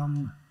have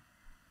come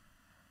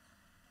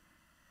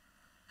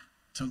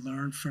to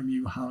learn from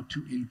you how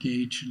to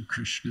engage in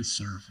Krishna's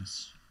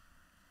service.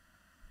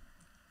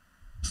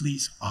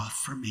 Please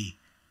offer me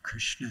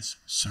Krishna's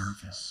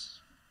service.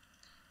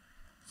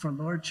 For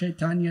Lord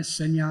Chaitanya,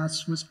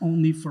 sannyas was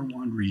only for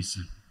one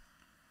reason: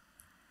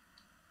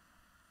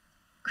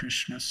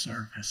 Krishna's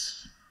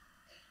service.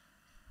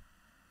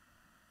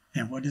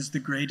 And what is the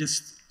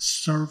greatest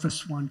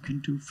service one can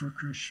do for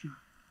Krishna?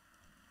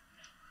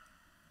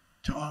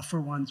 To offer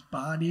one's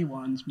body,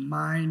 one's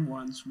mind,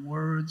 one's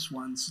words,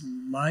 one's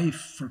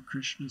life for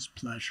Krishna's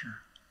pleasure.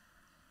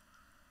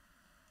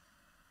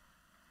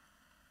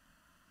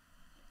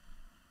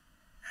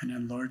 And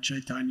in Lord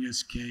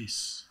Chaitanya's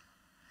case,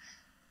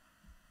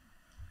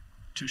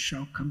 to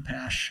show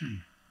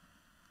compassion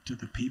to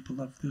the people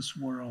of this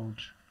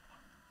world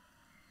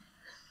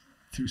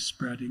through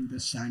spreading the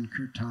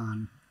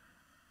Sankirtan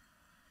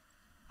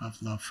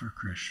of love for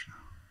Krishna.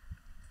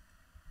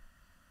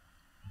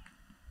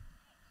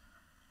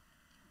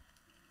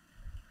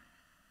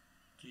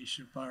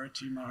 Keshav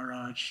Bharati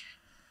Maharaj,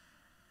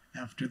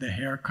 after the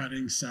hair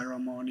cutting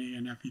ceremony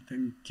and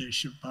everything,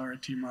 Keshav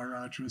Bharati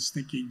Maharaj was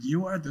thinking,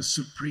 you are the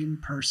supreme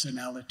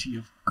personality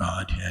of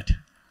Godhead,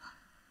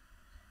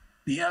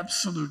 the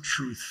absolute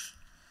truth,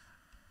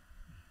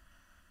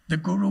 the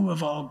guru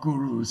of all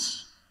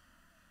gurus.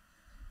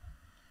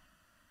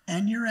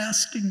 And you're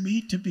asking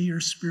me to be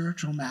your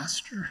spiritual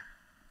master?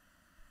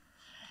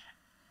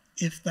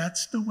 If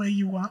that's the way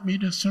you want me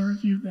to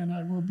serve you, then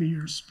I will be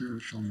your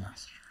spiritual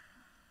master.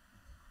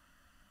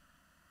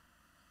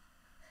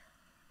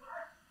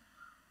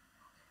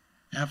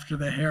 After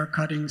the hair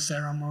cutting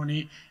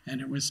ceremony,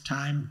 and it was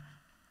time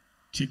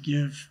to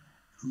give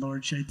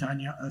Lord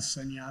Chaitanya a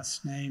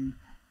sannyas name,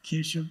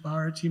 Keshav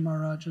Bharati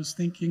Maharaj was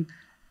thinking,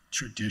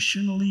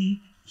 traditionally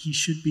he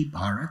should be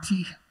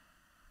Bharati.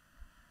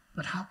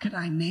 But how could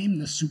I name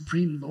the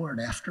Supreme Lord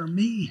after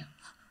me?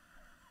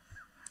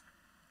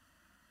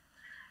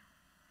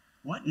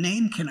 What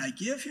name can I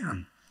give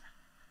him?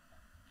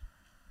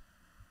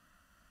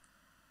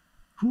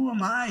 Who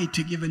am I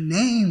to give a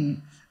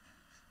name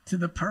to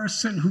the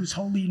person whose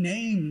holy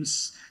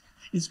names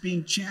is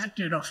being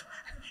chanted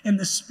in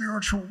the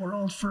spiritual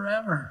world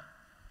forever?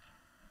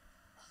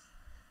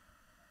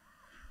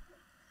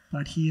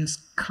 But he has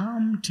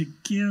come to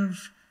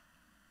give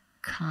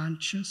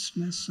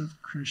consciousness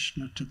of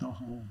Krishna to the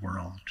whole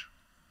world.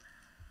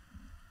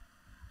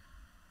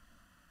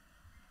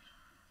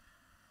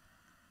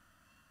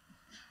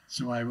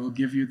 So I will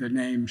give you the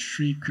name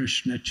Sri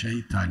Krishna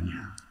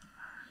Chaitanya.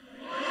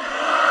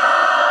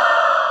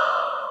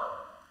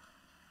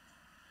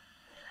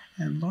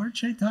 And Lord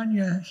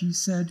Chaitanya, he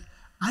said,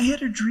 I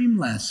had a dream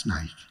last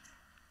night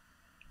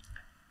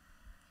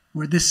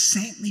where this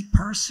saintly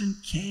person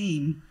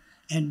came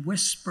and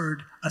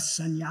whispered a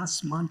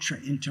sannyas mantra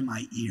into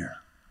my ear.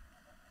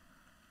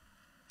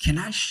 Can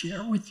I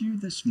share with you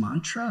this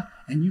mantra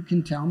and you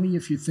can tell me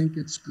if you think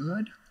it's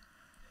good?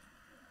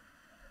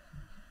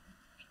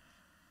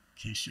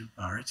 Keshav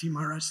Bharati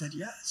Maharaj said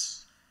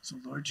yes. So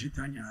Lord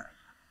Chaitanya,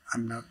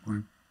 I'm not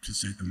going to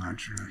say the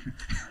mantra,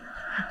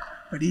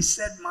 but he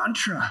said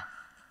mantra.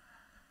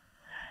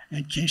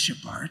 And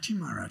Keshav Bharati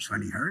Maharaj,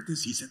 when he heard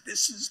this, he said,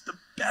 this is the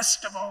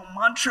best of all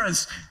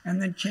mantras.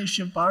 And then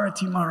Keshav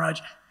Bharati Maharaj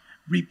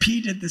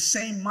repeated the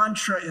same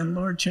mantra in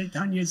Lord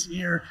Chaitanya's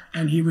ear,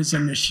 and he was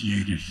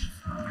initiated.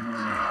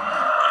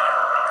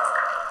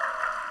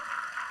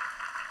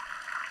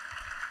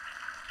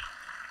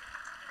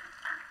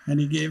 And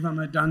he gave him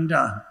a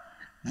danda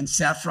and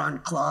saffron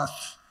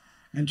cloth.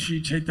 And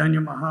Sri Chaitanya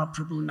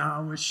Mahaprabhu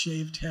now with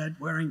shaved head,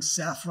 wearing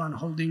saffron,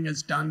 holding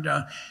his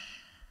danda.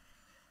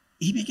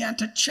 He began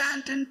to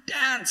chant and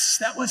dance.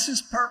 That was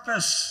his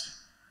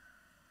purpose,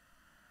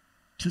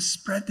 to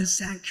spread the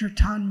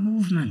Sankirtan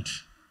movement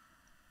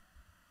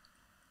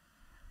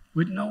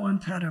with no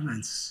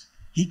impediments.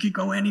 He could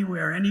go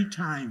anywhere,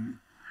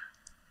 anytime.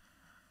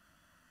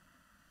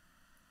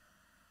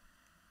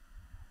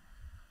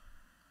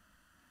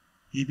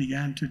 He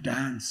began to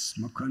dance.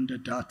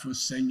 Mukunda Dutt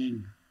was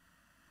singing.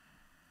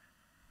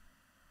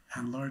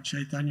 And Lord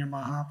Chaitanya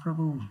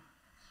Mahaprabhu,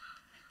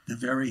 the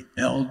very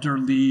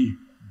elderly,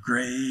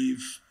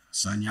 grave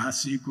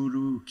sannyasi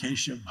guru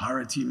Keshav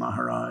Bharati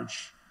Maharaj,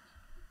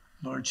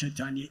 Lord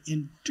Chaitanya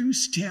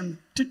induced him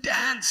to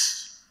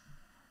dance.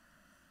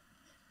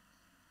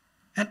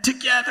 And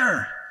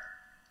together,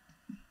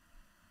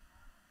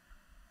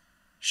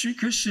 Sri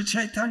Krishna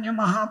Chaitanya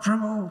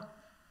Mahaprabhu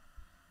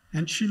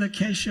and Srila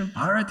Keshav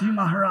Bharati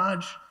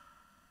Maharaj,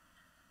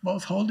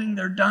 both holding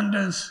their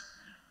dandas,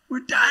 were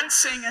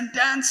dancing and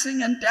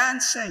dancing and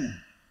dancing.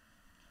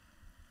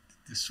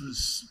 This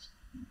was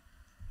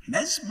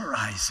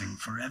mesmerizing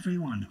for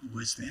everyone who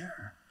was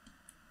there.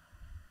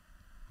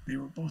 They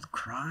were both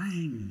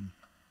crying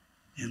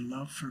in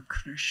love for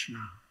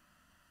Krishna.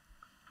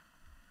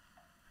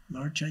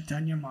 Lord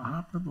Chaitanya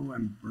Mahaprabhu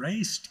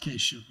embraced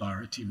Keshav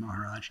Bharati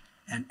Maharaj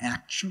and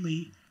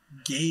actually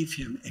gave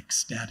him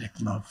ecstatic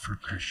love for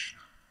Krishna.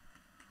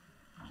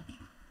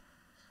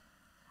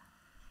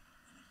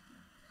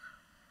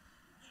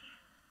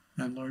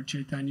 And Lord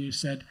Chaitanya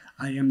said,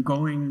 I am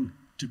going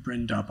to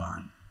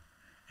Vrindavan.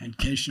 And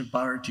Keshav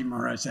Bharati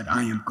Maharaj said,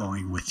 I am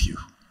going with you.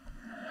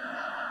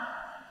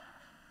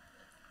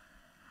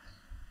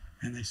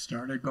 And they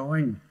started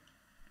going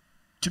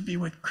to be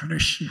with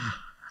Krishna.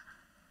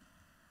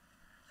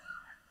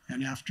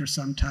 And after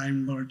some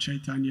time, Lord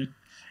Chaitanya,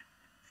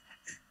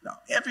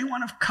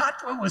 everyone of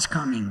Katwa was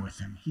coming with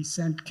him. He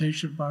sent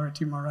Keshav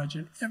Bharati Maharaj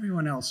and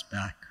everyone else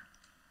back.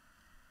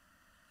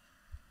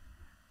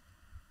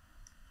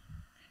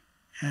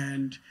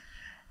 And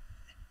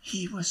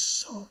he was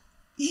so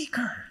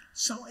eager,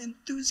 so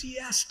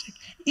enthusiastic,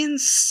 in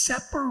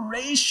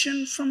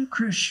separation from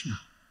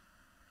Krishna,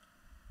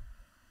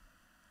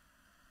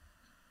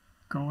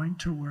 going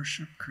to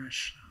worship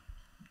Krishna.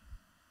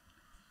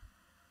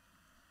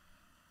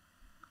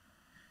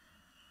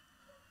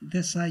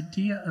 This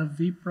idea of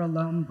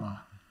vipralamba,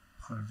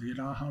 or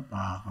viraha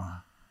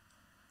bhava,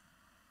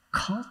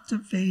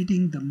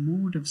 cultivating the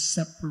mood of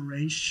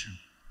separation,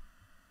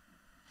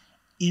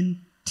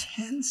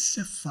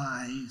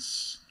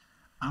 intensifies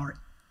our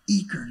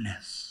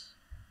eagerness.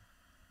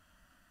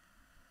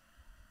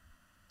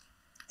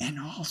 And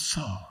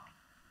also,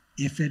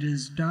 if it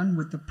is done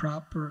with the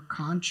proper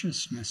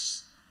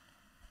consciousness,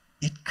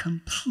 it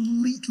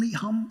completely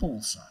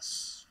humbles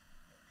us.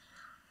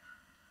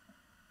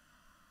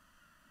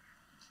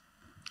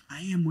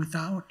 I am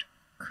without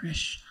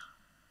Krishna.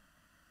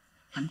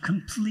 I'm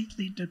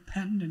completely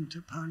dependent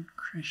upon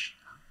Krishna,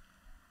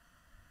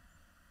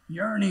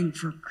 yearning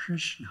for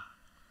Krishna.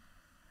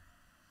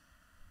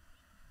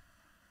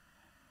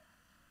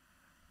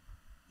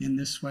 In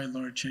this way,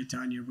 Lord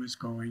Chaitanya was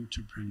going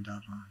to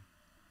Vrindavan.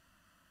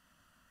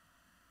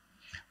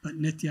 But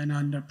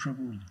Nityananda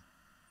Prabhu,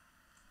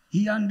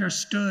 he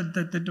understood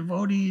that the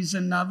devotees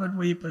in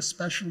Navadvip,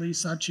 especially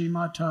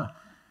Sachimata,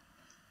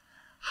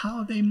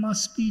 how they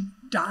must be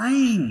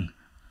dying.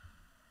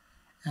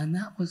 And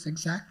that was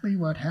exactly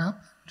what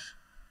happened.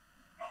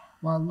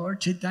 While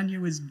Lord Chaitanya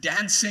was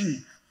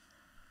dancing,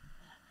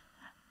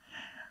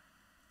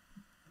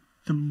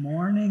 the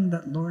morning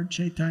that Lord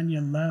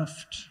Chaitanya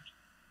left,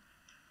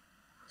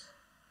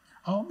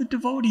 all the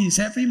devotees,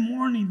 every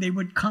morning they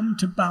would come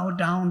to bow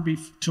down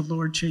to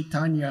Lord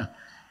Chaitanya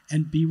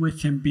and be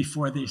with him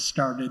before they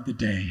started the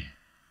day.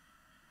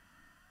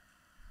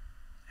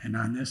 And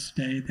on this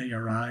day they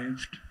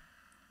arrived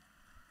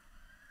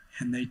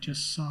and they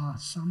just saw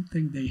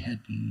something they had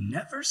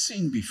never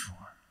seen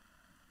before.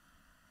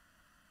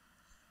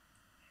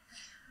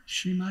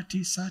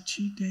 Srimati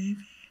Sachi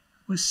Devi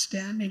was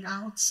standing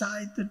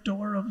outside the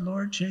door of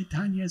Lord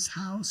Chaitanya's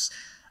house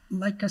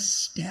like a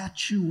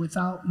statue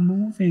without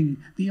moving.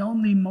 The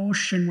only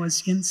motion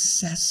was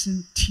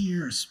incessant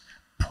tears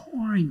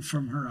pouring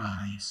from her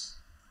eyes.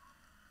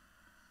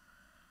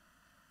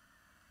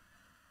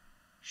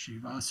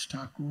 Srivas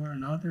Thakur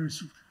and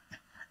others,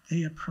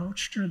 they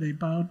approached her, they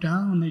bowed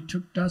down, they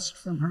took dust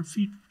from her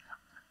feet.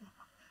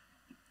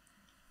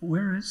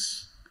 Where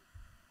is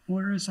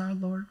our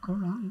Lord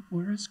Gauranga?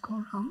 Where is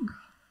Gauranga?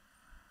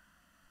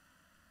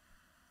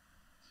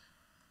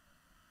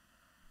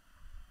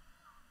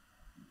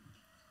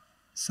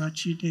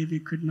 Sachi Devi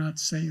could not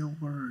say a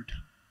word.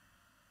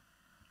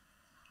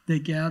 They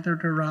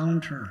gathered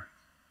around her.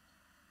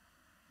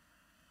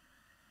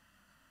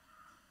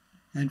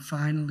 And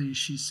finally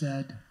she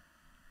said,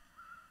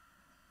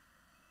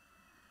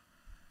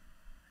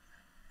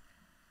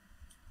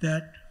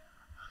 that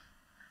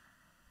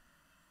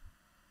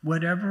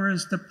whatever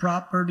is the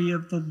property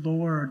of the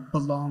Lord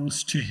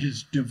belongs to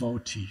his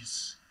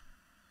devotees.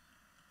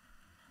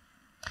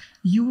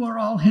 You are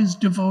all his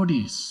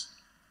devotees.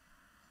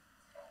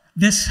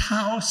 This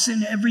house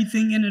and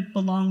everything in it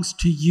belongs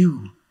to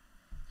you.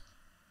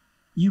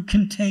 You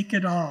can take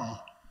it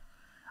all.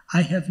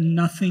 I have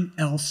nothing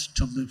else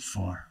to live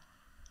for.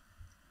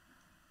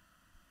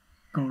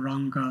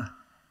 Gauranga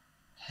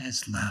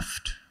has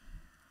left.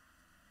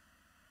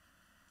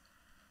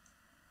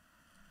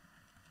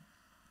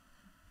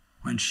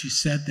 When she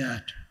said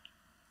that,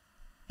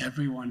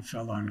 everyone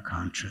fell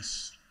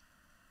unconscious.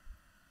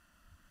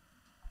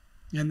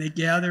 And they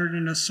gathered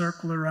in a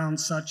circle around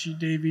Sachi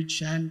Devi,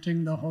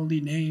 chanting the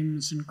holy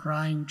names and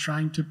crying,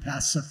 trying to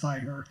pacify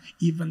her,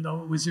 even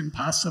though it was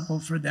impossible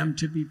for them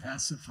to be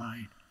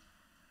pacified.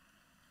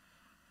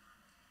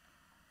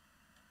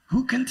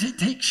 Who can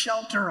take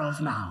shelter of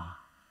now?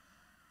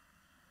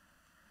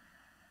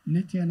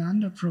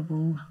 Nityananda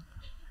Prabhu,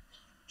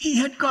 he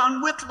had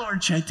gone with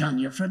Lord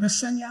Chaitanya for the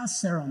sannyas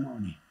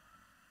ceremony.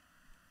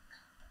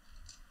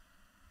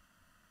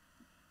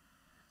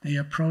 They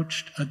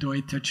approached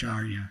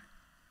Advaitacharya.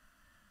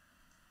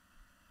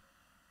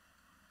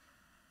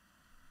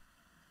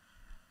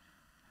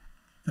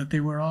 That they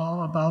were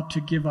all about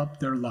to give up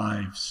their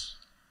lives.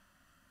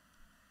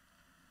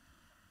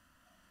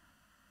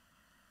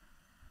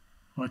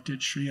 What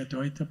did Sri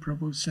Advaita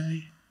Prabhu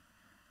say?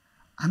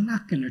 I'm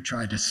not going to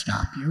try to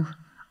stop you.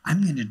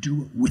 I'm going to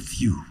do it with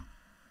you.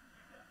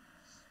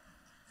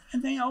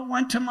 And they all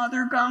went to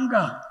Mother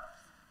Ganga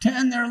to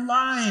end their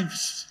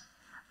lives.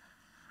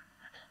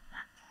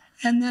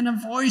 And then a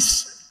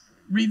voice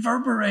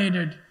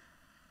reverberated,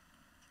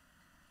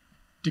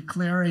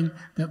 declaring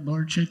that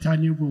Lord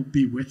Chaitanya will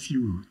be with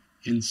you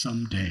in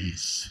some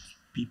days.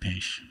 Be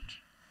patient.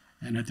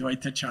 And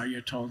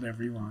Advaitacharya told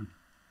everyone.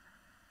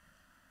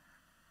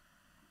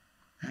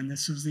 And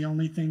this was the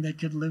only thing they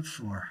could live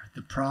for,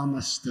 the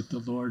promise that the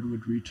Lord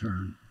would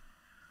return.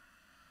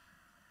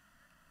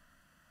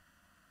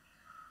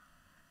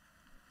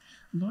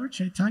 Lord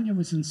Chaitanya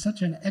was in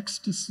such an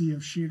ecstasy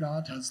of Sri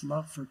Radha's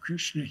love for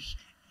Krishna.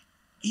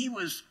 He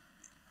was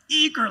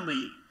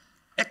eagerly,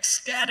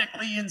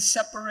 ecstatically in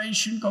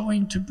separation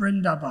going to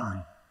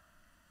Vrindavan.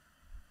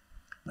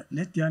 But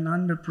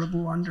Nityananda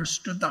Prabhu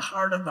understood the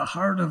heart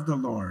of the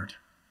Lord.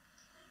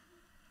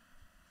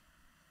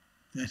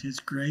 That his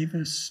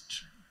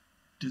gravest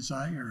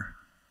desire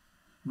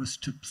was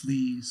to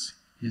please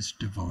his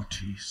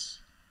devotees.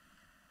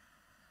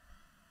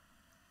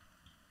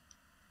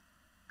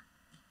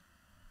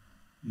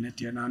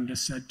 Nityananda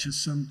said to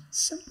some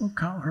simple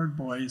cowherd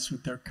boys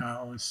with their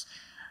cows,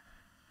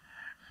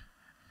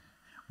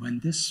 when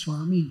this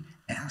Swami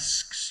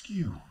asks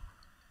you,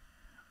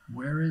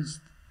 where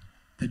is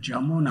the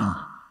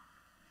Jamuna?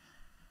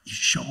 You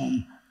show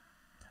him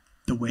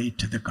the way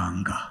to the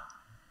Ganga.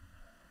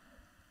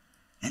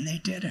 And they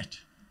did it.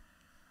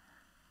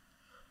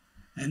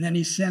 And then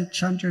he sent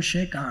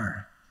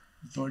Chandrasekhar,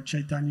 Lord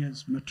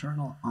Chaitanya's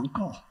maternal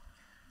uncle.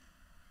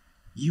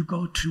 You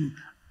go to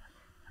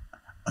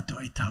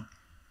Advaita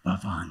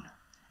Bhavan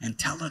and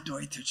tell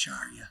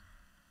Advaitacharya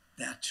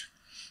that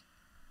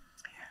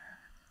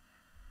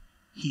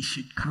he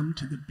should come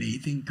to the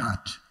bathing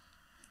ghat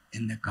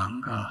in the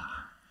Ganga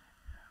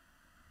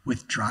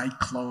with dry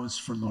clothes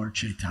for Lord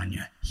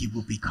Chaitanya. He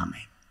will be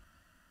coming.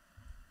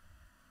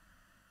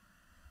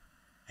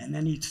 And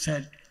then he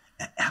said,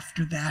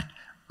 after that,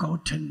 go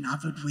to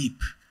Navadvip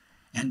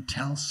and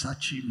tell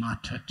Sachi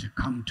Mata to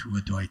come to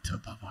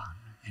Advaita Bhavan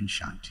in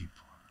Shantipur.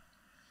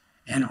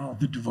 And all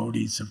the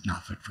devotees of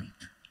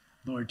Navadvip.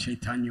 Lord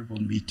Chaitanya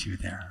will meet you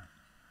there.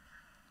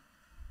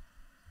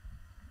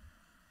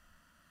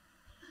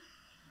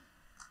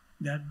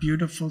 That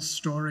beautiful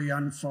story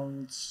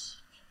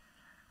unfolds.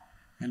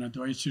 And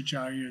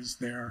Advaitacharya is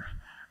there.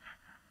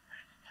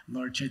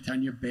 Lord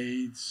Chaitanya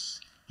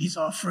bathes. He's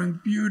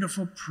offering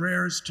beautiful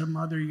prayers to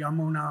Mother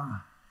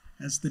Yamuna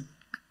as the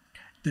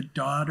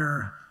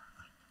daughter,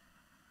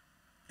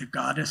 the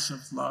goddess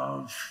of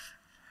love,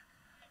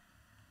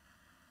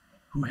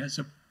 who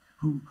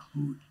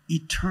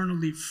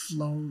eternally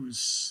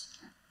flows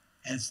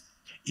as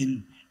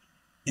in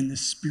the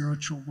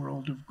spiritual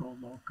world of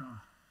Goloka,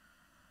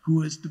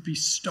 who is the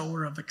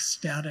bestower of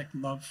ecstatic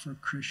love for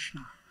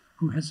Krishna,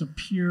 who has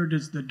appeared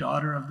as the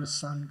daughter of the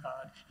sun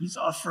god. He's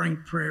offering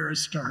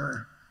prayers to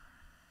her.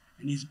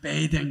 And he's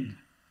bathing.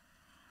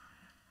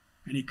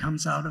 And he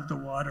comes out of the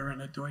water,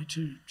 and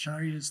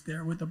Advaitacharya is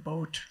there with a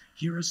boat.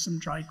 Here are some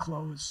dry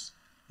clothes.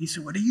 He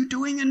said, what are you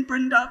doing in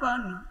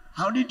Vrindavan?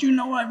 How did you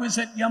know I was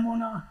at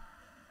Yamuna?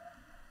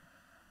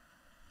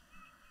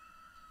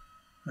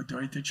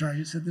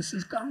 Advaitacharya said, this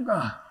is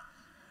Ganga.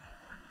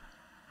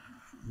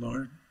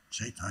 Lord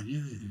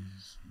Chaitanya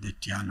is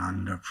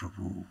Nityananda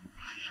Prabhu.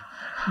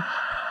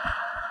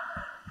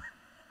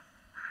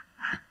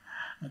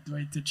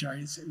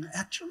 Advaitacharya said,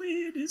 actually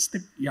it is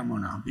the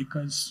Yamuna,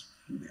 because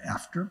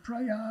after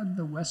Prayag,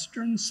 the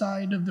western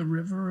side of the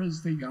river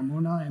is the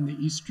Yamuna and the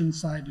eastern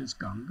side is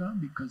Ganga,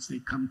 because they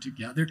come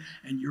together,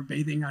 and you're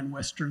bathing on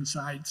western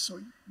side, so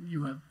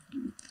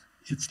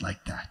it's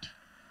like that.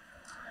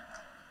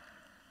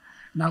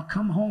 Now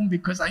come home,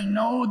 because I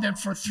know that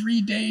for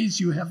 3 days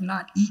you have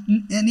not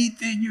eaten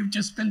anything. You've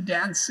just been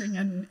dancing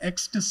in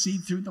ecstasy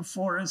through the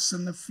forests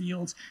and the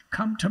fields.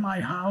 Come to my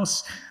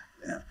house.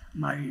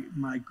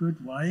 My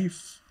good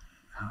wife,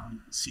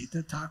 Sita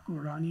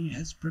Thakurani,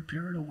 has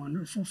prepared a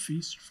wonderful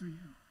feast for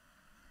you.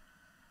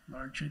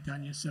 Lord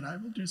Chaitanya said, I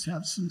will just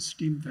have some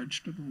steamed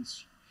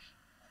vegetables.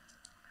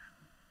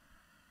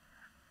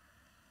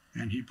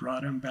 And he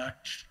brought him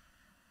back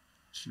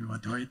to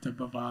Advaita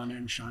Bhavan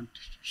and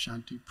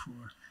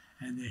Shantipur,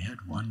 and they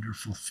had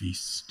wonderful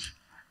feast.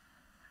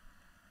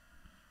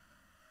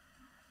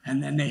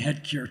 And then they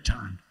had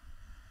kirtan.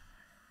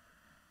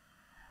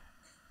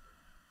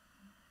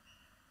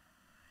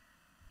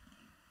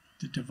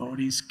 The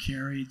devotees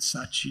carried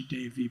Sachi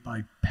Devi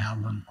by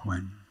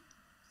palanquin.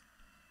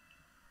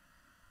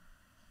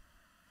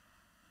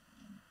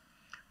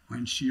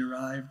 When she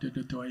arrived at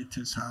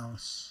Advaita's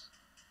house,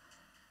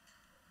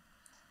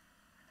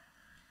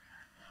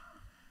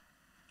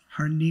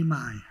 her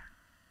Nimai,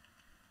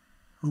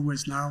 who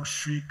was now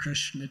Sri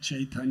Krishna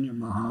Chaitanya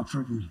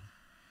Mahaprabhu,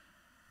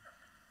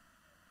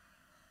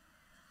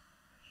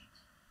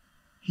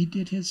 he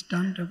did his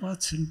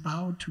dandavats and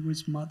bowed to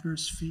his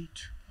mother's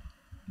feet.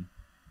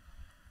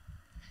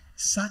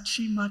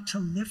 Sachi Mata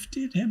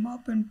lifted him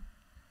up and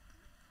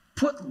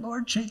put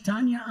Lord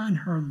Chaitanya on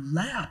her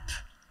lap.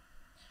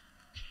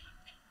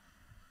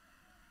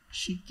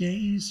 She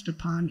gazed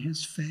upon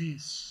his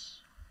face.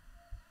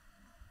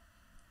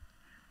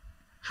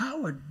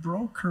 How it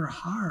broke her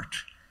heart.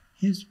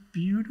 His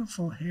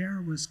beautiful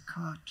hair was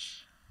cut.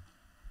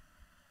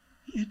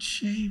 He had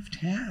shaved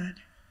head.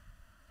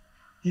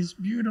 His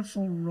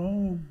beautiful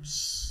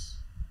robes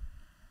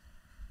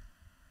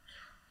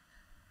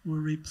were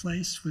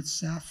replaced with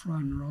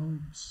saffron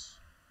robes.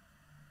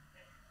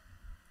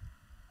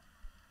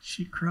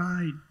 She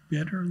cried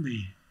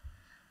bitterly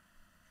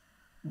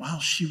while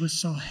she was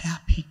so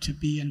happy to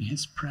be in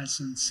his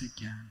presence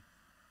again.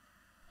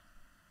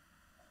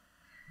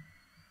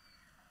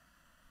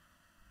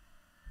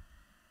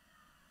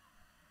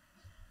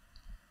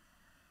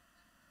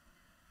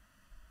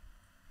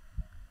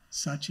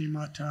 Sachi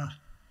Mata,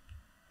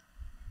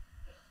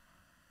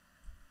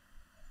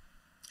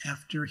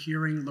 after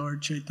hearing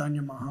Lord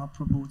Chaitanya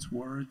Mahaprabhu's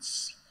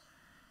words,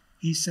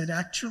 he said,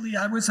 actually,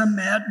 I was a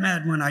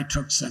madman when I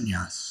took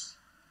sannyas.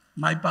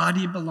 My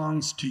body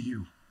belongs to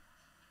you.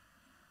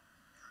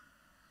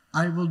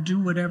 I will do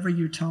whatever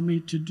you tell me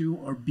to do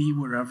or be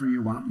wherever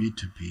you want me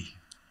to be.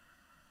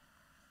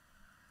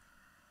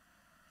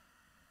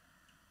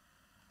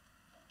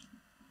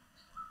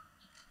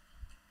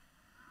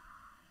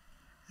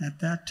 At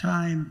that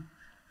time,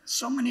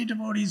 so many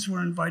devotees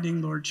were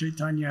inviting Lord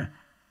Chaitanya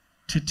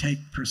to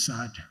take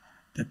prasad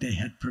that they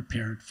had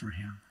prepared for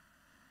him.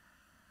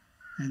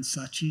 And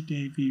Sachi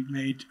Devi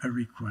made a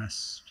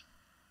request.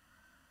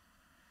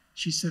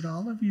 She said,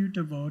 all of you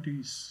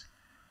devotees,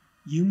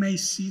 you may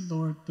see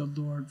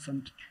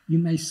you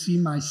may see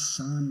my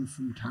son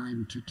from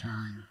time to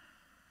time,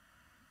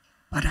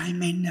 but I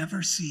may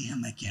never see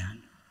him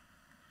again.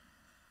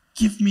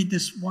 Give me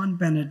this one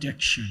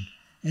benediction.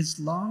 As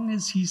long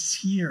as he's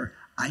here,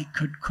 I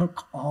could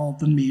cook all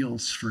the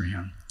meals for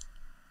him.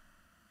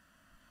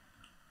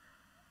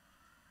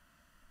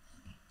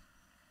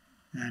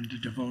 And the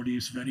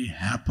devotees very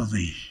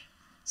happily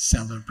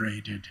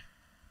celebrated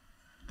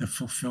the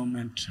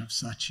fulfillment of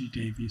Sachi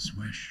Devi's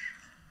wish.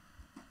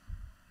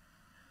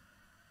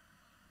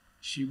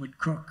 She would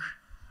cook,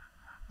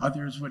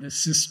 others would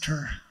assist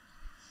her.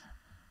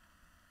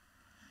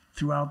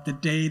 Throughout the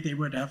day, they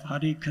would have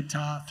Hari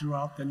Katha.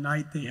 Throughout the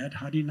night, they had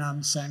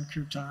Harinam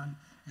Sankirtan.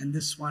 And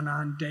this went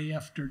on day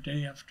after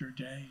day after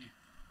day.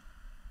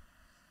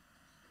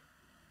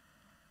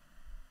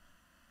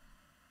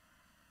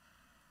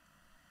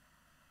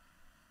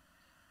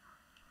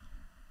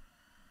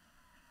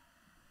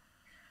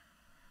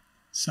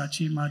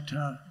 Sachi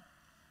Mata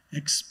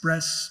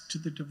expressed to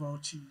the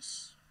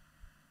devotees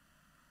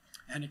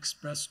and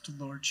expressed to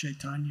Lord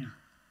Chaitanya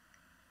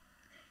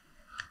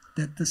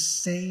that the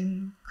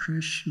same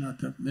Krishna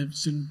that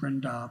lives in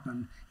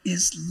Vrindavan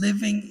is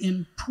living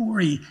in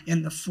Puri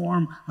in the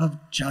form of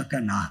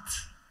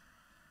Jagannath.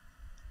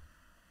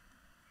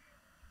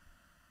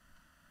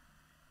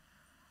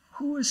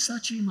 Who is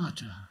Sachi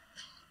Mata?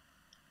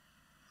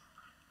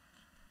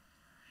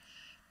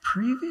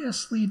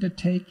 Previously to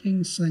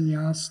taking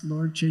sannyas,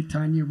 Lord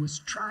Chaitanya was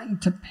trying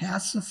to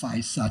pacify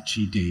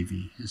Sachi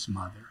Devi, his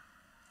mother.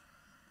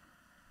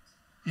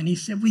 And he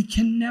said, we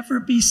can never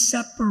be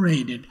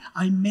separated.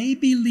 I may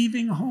be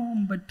leaving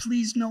home, but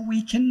please know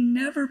we can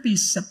never be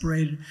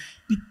separated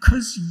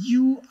because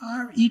you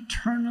are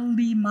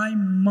eternally my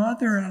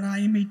mother and I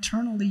am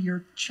eternally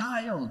your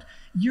child.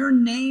 Your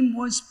name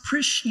was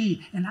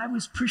Prishni and I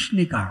was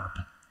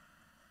Prishnigarb.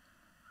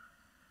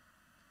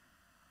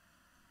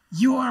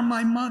 You are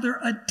my mother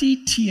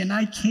Aditi and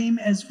I came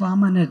as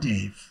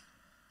Vamanadev.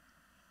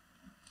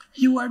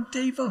 You are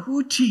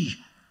Devahuti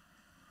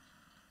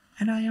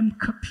and I am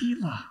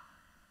Kapila.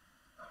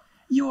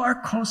 You are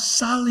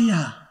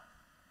Kausalya,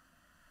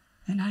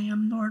 and I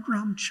am Lord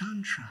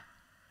Ramchandra.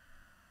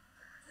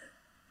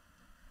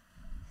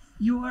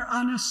 You are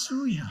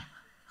Anasuya,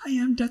 I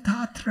am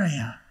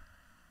Dattatreya.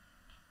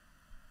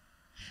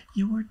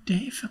 You are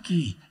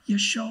Devaki,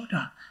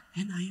 Yashoda,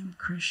 and I am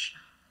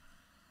Krishna.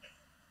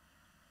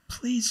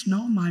 Please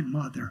know my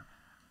mother.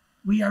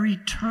 We are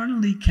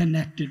eternally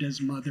connected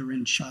as mother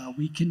and child.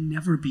 We can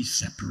never be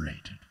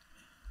separated.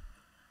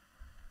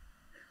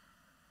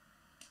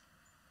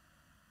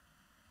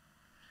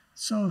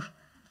 So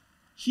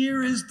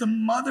here is the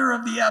mother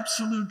of the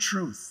absolute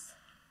truth,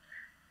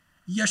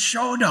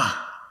 Yashoda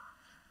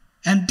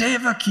and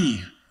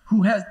Devaki,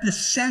 who has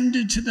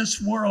descended to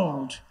this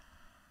world,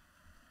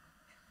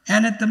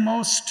 and at the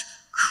most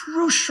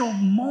crucial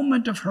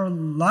moment of her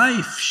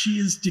life, she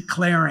is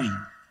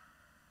declaring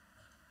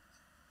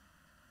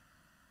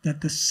that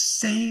the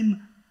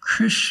same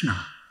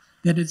Krishna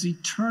that is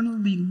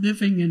eternally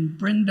living in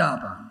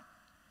Vrindavan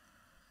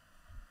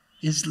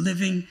is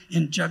living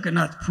in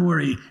Jagannath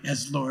Puri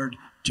as Lord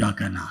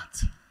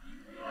Jagannath.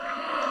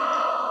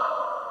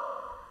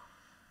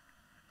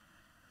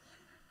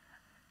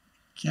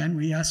 Can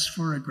we ask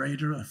for a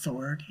greater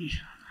authority?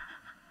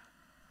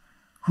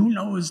 Who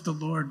knows the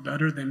Lord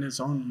better than his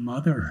own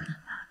mother,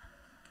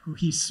 who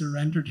he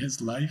surrendered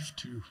his life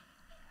to?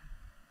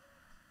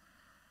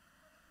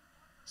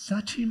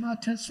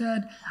 Satimata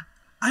said,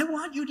 I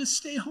want you to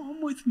stay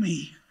home with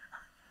me.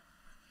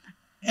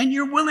 And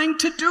you're willing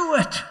to do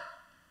it.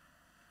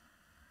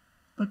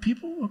 But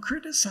people will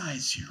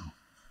criticize you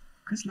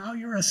because now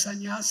you're a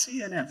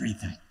sannyasi and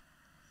everything.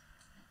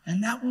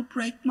 And that will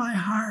break my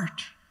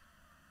heart.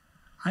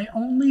 I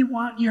only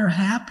want your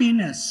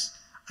happiness.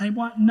 I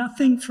want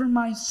nothing for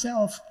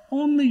myself,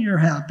 only your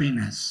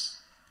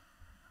happiness.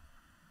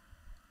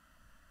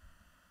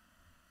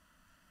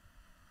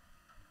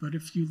 But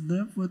if you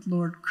live with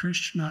Lord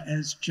Krishna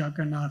as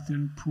Jagannath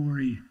in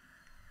Puri,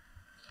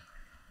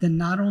 then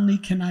not only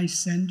can I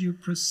send you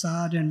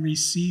prasad and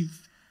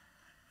receive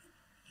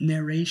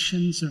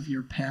narrations of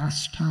your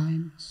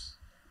pastimes,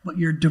 but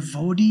your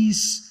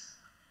devotees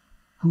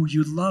who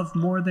you love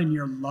more than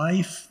your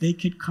life, they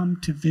could come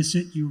to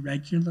visit you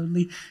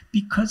regularly,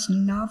 because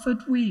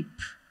Navadvip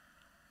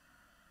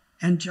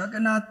and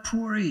Jagannath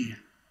Puri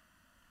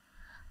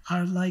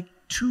are like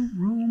two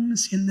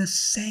rooms in the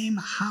same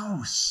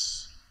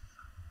house.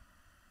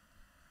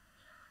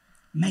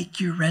 Make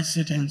your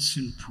residence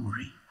in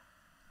Puri.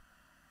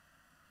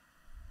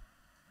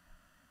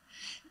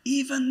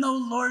 Even though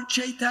Lord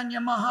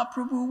Chaitanya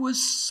Mahaprabhu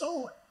was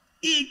so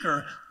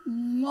eager,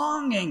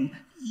 longing,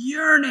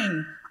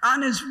 yearning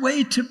on his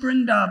way to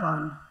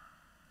Vrindavan,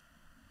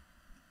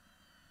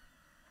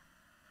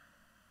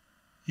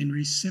 in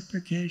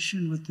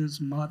reciprocation with his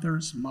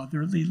mother's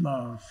motherly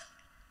love,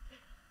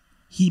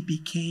 he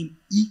became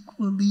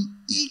equally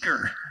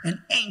eager and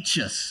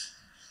anxious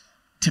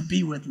to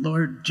be with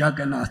Lord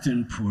Jagannath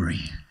in Puri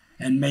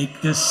and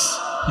make this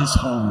his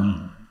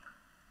home.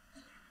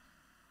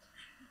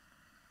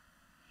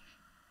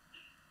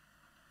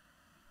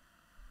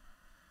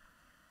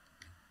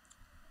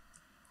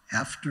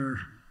 After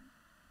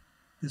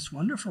this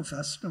wonderful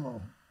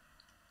festival,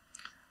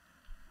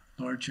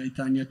 Lord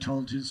Chaitanya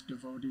told his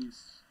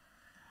devotees,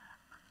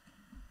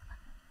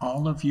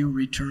 all of you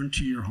return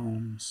to your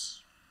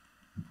homes.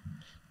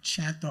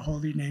 Chant the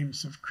holy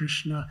names of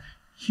Krishna.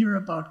 Hear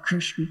about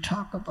Krishna.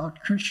 Talk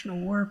about Krishna.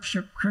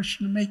 Worship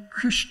Krishna. Make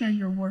Krishna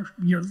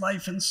your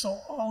life and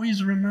soul.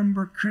 Always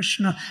remember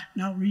Krishna.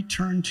 Now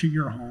return to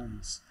your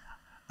homes.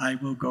 I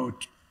will go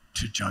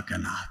to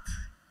Jagannath.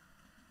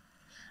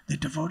 The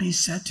devotees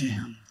said to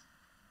him,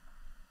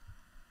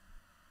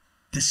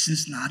 this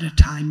is not a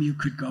time you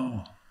could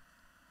go.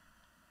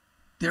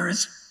 There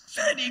is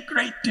very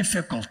great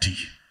difficulty.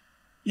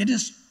 It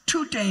is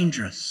too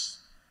dangerous.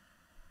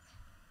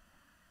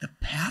 The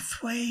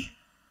pathway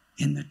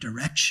in the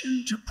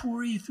direction to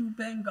Puri through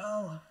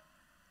Bengal,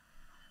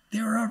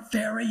 there are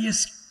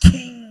various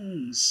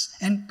kings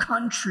and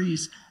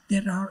countries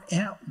that are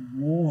at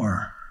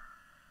war.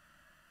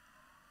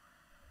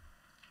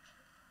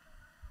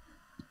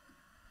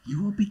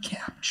 You will be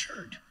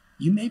captured.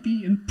 You may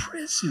be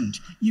imprisoned.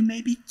 You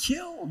may be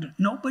killed.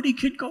 Nobody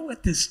could go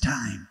at this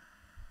time.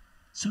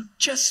 So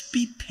just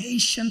be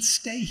patient.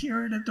 Stay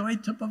here at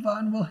Advaita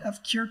Bhavan. We'll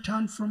have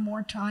kirtan for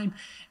more time.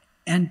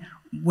 And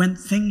when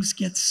things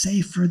get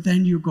safer,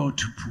 then you go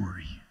to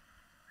Puri.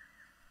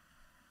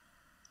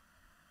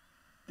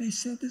 They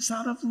said this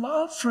out of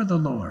love for the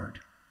Lord.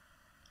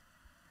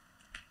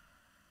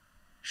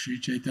 Sri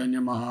Chaitanya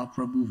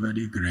Mahaprabhu,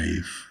 very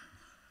grave.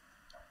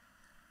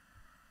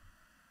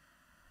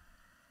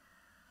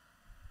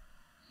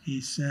 He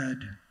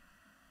said,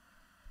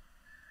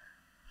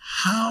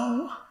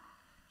 how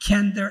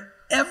can there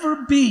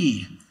ever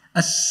be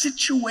a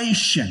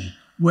situation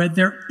where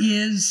there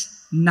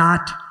is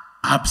not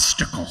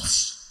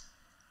obstacles?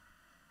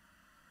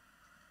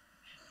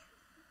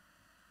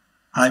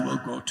 I will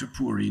go to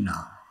Puri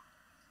now.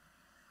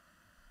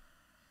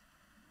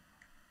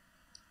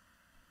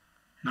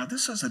 Now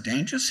this is a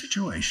dangerous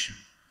situation.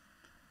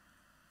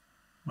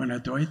 When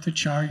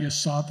Advaitacharya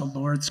saw the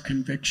Lord's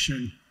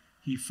conviction,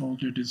 he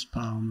folded his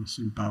palms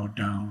and bowed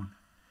down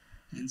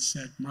and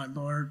said, my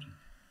Lord,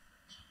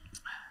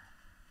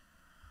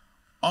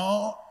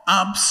 all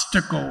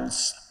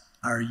obstacles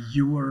are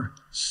your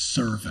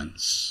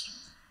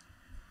servants.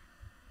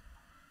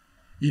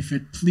 If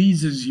it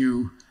pleases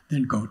you,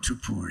 then go to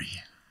Puri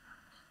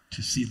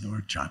to see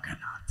Lord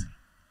Jagannath.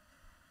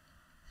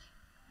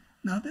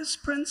 Now this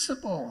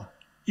principle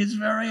is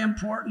very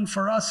important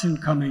for us in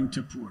coming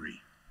to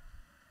Puri.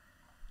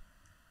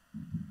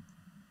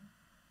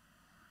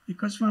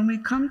 Because when we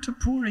come to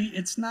Puri,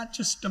 it's not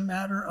just a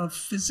matter of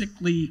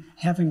physically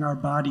having our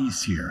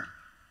bodies here.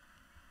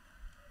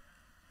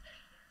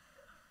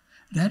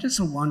 That is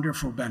a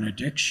wonderful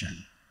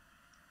benediction.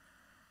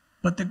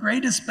 But the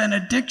greatest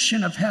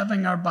benediction of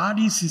having our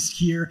bodies is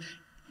here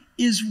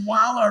is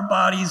while our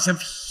bodies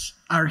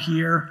are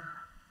here,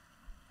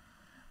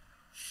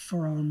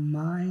 for our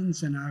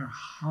minds and our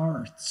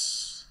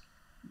hearts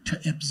to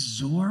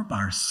absorb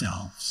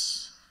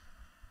ourselves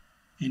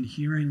in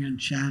hearing and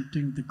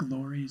chanting the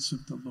glories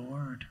of the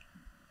Lord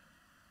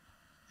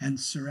and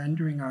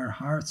surrendering our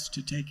hearts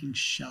to taking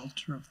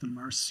shelter of the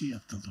mercy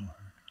of the Lord.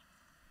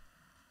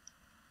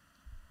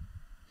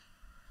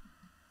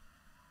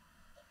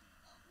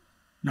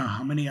 Now,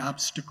 how many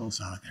obstacles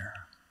are there?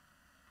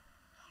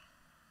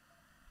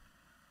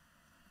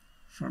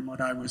 From what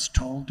I was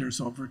told,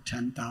 there's over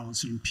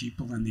 10,000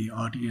 people in the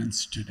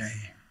audience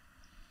today.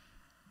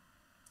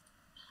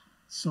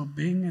 So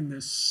being in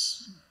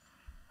this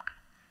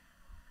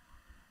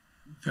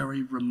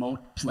very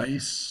remote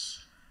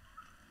place,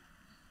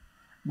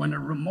 when a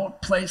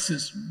remote place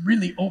is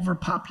really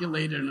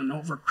overpopulated and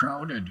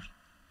overcrowded,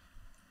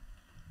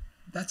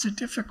 that's a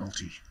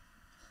difficulty.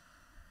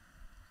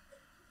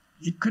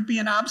 It could be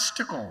an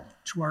obstacle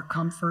to our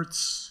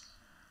comforts.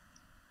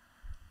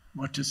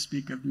 What to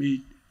speak of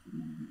me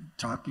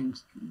talking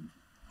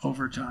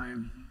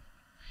overtime.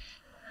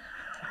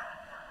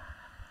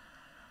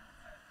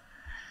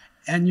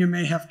 And you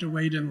may have to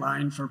wait in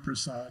line for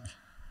prasad.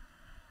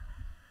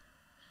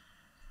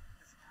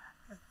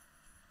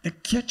 The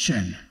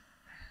kitchen.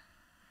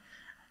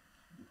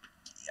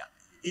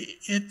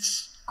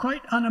 It's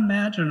quite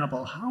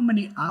unimaginable how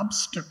many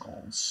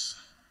obstacles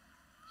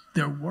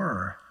there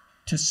were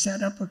to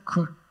set up a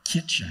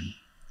kitchen,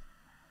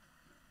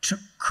 to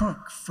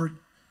cook for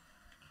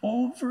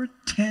over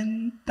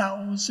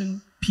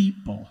 10,000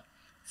 people,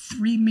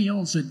 3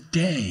 meals a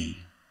day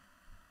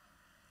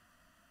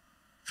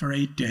for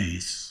 8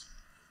 days.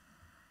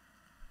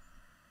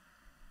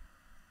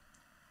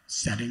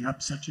 Setting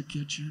up such a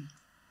kitchen.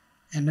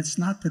 And it's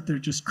not that they're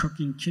just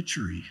cooking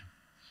khichdi.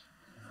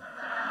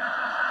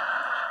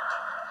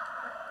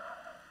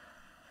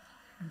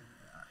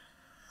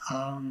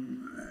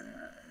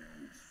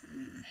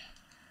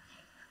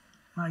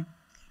 Like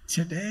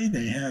today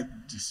they had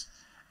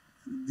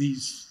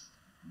these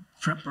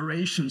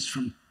preparations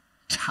from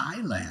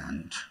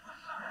Thailand.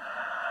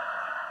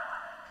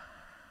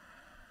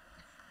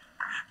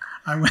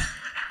 I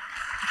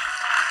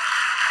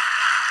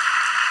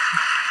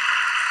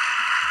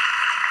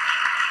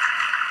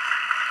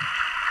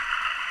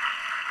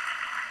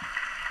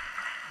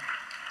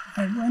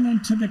went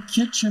into the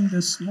kitchen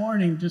this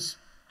morning just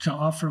to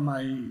offer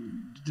my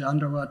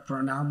dandavat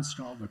pranams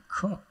to all the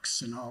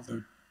cooks and all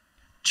the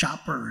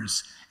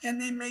choppers,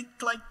 and they make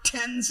like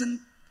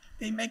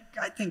they make,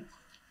 I think,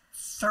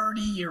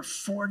 30 or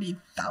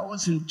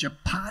 40,000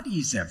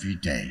 chapatis every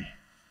day.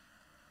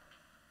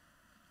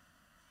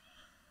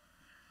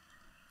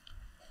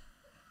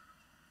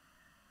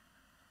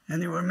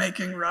 And they were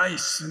making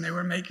rice, and they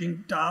were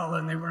making dal,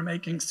 and they were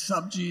making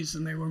sabjis,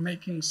 and they were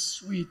making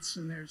sweets,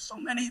 and there's so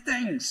many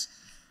things.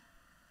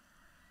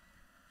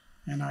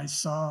 And I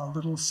saw a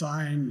little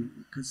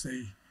sign, because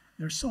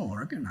they're so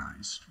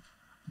organized,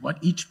 what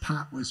each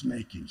pot was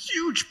making.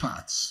 Huge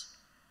pots.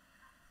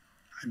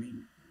 I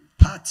mean,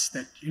 pots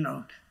that,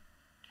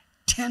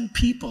 10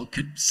 people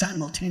could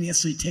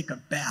simultaneously take a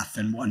bath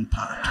in one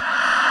pot.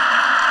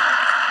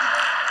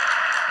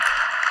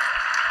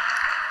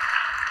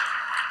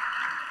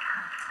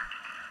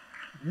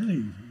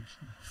 Really,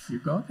 if you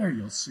go there,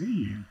 you'll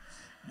see.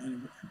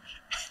 And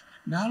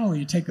not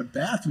only take a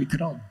bath, we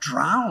could all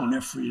drown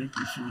if we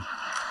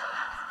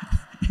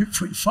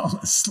fall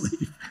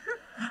asleep.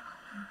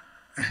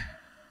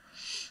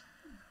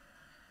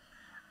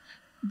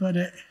 But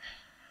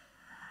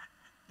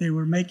they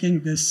were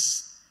making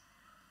this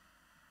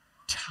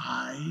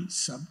Thai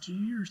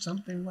sabji or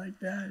something like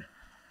that.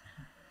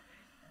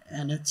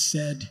 And it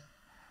said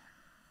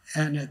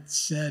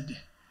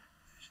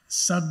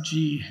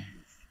sabji,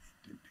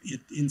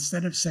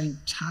 instead of saying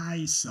Thai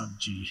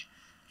sabji,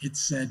 it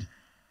said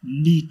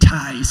ni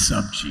Thai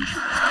sabji.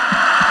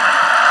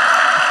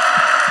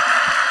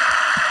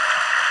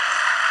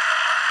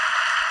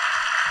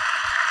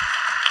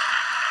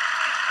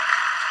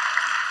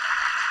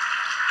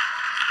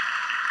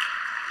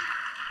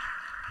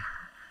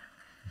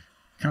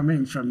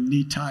 Coming from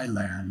Ni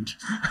Thailand.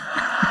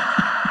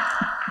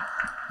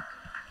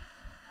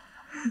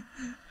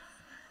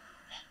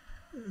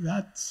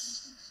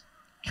 That's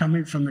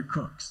coming from the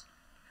cooks.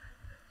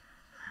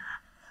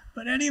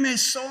 But anyway,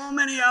 so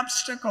many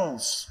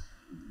obstacles.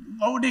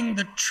 Loading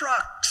the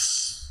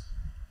trucks,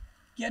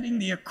 getting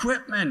the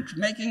equipment,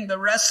 making the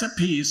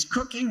recipes,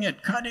 cooking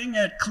it, cutting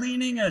it,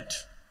 cleaning it.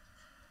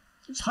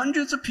 There's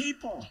hundreds of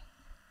people.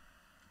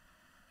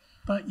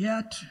 But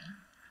yet,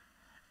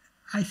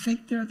 I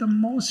think they're the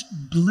most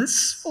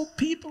blissful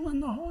people in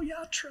the whole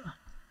yatra.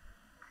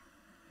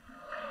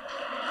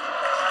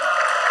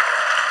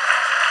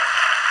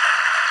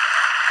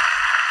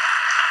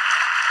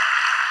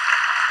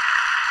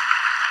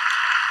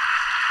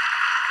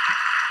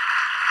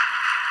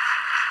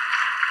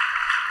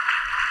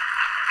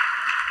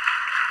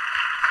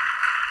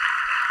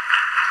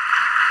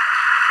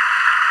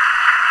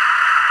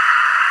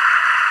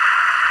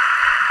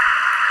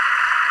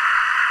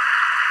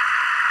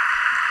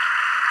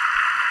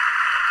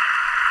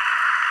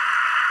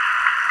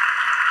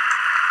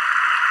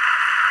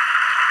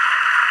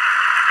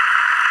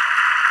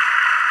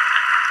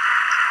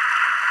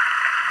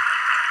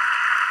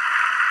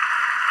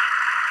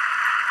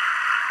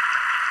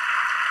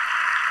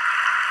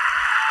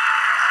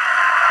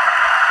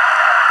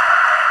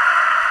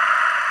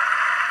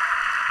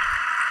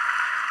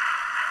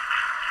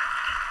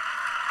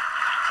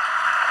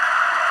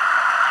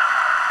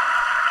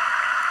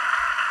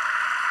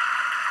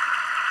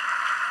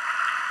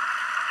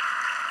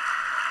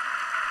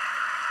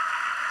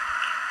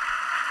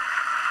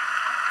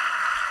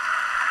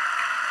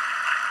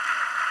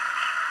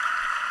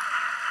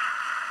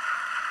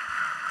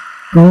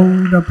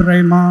 Gaura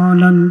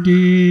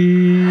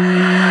Premanandi.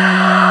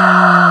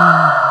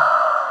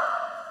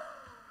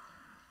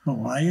 But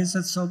why is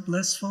it so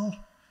blissful?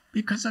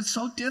 Because it's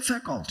so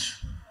difficult.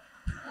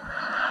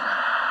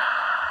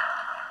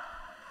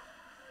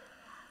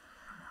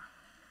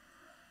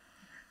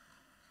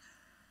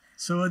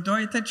 So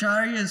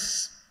Advaitacharya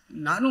is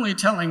not only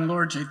telling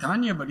Lord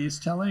Chaitanya, but he's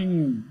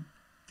telling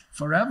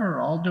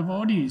forever all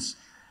devotees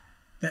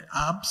that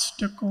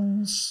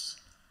obstacles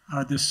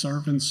are the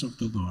servants of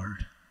the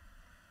Lord.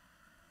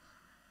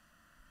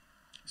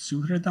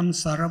 Suhridam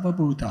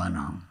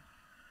sarvabhutanam.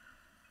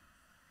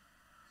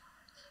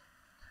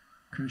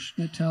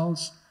 Krishna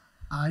tells,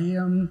 I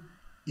am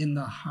in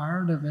the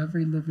heart of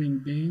every living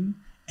being,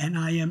 and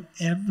I am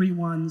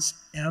everyone's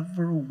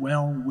ever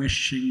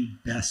well-wishing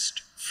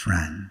best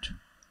friend.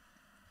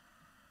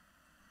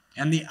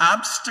 And the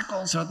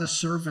obstacles are the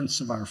servants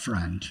of our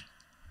friend,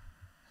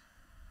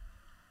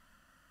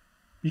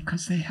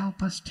 because they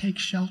help us take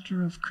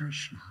shelter of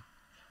Krishna.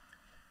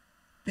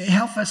 They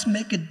help us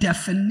make a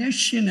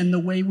definition in the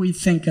way we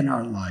think in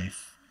our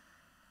life.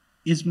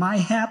 Is my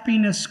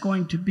happiness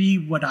going to be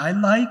what I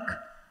like,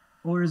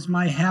 or is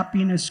my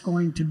happiness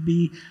going to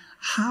be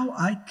how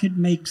I could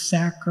make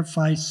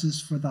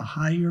sacrifices for the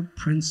higher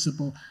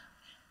principle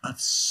of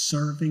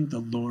serving the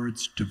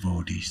Lord's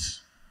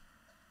devotees?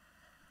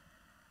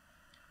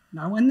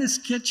 Now, in this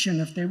kitchen,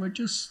 if they were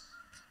just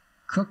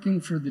cooking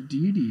for the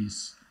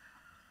deities,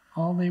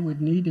 all they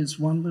would need is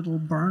one little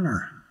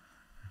burner,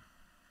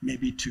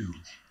 maybe two.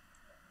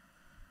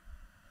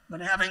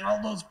 But having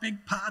all those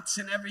big pots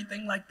and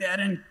everything like that,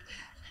 and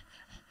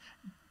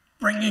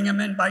bringing them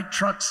in by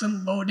trucks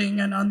and loading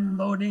and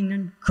unloading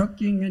and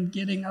cooking and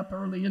getting up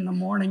early in the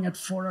morning at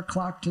 4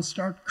 o'clock to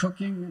start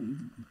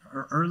cooking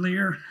or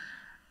earlier.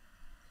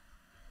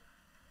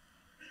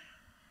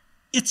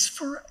 It's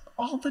for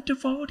all the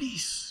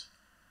devotees.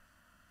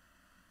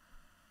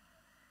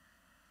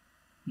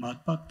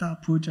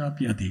 Madbhakta puja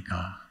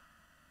vyadika.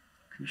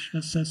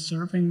 Krishna says,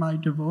 serving my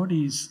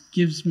devotees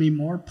gives me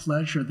more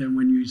pleasure than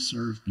when you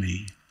serve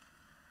me.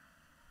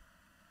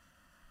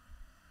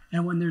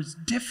 And when there's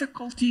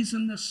difficulties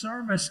in the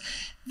service,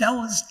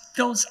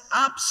 those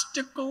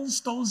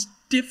obstacles, those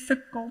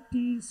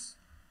difficulties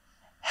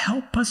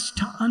help us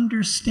to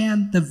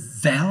understand the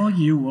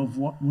value of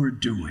what we're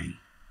doing.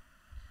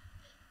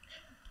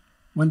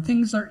 When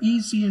things are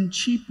easy and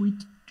cheap, we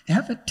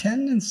have a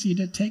tendency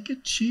to take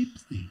it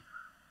cheaply.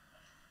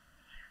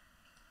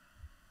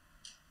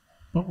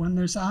 But when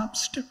there's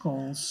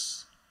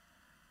obstacles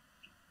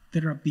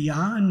that are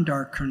beyond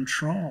our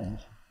control,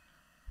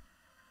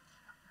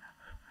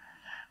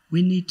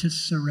 we need to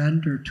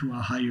surrender to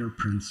a higher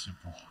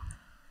principle.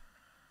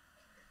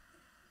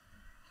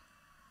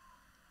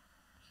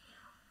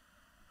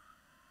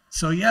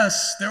 So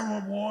yes, there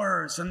were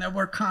wars and there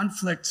were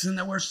conflicts and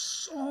there were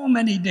so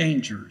many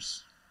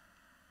dangers.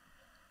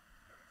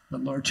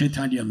 But Lord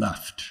Chaitanya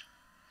left.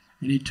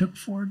 And he took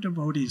 4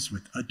 devotees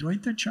with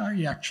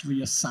Advaitacharya.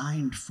 Actually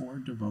assigned 4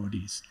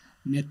 devotees: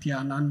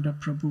 Nityananda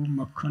Prabhu,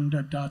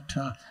 Mukunda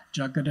Datta,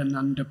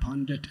 Jagadananda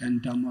Pandit,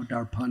 and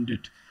Damodar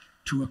Pandit,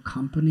 to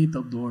accompany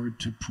the Lord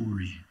to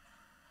Puri.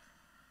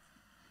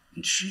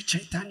 And Sri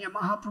Chaitanya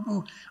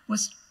Mahaprabhu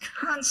was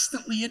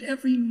constantly, at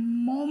every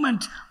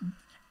moment,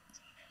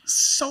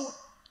 so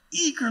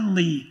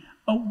eagerly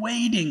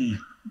awaiting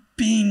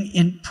being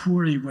in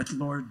Puri with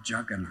Lord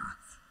Jagannath.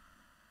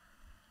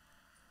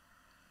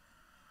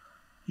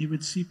 He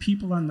would see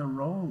people on the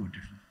road.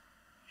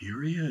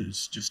 Here he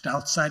is, just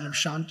outside of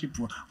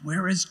Shantipur.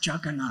 Where is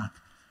Jagannath?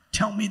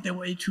 Tell me the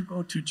way to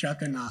go to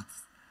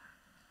Jagannath.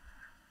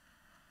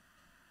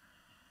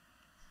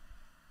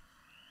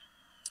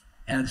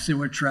 As they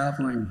were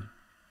traveling,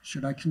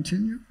 should I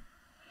continue?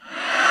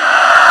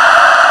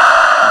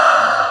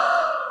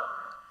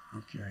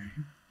 Okay.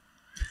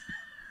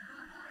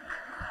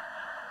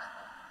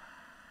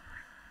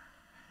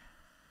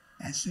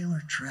 As they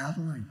were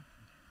traveling,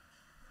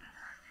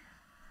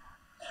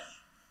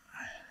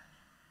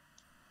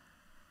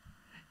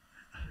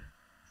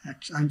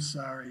 actually, I'm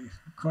sorry,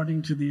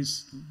 according to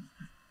these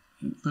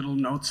little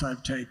notes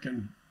I've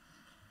taken,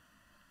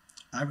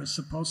 I was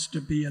supposed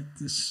to be at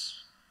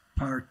this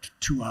part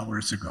 2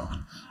 hours ago.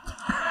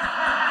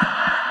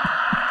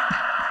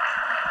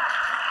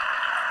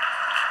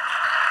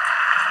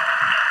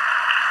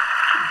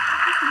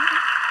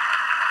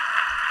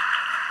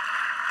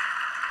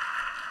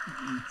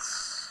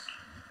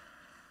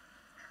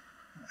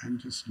 I'm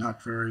just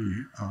not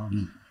very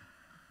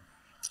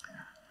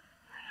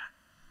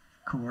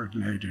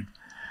coordinated.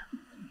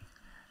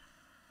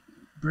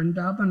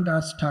 Vrindavan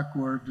Das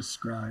Thakur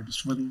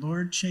describes when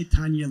Lord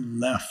Chaitanya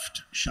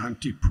left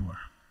Shantipur,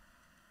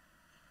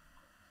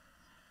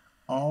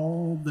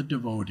 all the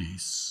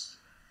devotees,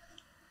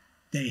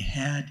 they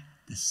had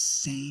the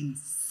same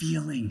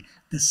feeling,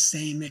 the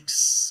same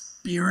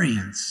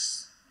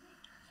experience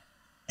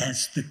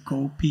as the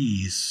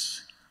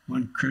gopis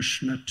when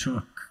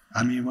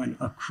when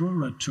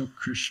Akrura took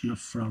Krishna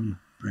from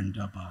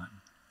Vrindavan.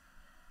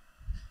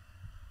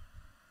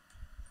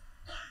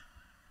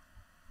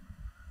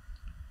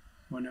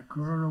 When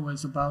Akrura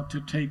was about to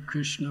take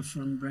Krishna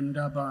from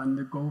Vrindavan,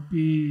 the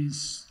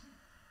gopis,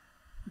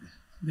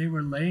 they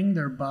were laying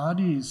their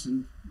bodies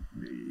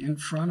in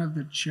front of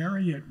the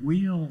chariot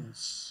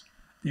wheels.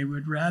 They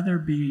would rather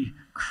be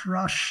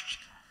crushed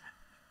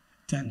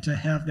than to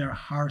have their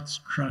hearts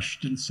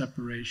crushed in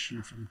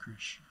separation from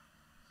Krishna.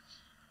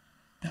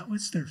 That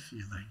was their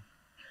feeling.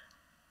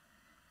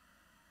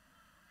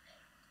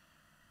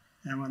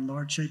 And when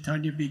Lord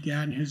Chaitanya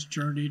began his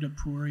journey to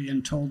Puri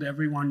and told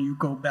everyone, you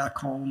go back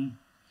home,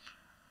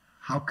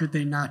 how could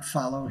they not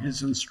follow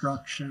his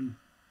instruction?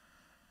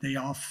 They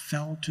all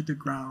fell to the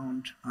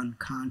ground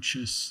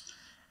unconscious.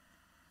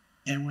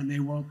 And when they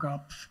woke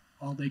up,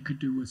 all they could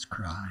do was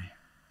cry.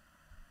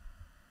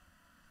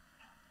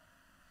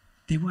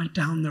 They went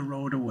down the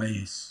road a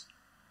ways.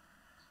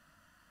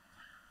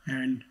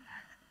 And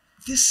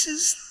this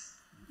is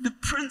the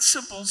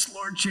principles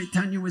Lord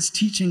Chaitanya was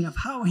teaching of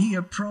how he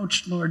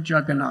approached Lord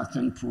Jagannath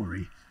in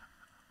Puri.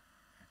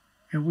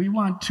 And we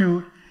want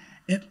to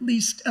at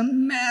least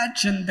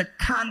imagine the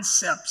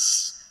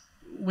concepts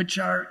which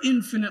are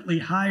infinitely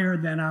higher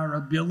than our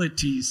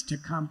abilities to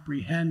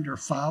comprehend or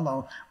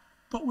follow,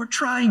 but we're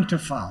trying to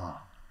follow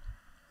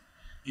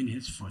in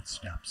his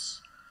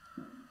footsteps.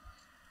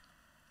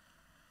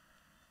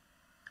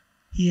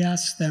 He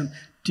asked them,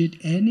 did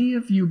any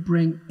of you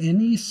bring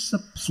any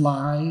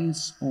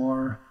supplies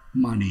or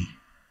money?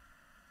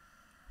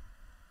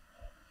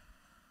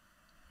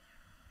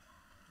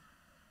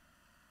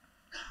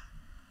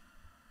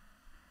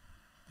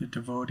 The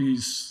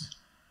devotees,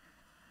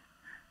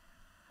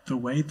 the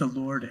way the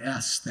Lord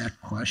asked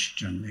that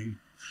question,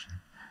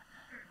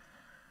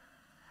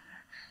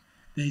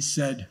 they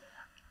said,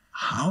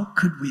 how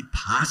could we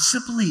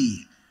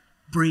possibly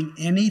bring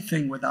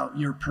anything without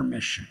your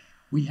permission?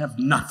 We have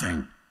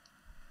nothing.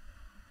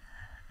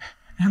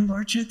 And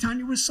Lord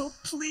Chaitanya was so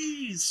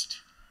pleased.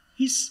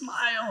 He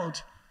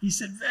smiled. He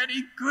said,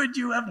 very good,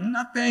 you have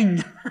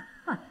nothing.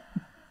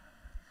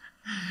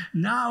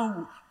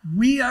 Now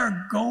we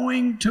are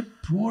going to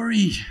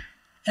Puri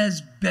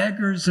as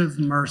beggars of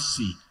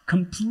mercy,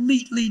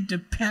 completely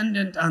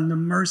dependent on the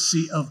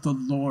mercy of the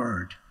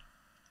Lord.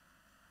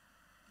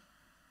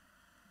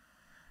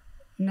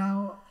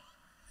 Now,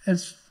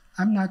 as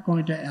I'm not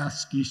going to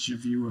ask each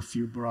of you if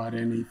you brought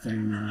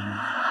anything.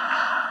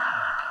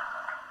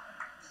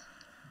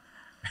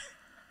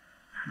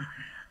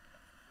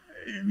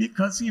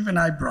 Because even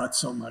I brought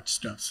so much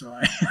stuff, so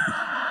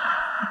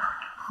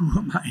who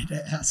am I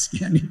to ask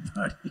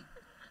anybody?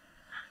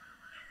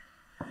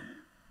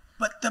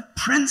 But the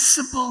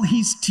principle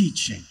he's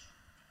teaching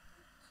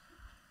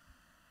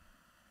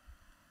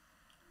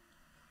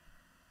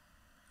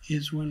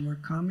is when we're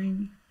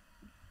coming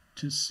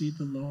to see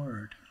the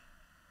Lord,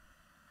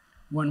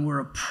 when we're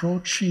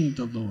approaching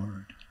the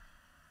Lord,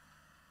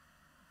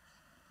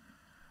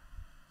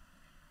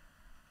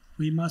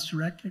 we must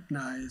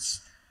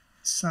recognize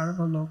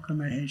Sarvaloka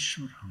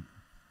Maheshwaram.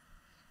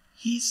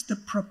 He's the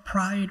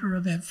proprietor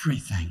of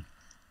everything.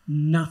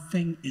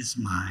 Nothing is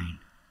mine.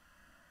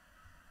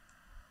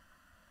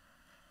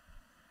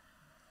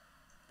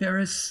 There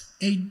is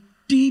a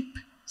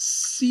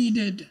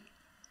deep-seated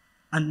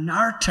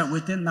anartha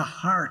within the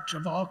heart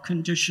of all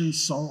conditioned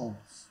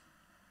souls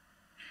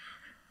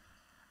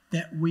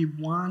that we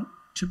want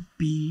to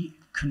be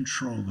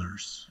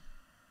controllers.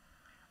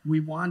 We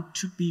want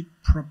to be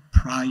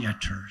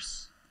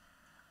proprietors.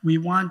 We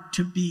want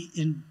to be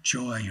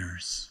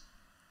enjoyers.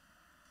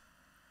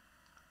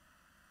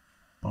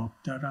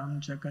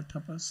 Bhaktaram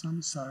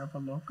jagatapasam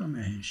sarvaloka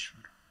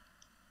maheshwara.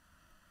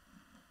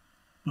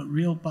 But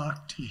real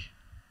bhakti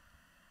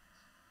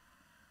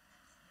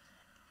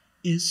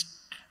is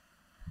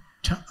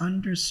to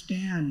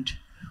understand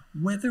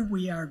whether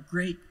we are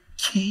great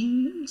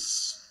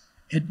kings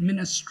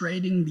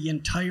administrating the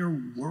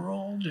entire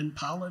world in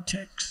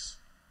politics,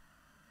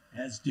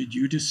 as did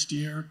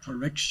Yudhisthira,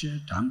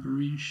 Parikshit,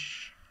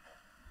 Ambarish,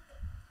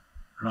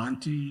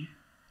 Ranti,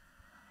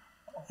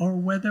 or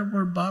whether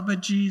we're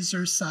Babajis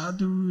or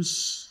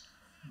sadhus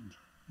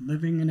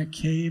living in a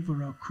cave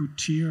or a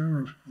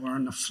kutir or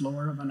on the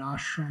floor of an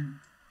ashram.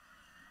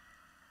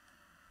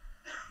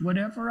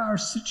 Whatever our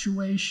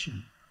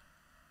situation,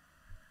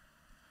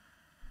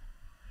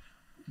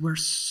 we're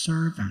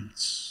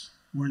servants,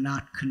 we're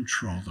not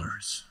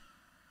controllers.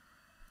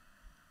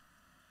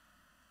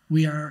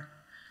 We are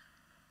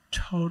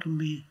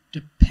totally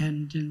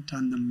dependent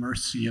on the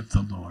mercy of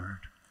the Lord.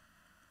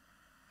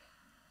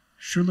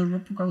 Srila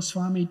Rupa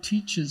Goswami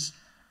teaches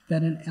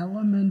that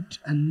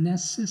a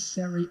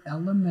necessary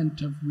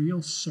element of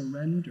real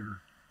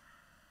surrender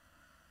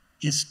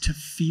is to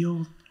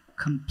feel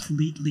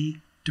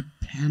completely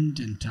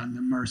dependent on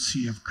the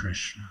mercy of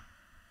Krishna.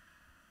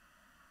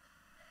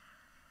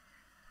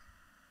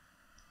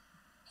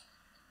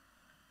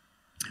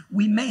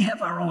 We may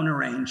have our own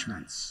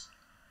arrangements.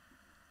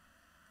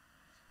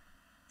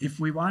 If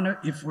we're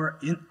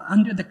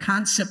under the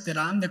concept that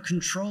I'm the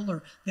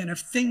controller, then if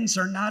things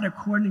are not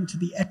according to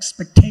the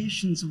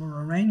expectations of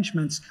our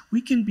arrangements, we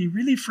can be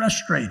really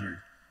frustrated.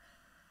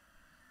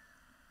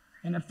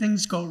 And if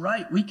things go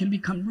right, we can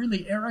become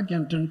really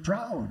arrogant and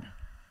proud.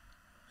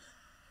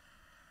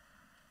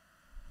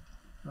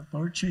 But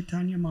Lord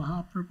Chaitanya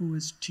Mahaprabhu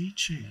is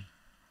teaching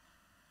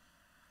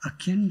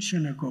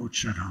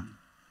iskconchowpatty.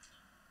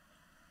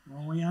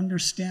 When we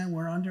understand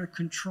we're under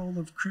control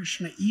of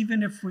Krishna,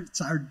 even if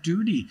it's our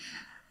duty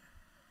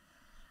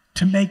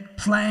to make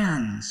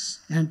plans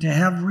and to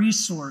have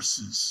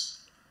resources,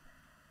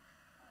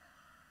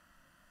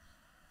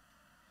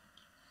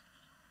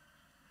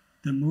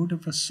 the mood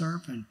of a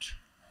servant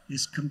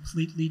is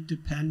completely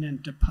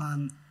dependent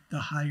upon the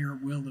higher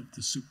will of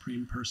the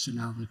Supreme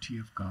Personality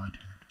of Godhead.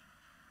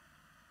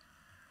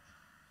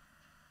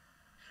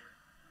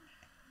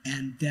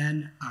 And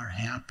then our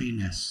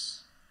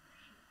happiness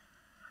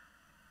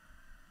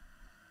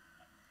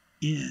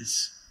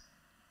is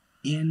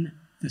in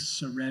the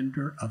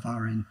surrender of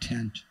our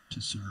intent to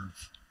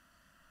serve.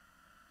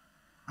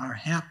 Our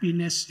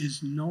happiness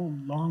is no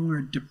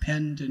longer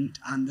dependent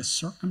on the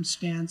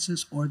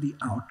circumstances or the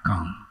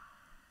outcome.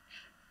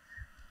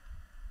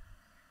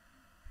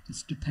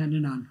 It's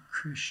dependent on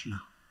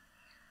Krishna.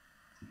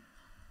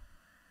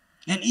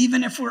 And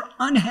even if we're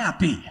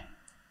unhappy,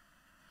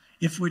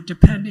 if we're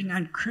depending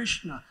on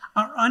Krishna,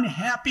 our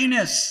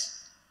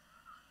unhappiness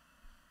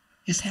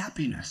is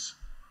happiness.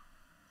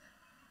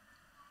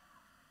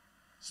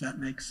 Does that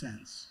make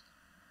sense?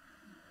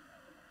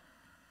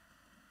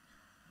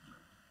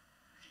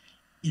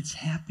 It's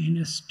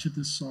happiness to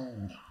the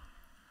soul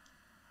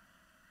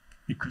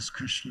because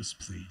Krishna's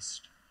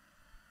pleased.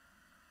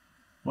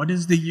 What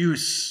is the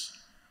use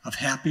of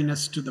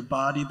happiness to the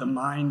body, the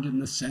mind,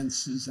 and the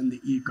senses, and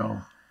the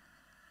ego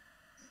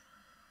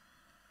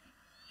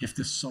if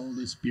the soul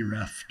is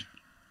bereft?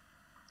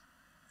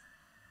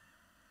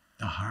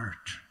 The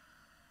heart.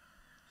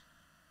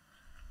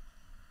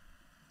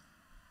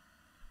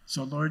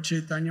 So Lord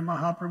Chaitanya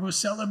Mahaprabhu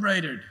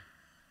celebrated,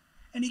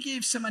 and he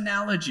gave some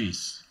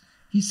analogies.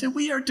 He said,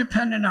 we are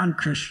dependent on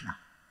Krishna.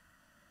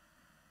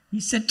 He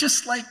said,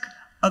 just like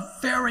a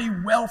very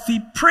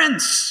wealthy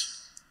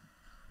prince,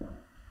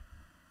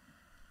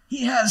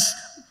 he has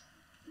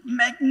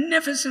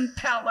magnificent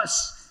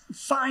palace,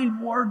 fine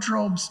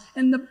wardrobes,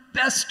 and the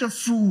best of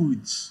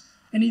foods.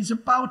 And he's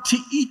about to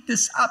eat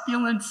this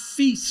opulent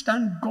feast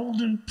on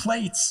golden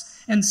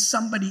plates, and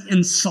somebody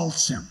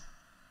insults him.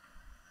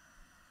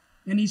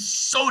 And he's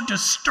so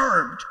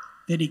disturbed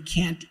that he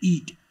can't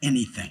eat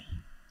anything.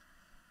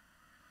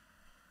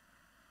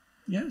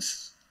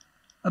 Yes,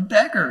 a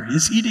beggar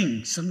is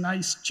eating some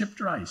nice chipped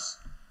rice,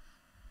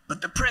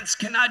 but the prince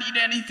cannot eat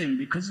anything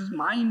because his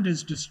mind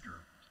is disturbed.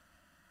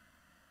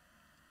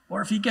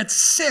 Or if he gets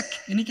sick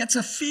and he gets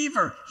a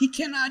fever, he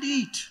cannot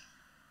eat.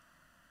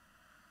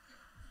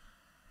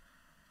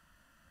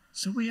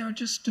 So we are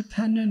just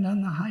dependent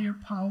on the higher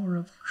power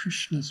of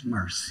Krishna's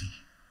mercy.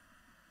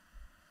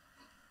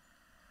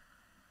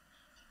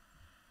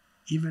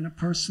 Even a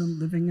person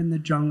living in the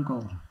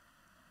jungle,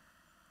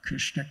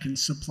 Krishna can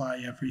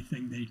supply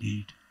everything they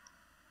need.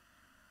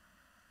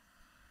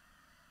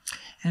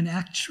 And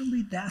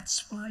actually,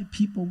 that's why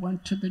people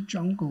went to the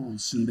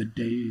jungles in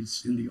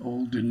the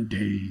olden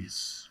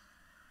days.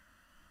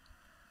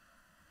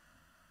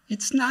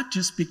 It's not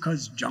just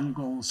because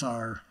jungles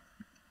are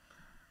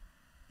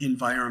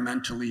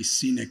environmentally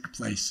scenic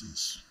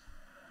places.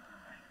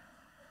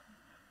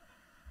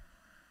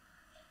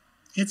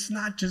 It's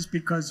not just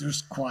because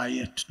there's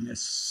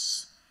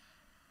quietness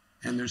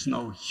and there's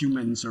no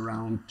humans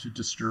around to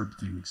disturb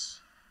things.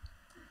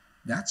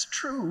 That's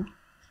true.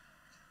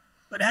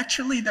 But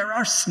actually there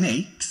are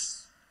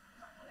snakes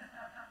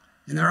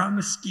and there are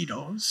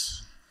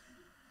mosquitoes.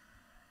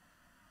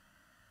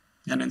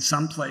 And in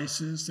some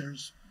places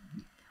there's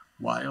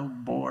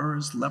wild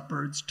boars,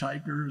 leopards,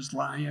 tigers,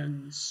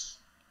 lions,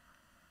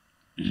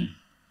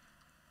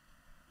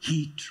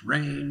 heat,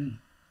 rain,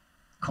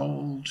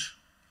 cold.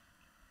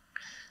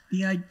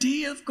 The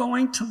idea of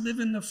going to live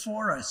in the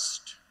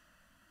forest,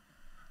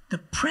 the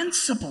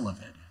principle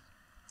of it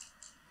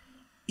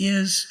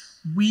is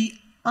we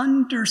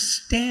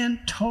understand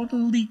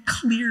totally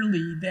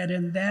clearly that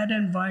in that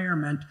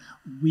environment,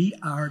 we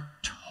are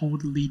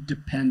totally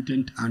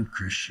dependent on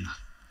Krishna.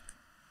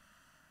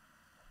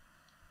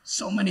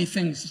 So many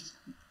things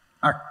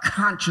are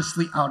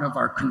consciously out of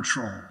our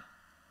control.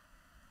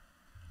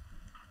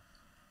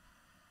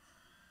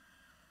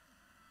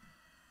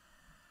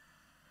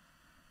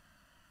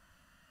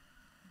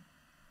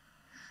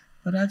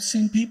 But I've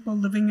seen people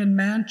living in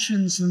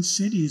mansions and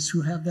cities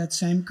who have that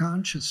same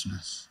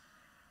consciousness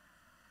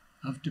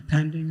of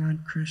depending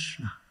on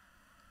Krishna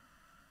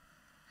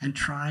and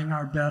trying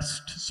our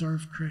best to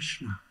serve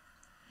Krishna.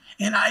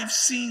 And I've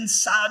seen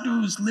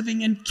sadhus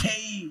living in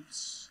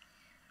caves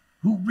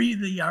who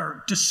really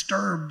are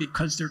disturbed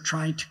because they're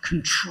trying to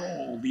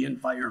control the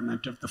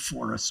environment of the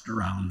forest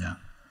around them.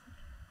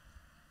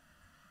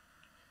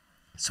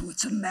 So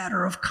it's a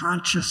matter of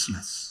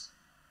consciousness.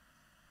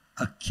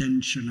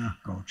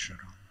 Iskconchowpatty.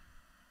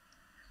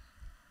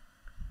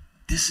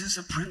 This is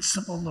a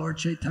principle Lord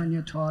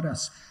Chaitanya taught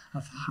us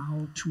of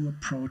how to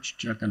approach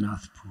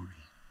Jagannath Puri.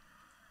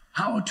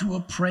 how to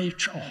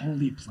approach a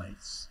holy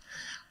place,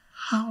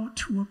 how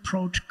to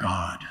approach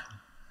God.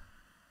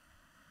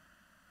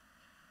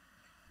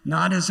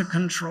 Not as a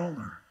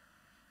controller.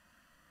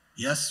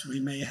 Yes, we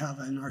may have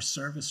in our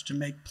service to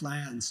make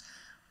plans,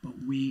 but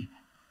we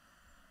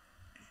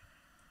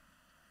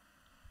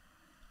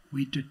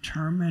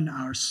determine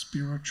our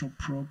spiritual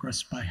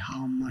progress by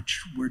how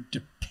much we're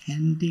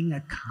depending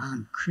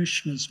upon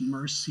Krishna's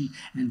mercy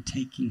and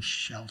taking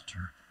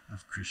shelter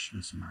of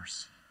Krishna's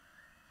mercy.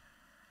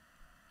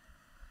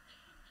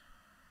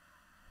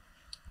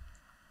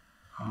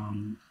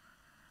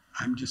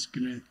 I'm just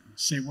going to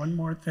say one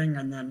more thing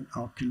and then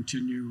I'll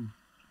continue.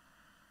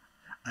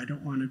 I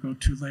don't want to go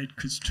too late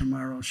because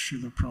tomorrow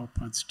Srila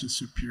Prabhupada's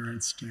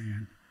disappearance day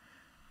and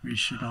we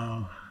should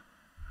all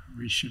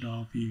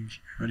be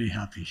very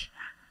happy.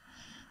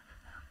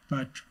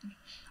 But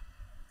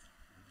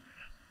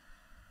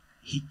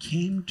he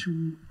came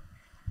to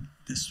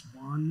this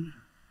one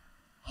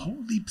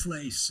holy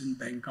place in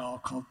Bengal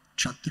called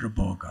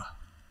Chhatrabhoga.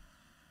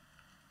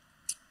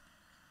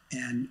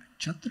 And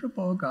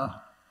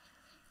Chhatrabhoga,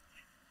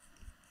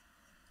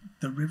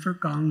 the river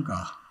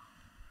Ganga,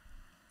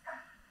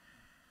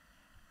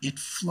 it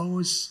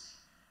flows,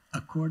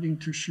 according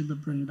to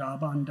Srila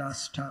Vrindavan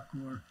Das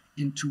Thakur,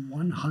 into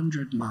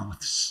 100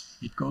 mouths.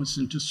 It goes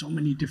into so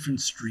many different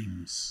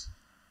streams.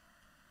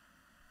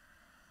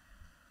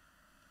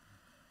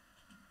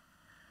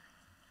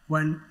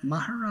 When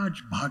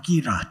Maharaj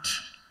Bhagirath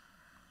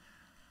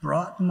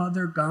brought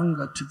Mother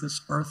Ganga to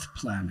this earth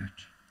planet,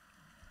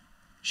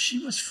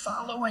 she was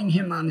following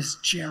him on his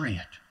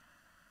chariot.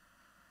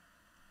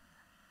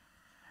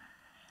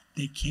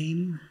 They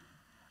came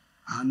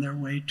on their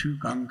way to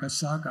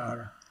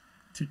Gangasagar,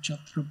 to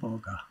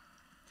Chhatrabhoga.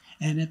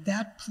 And at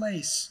that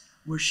place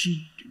where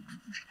she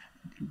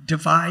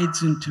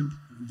divides into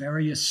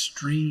various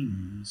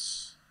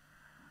streams,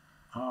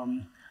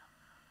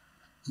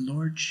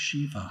 Lord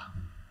Shiva,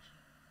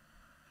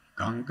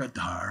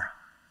 Gangadhar,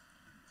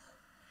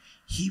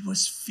 he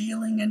was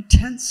feeling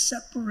intense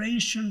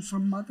separation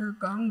from Mother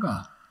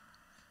Ganga.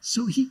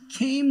 So he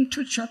came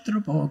to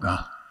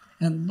Chhatrabhoga,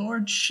 and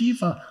Lord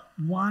Shiva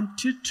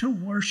wanted to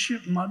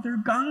worship Mother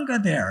Ganga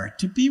there,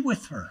 to be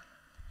with her.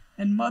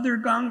 And Mother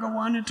Ganga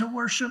wanted to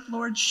worship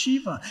Lord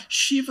Shiva.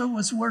 Shiva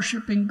was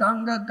worshiping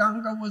Ganga,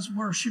 Ganga was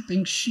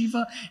worshiping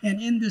Shiva,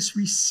 and in this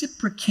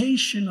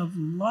reciprocation of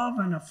love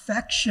and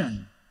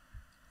affection,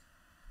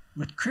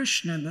 with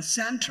Krishna in the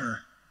center,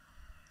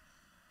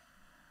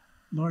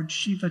 Lord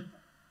Shiva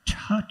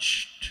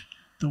touched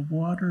the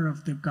water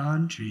of the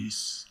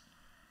Ganges,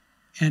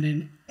 and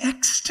in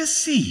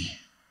ecstasy,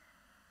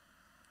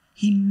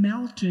 he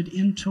melted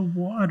into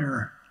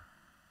water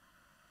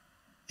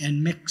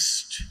and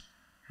mixed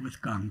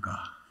with Ganga.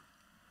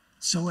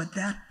 So at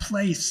that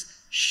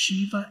place,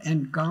 Shiva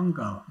and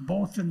Ganga,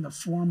 both in the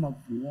form of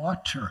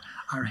water,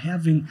 are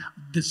having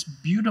this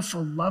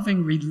beautiful,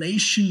 loving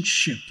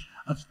relationship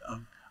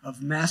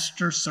of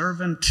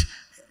master-servant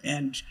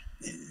and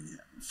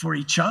for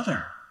each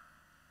other.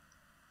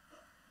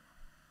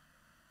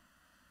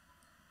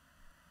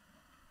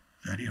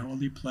 Very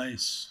holy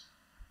place.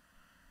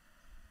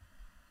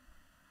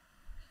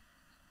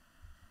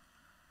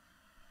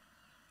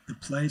 The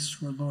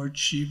place where Lord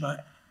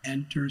Shiva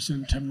enters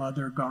into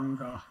Mother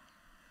Ganga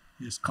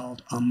is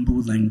called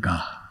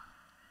Ambulinga.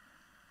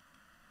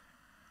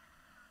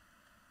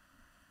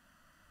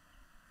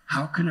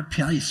 How can a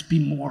place be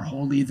more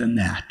holy than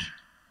that?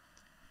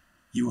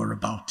 You are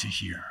about to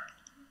hear.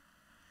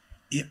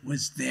 It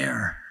was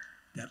there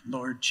that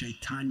Lord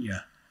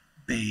Chaitanya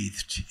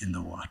bathed in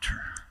the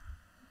water.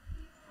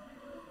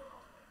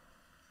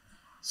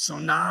 So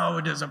now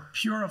it is a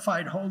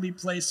purified holy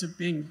place of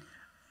being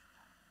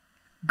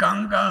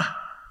Ganga,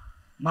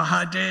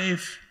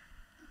 Mahadev,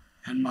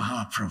 and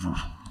Mahaprabhu.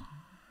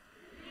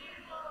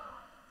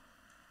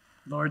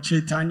 Lord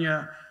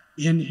Chaitanya,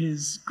 in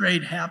his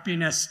great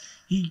happiness,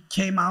 he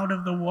came out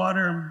of the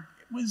water and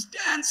was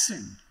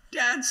dancing,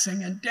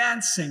 dancing, and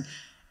dancing.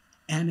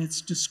 And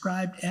it's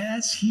described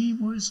as he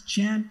was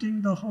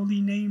chanting the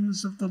holy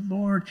names of the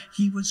Lord,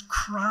 he was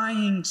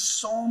crying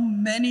so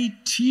many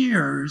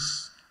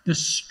tears, the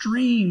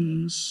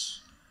streams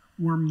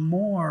were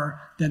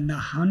more than the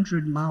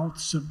 100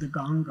 mouths of the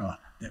Ganga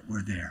that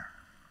were there.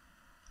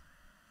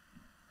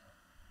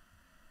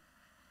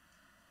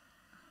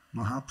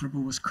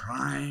 Mahaprabhu was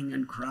crying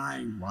and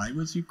crying. Why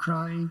was he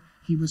crying?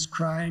 He was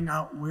crying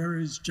out, where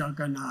is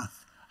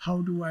Jagannath?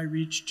 How do I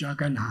reach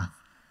Jagannath?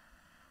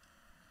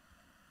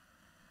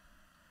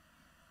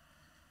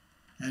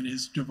 And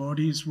his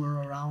devotees were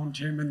around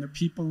him, and the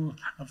people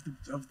of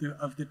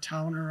the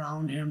town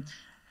around him,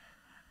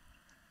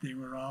 they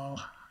were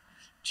all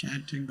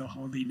chanting the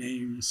holy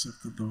names of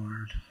the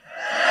Lord.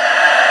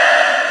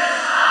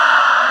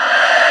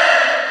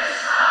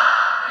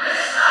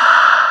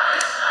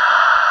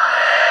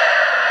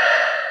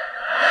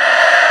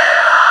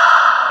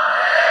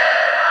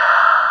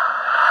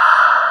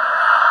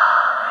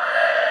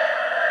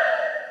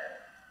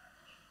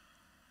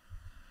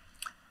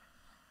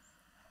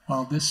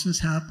 While this is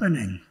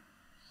happening,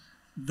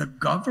 the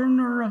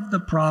governor of the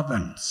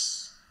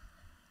province.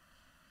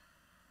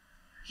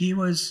 He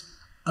was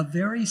a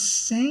very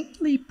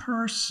saintly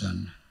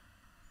person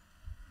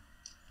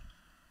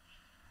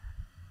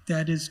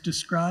that is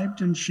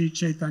described in Sri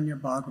Chaitanya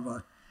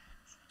Bhagavat.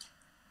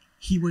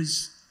 He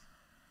was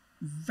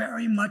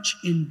very much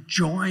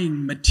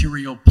enjoying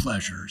material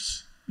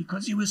pleasures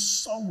because he was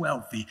so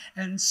wealthy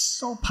and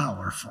so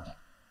powerful.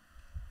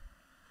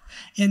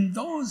 In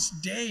those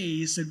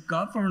days, a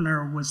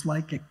governor was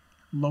like a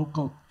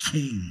local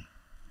king.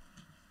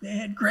 They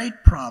had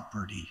great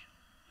property.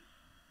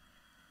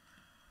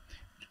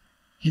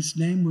 His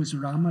name was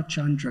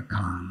Ramachandra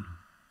Khan.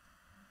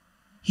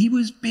 He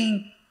was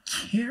being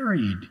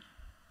carried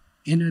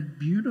in a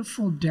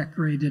beautiful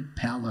decorated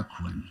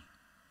palanquin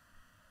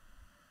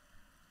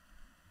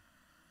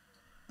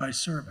by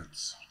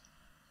servants.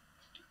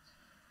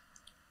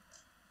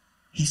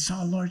 He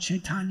saw Lord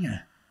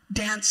Chaitanya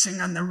dancing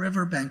on the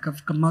riverbank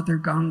of Mother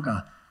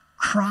Ganga,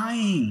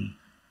 crying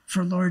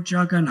for Lord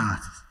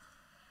Jagannath.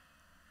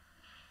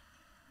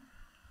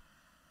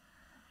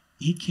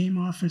 He came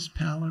off his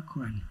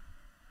palanquin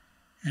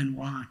and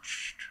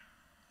watched.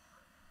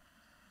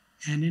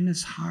 And in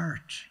his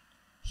heart,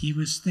 he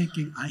was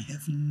thinking, I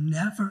have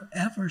never,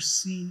 ever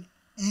seen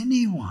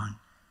anyone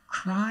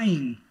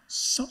crying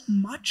so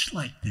much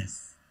like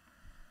this.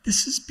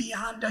 This is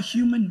beyond a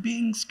human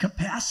being's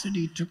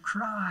capacity to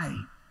cry.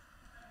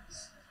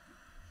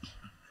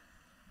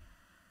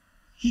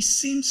 He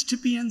seems to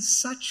be in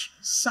such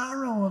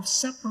sorrow of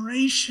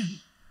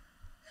separation.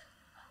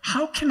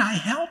 How can I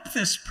help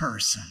this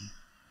person?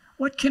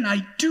 What can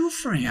I do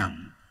for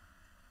him?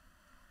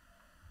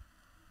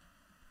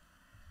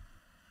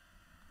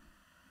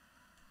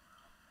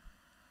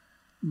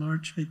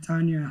 Lord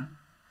Chaitanya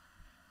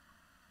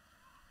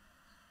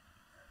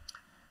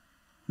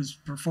was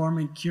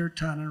performing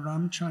kirtan, and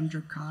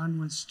Ramchandra Khan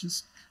was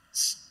just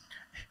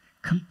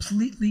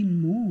completely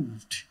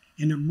moved,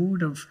 in a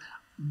mood of,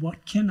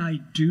 what can I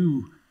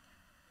do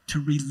to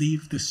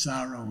relieve the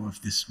sorrow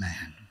of this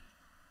man?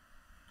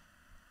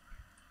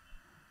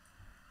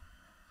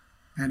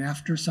 And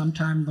after some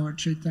time, Lord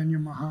Chaitanya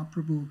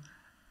Mahaprabhu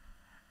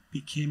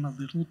became a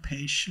little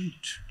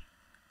patient,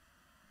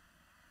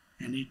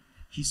 and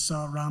he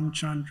saw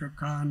Ramchandra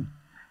Khan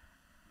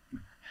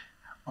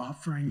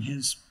offering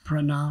his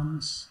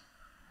pranams,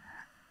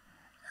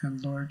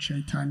 and Lord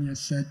Chaitanya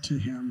said to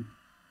him,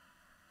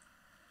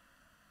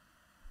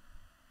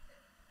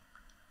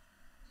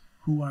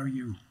 who are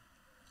you?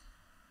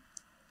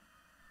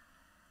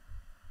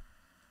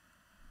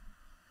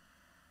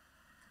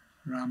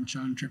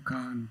 Ramchandra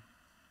Khan,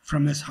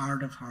 from his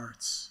heart of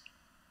hearts,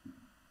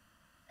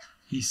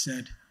 he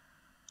said,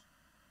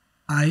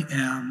 I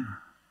am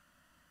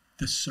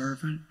the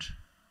servant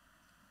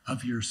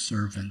of your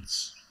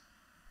servants.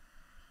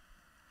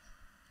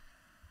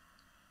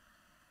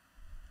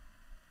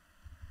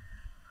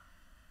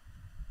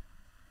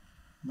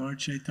 Lord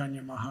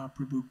Chaitanya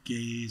Mahaprabhu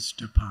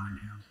gazed upon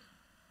him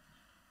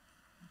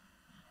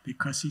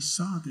because he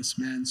saw this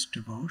man's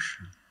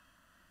devotion.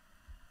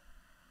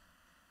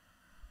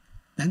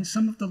 Then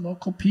some of the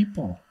local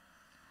people,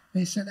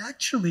 they said,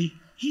 actually,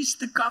 he's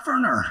the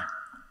governor.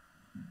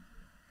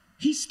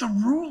 He's the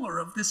ruler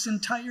of this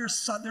entire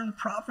southern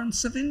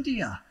province of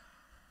India.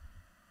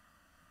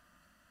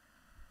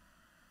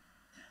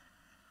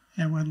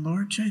 And when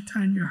Lord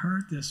Chaitanya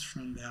heard this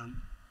from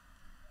them,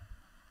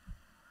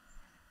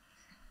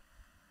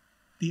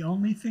 the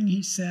only thing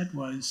he said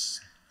was,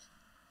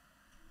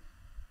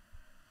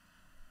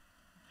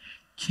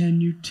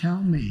 can you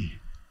tell me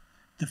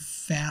the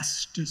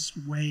fastest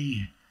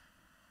way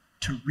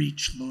to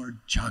reach Lord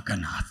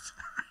Jagannath?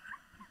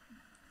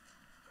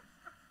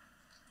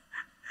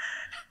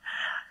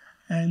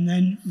 And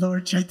then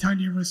Lord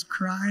Chaitanya was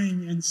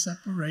crying in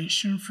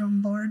separation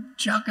from Lord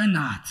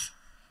Jagannath.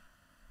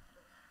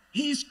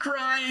 He's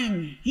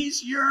crying,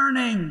 he's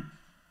yearning,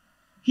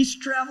 he's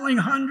traveling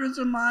hundreds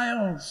of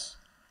miles.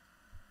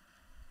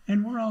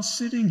 And we're all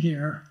sitting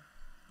here.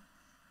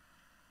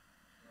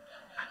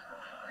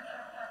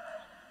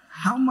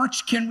 How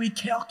much can we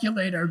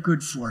calculate our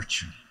good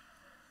fortune?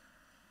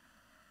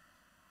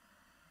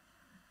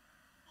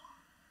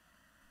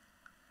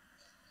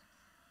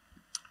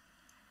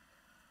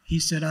 He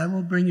said, I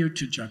will bring you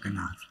to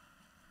Jagannath.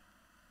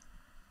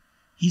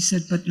 He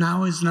said, but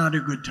now is not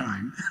a good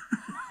time.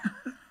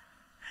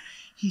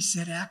 He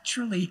said,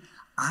 actually,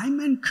 I'm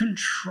in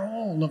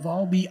control of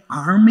all the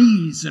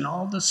armies and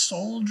all the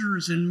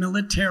soldiers and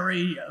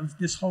military of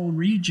this whole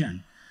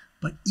region.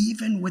 But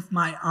even with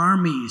my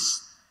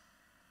armies,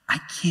 I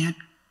can't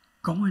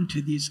go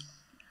into these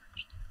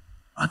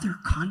other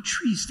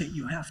countries that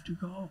you have to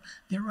go.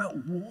 They're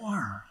at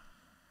war.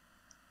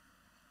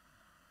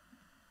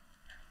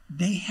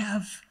 They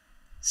have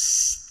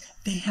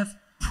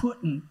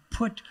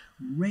put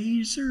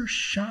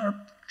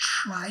razor-sharp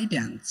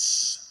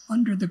tridents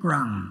under the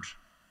ground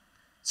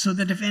so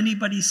that if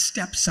anybody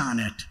steps on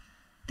it,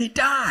 they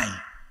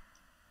die.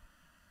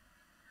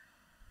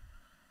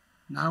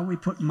 Now we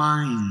put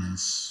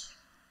mines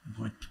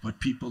what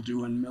people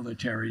do in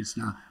militaries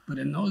now. But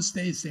in those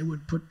days, they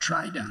would put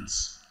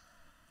tridents,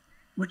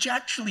 which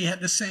actually had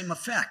the same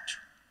effect.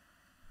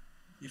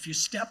 If you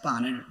step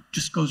on it, it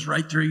just goes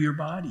right through your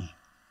body.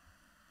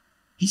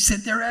 He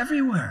said they're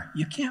everywhere.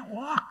 You can't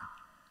walk.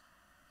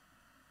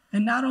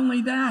 And not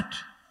only that,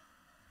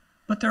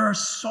 but there are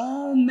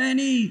so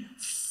many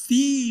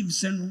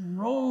thieves and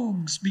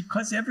rogues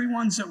because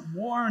everyone's at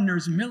war and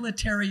there's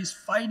militaries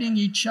fighting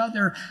each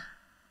other.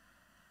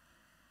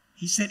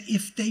 He said,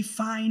 if they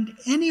find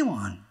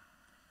anyone,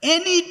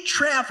 any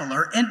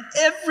traveler, and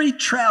every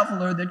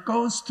traveler that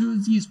goes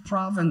through these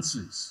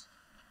provinces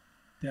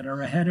that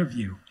are ahead of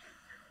you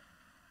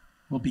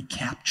will be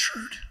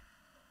captured,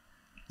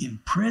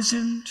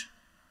 imprisoned,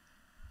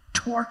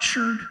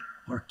 tortured,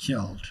 or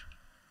killed.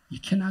 You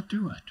cannot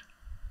do it.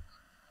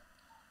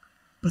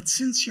 But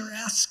since you're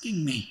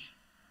asking me,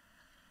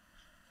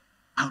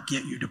 I'll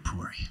get you to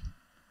Puri.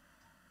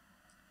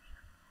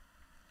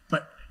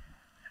 But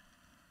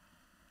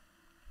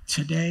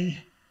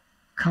today,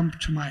 come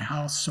to my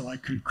house so I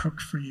can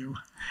cook for you,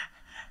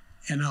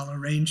 and I'll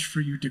arrange for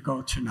you to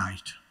go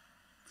tonight.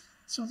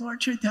 So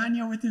Lord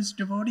Chaitanya with his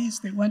devotees,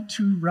 they went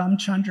to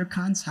Ramchandra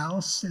Khan's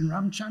house, and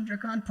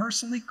Ramchandra Khan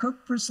personally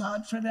cooked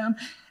prasad for them.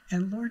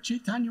 And Lord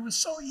Chaitanya was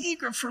so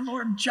eager for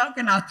Lord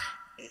Jagannath.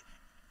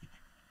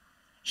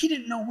 He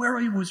didn't know where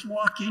he was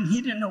walking. He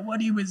didn't know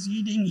what he was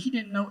eating. He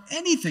didn't know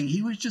anything.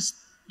 He was just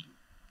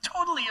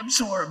totally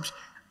absorbed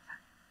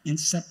in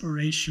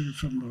separation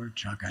from Lord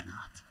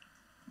Jagannath.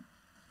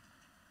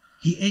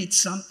 He ate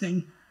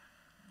something,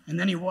 and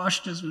then he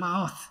washed his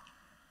mouth,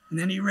 and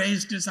then he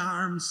raised his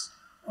arms.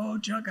 Oh,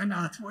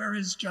 Jagannath, where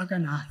is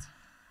Jagannath?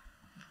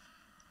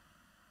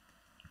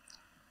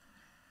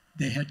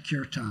 They had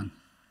kirtan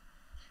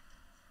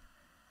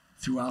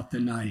throughout the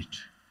night.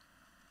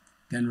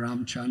 Then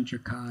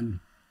Ramchandra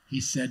Khan,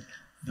 he said,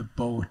 the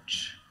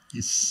boat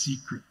is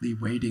secretly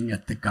waiting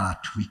at the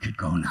ghat. We could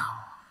go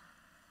now.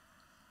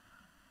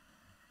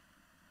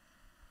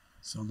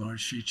 So Lord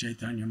Sri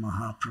Chaitanya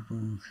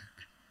Mahaprabhu,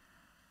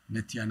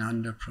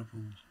 Nityananda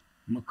Prabhu,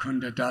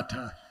 Mukunda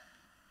Datta,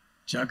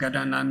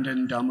 Jagadananda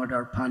and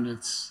Damodar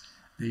Pandits,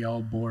 they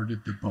all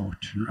boarded the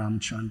boat. And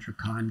Ramchandra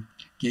Khan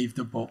gave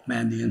the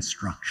boatman the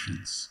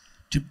instructions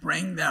to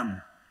bring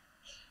them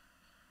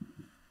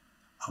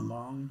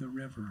along the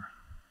river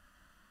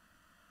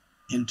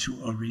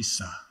into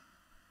Orissa.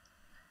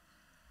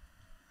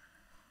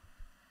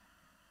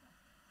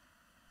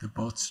 The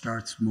boat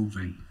starts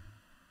moving.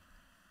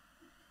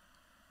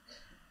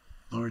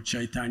 Lord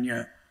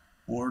Chaitanya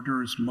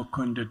orders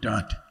Mukunda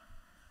Dutt,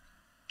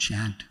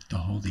 chant the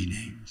holy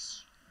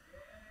names.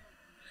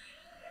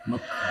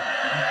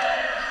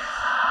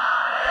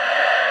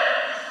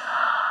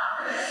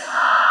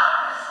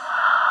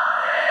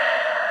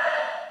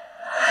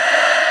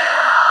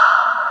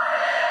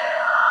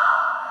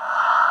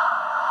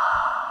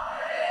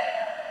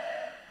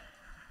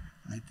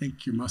 I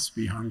think you must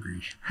be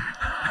hungry.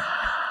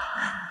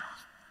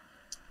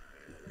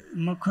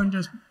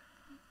 Mukunda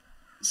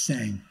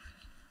sang.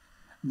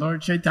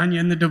 Lord Chaitanya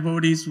and the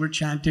devotees were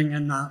chanting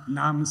in the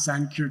Nam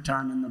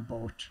Sankirtan in the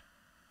boat,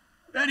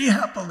 very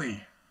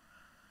happily.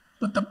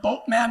 But the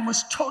boatman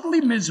was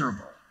totally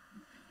miserable.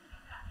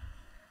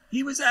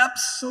 He was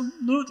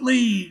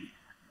absolutely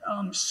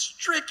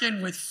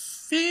stricken with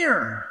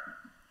fear.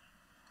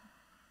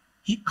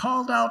 He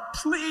called out,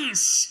 please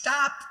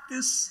stop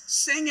this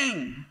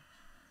singing.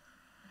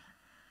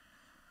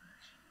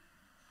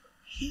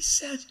 He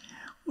said,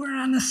 we're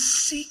on a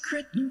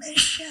secret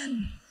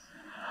mission.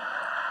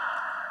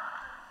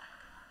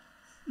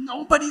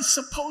 Nobody's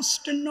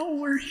supposed to know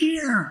we're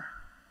here.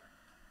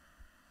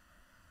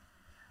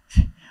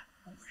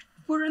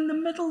 We're in the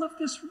middle of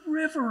this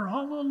river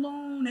all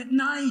alone at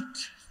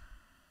night.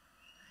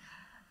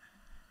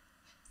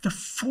 The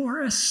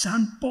forest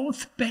on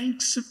both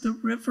banks of the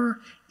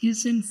river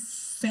is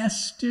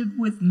infested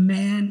with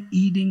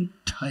man-eating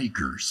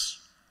tigers.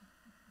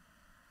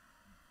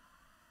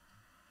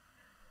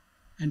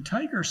 And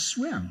tigers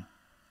swim.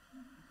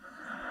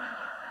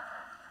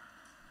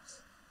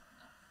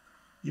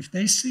 If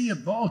they see a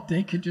boat,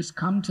 they could just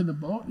come to the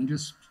boat and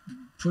just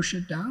push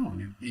it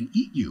down and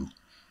eat you.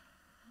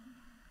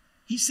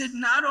 He said,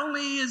 not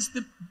only is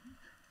the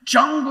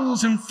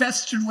jungles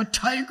infested with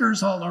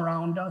tigers all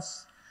around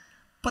us,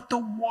 but the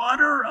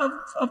water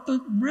of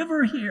the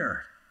river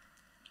here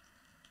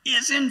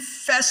is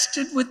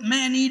infested with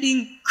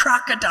man-eating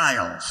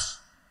crocodiles.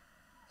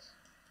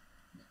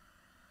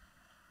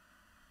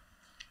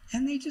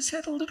 And they just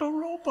had a little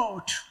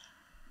rowboat.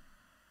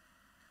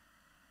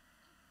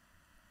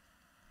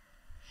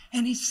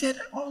 And he said,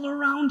 all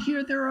around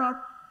here there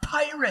are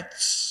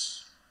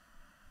pirates.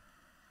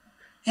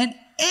 And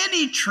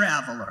any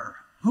traveler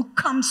who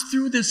comes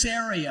through this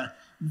area,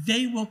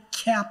 they will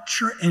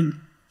capture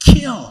and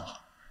kill.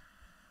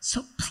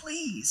 So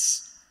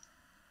please,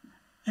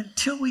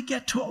 until we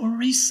get to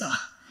Orissa,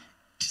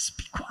 just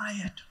be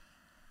quiet.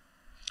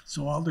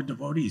 So all the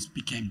devotees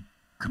became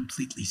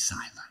completely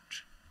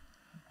silent.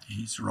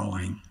 He's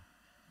rowing.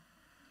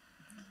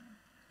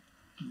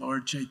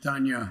 Lord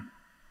Chaitanya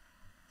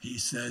He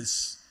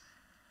says,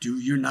 do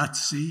you not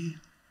see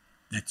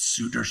that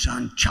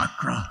Sudarshan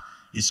Chakra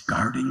is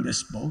guarding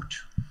this boat?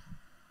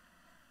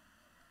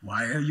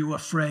 Why are you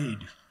afraid?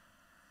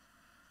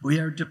 We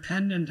are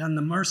dependent on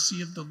the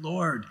mercy of the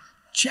Lord.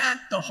 Chant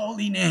the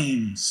holy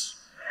names.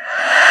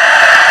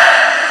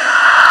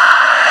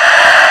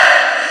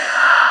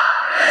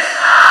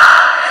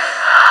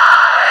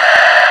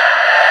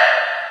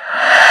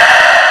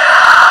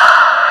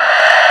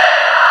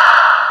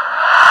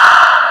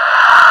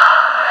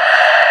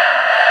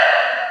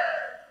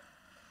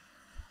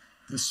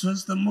 This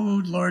was the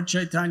mood Lord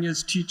Chaitanya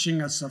is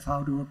teaching us of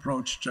how to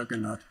approach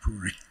Jagannath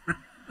Puri.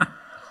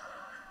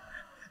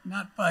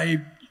 Not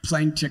by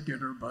plane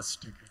ticket or bus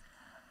ticket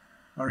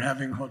or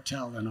having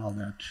hotel and all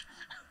that.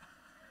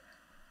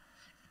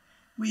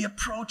 We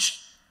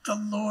approach the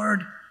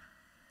Lord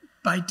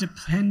by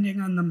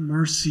depending on the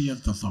mercy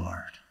of the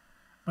Lord,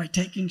 by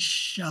taking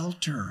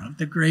shelter of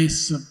the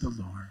grace of the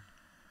Lord,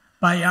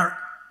 by our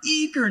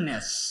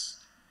eagerness.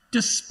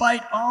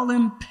 Despite all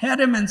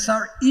impediments,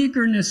 our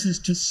eagerness is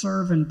to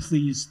serve and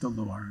please the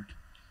Lord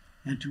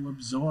and to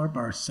absorb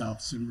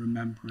ourselves in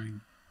remembering.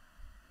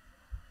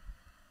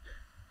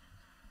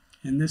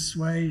 In this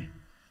way,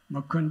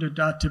 Mukunda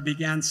Datta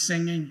began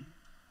singing,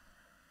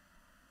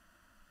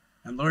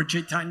 and Lord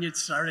Chaitanya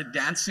started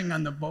dancing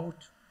on the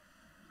boat.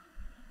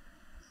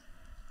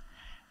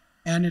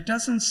 And it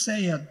doesn't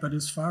say it, but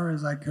as far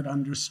as I could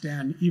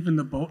understand, even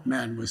the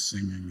boatman was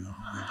singing the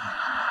whole way.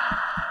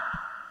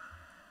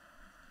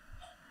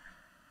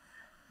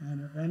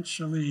 And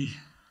eventually,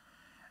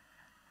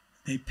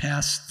 they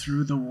passed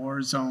through the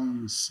war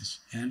zones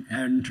and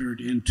entered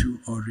into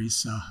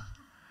Orissa.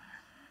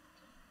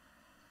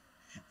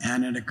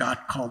 And in a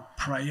ghat called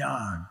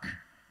Prayag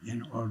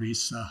in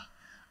Orissa,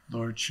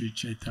 Lord Sri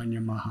Chaitanya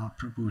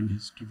Mahaprabhu and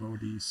his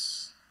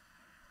devotees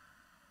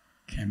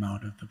came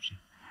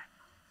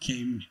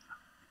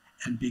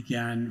and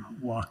began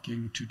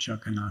walking to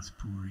Jagannath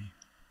Puri.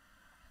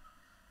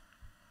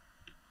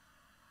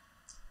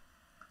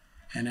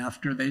 And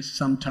after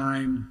some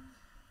time,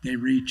 they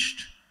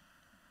reached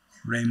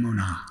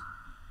Remuna,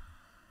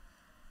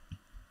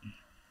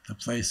 the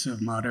place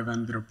of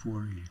Madhavendra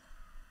Puri.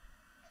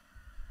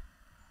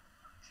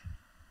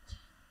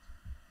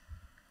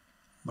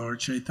 Lord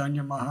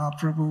Chaitanya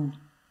Mahaprabhu,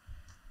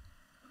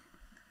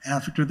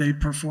 after they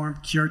performed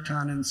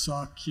kirtan and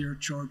saw Kir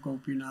Chor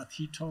Gopinath,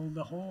 he told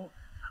the whole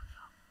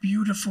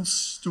beautiful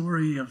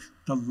story of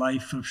the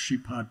life of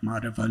Shripad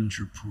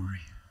Madhavendra Puri.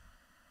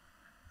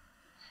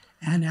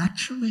 And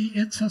actually,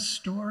 it's a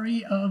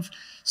story of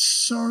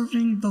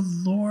serving the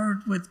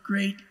Lord with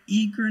great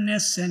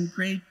eagerness and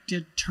great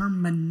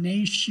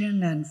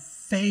determination and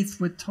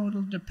faith with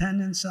total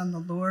dependence on the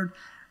Lord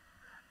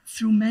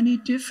through many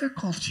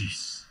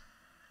difficulties.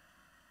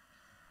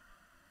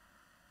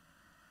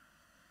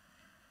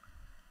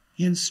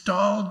 He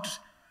installed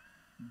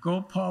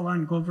Gopal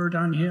on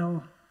Govardhan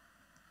Hill,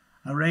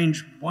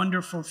 arranged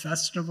wonderful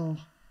festival.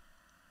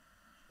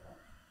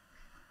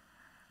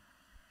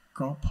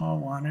 Gopal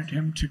wanted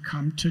him to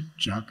come to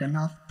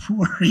Jagannath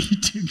Puri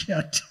to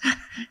get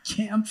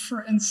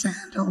camphor and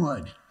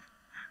sandalwood.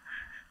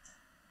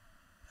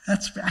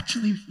 That's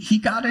actually, he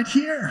got it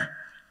here.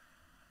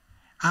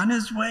 On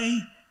his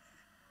way,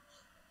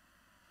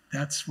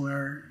 that's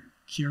where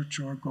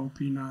Kirchor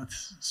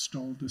Gopinath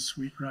stole the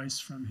sweet rice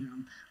from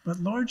him. But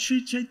Lord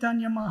Sri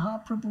Chaitanya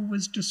Mahaprabhu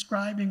was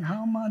describing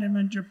how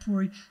Madhavendra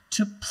Puri,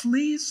 to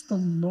please the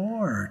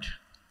Lord,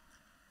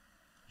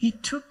 he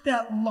took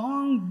that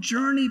long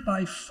journey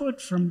by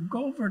foot from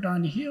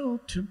Govardhan Hill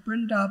to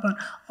Vrindavan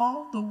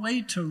all the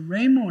way to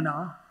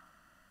Remuna.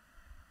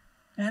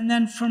 And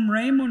then from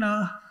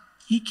Remuna,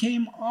 he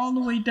came all the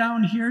way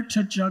down here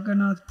to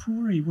Jagannath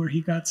Puri, where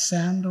he got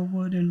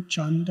sandalwood and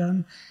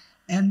chandan.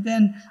 And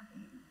then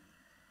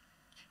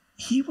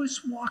he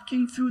was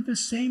walking through the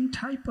same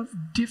type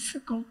of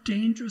difficult,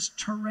 dangerous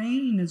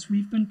terrain as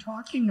we've been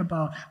talking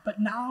about. But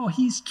now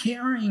he's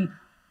carrying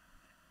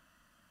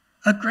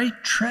a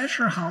great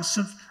treasure house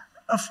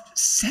of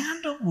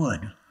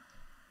sandalwood.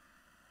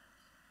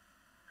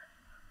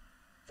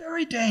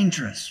 Very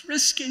dangerous,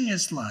 risking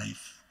his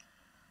life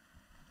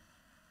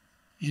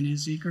in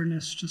his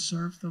eagerness to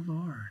serve the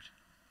Lord.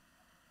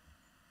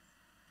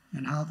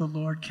 And how the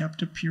Lord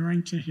kept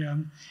appearing to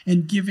him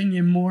and giving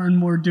him more and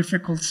more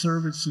difficult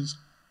services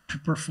to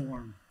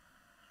perform.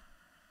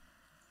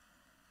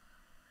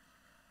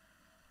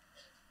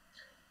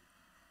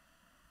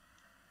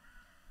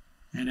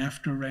 And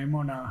after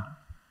Remuna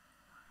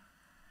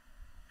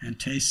and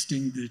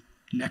tasting the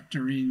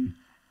nectarine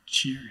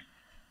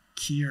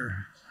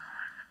kheer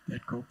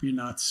that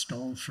Gopinath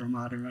stole from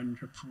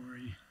Madhavendra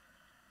Puri,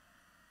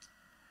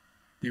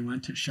 they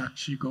went to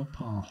Shakshi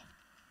Gopal,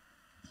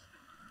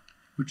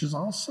 which is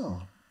also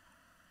a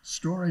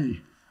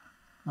story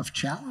of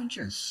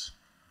challenges.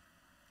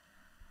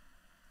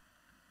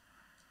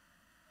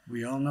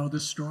 We all know the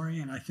story,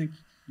 and I think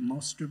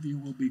most of you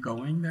will be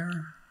going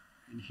there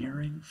and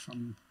hearing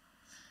from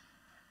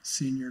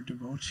senior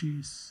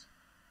devotees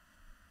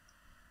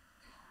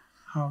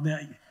how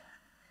that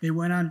They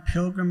went on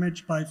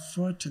pilgrimage by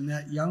foot, and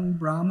that young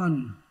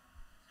Brahmin,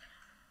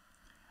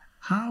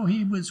 how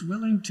he was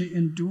willing to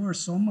endure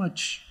so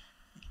much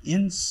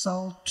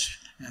insult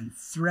and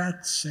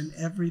threats and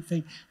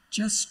everything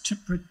just to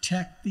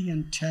protect the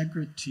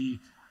integrity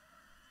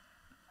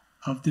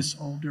of this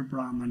older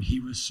Brahmin he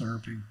was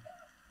serving.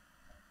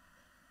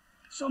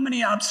 So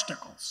many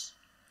obstacles.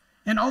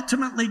 And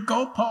ultimately,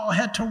 Gopal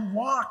had to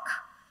walk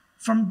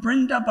from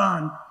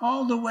Vrindavan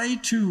all the way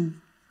to,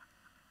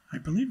 I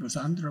believe it was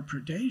Andhra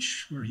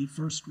Pradesh, where he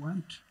first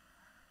went,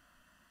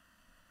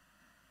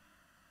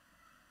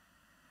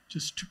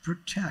 just to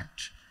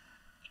protect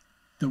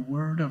the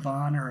word of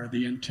honor,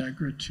 the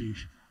integrity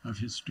of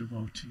his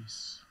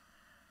devotees.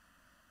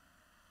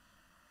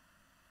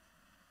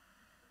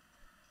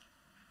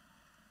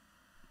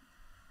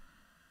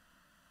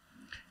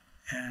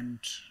 And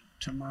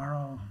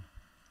tomorrow,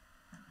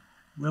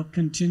 we'll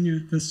continue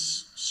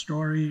this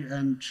story,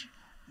 and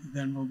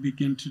then we'll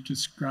begin to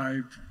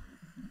describe,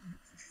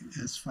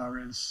 as far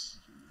as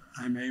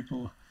I'm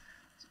able,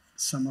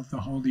 some of the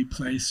holy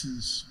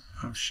places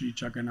of Sri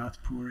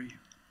Jagannath Puri.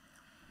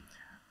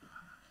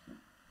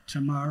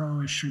 Tomorrow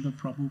is Srila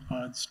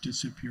Prabhupada's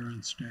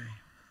disappearance day.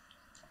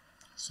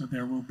 So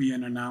there will be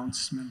an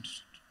announcement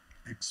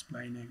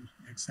explaining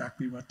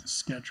exactly what the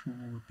schedule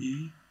will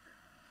be.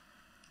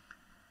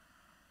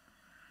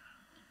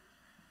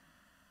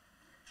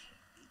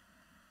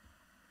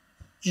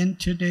 In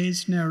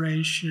today's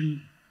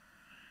narration,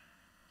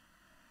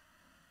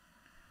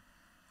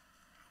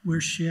 we're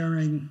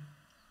sharing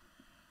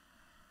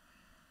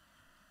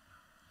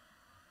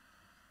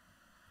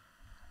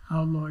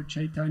how Lord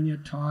Chaitanya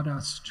taught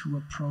us to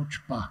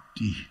approach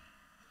bhakti,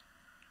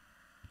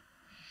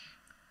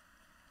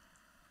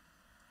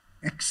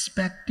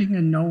 expecting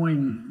and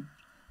knowing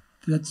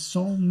that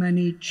so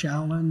many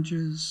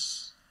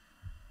challenges,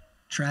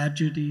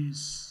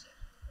 tragedies,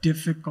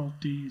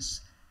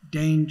 difficulties,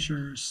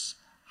 dangers,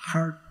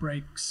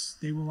 heartbreaks,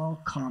 they will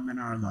all come in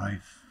our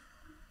life.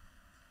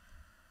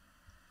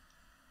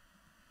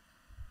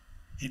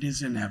 It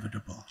is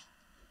inevitable.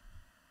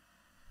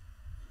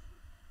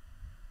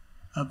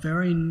 A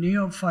very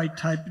neophyte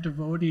type of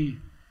devotee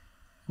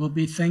will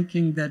be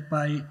thinking that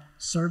by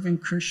serving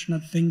Krishna,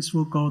 things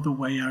will go the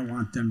way I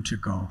want them to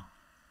go.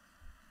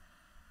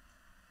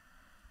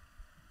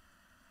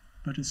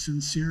 But a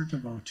sincere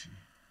devotee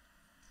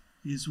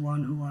is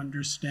one who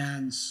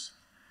understands,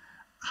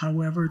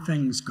 however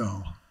things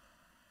go,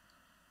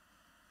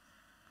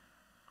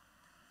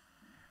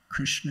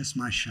 Krishna is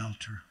my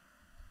shelter.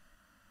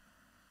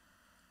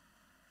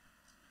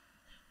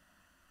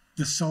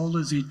 The soul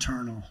is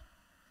eternal.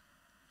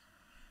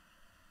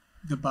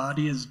 The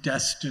body is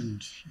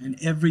destined, and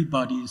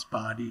everybody's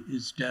body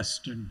is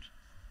destined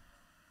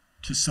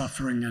to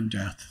suffering and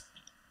death.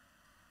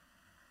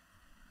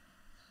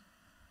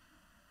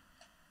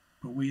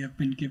 But we have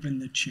been given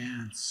the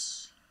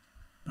chance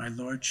by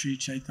Lord Sri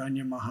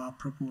Chaitanya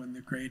Mahaprabhu and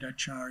the great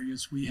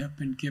Acharyas. We have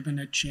been given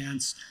a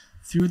chance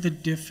through the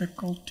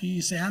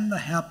difficulties and the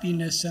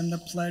happiness and the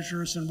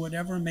pleasures and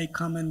whatever may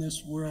come in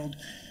this world.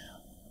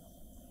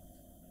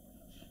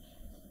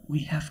 We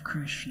have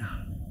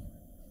Krishna.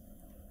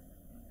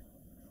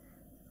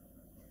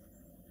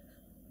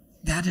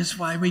 That is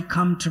why we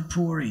come to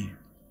Puri,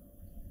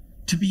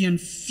 to be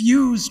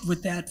infused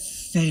with that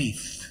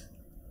faith,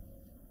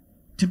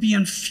 to be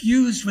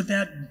infused with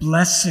that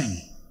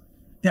blessing,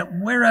 that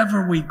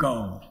wherever we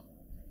go,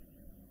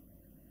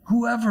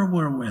 whoever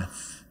we're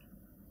with,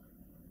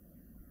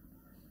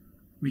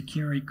 we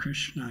carry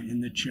Krishna in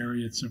the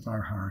chariots of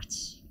our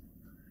hearts.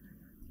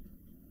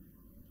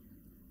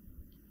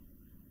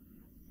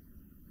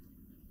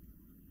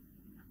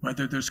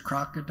 Whether there's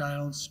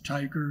crocodiles,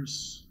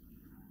 tigers,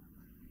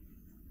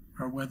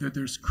 or whether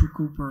there's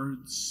cuckoo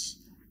birds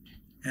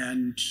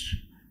and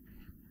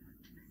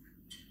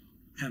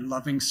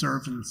loving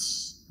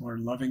servants or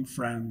loving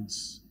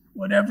friends,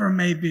 whatever it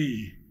may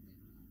be,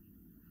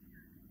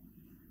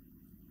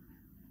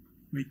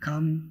 we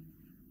come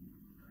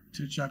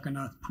to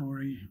Jagannath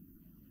Puri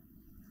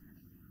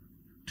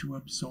to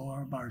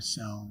absorb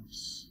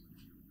ourselves,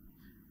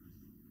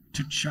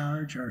 to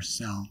charge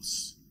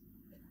ourselves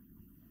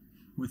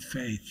with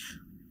faith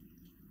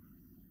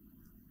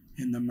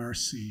in the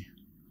mercy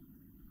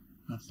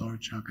of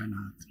Lord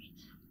Jagannath.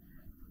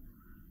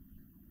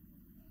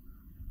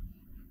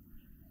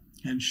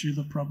 And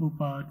Srila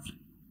Prabhupada,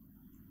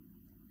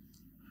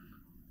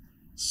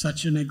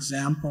 such an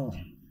example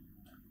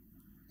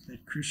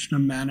that Krishna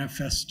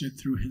manifested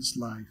through his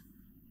life.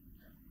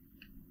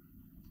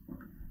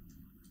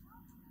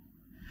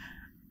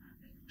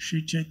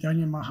 Sri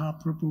Chaitanya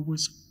Mahaprabhu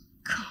was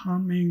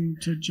coming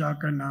to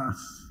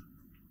Jagannath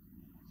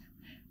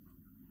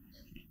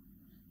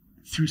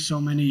through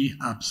so many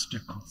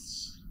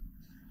obstacles.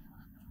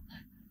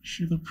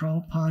 Srila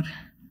Prabhupada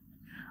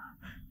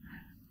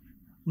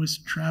was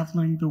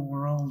traveling the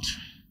world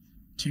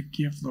to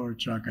give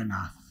Lord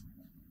Jagannath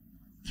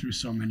through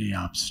so many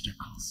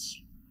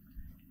obstacles.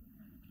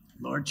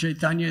 Lord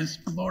Chaitanya is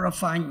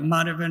glorifying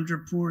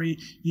Madhavendra Puri.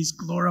 He's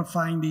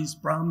glorifying these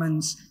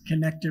Brahmins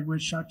connected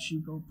with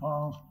Shakshi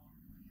Gopal.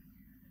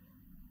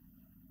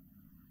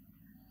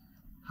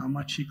 How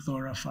much he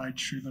glorified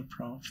Srila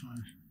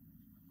Prabhupada.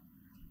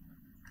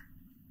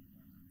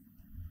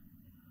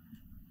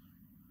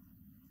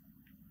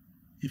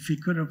 If he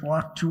could have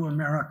walked to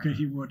America,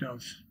 he would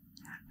have.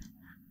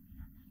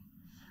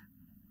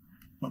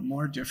 But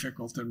more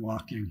difficult than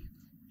walking.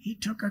 He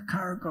took a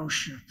cargo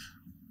ship.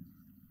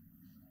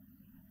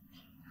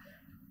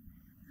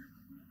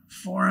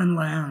 Foreign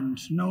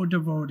land, no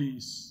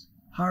devotees,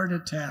 heart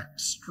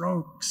attacks,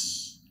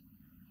 strokes.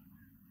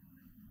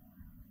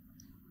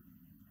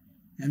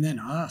 And then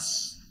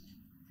us.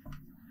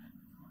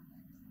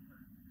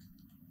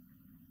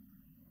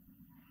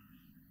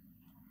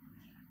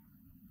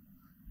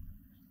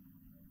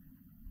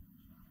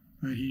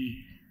 But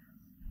he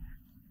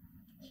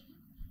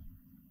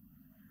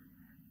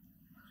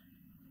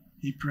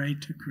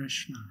prayed to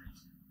Krishna.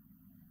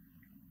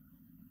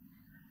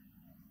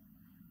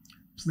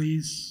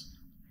 Please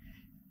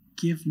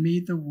give me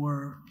the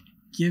word,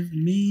 give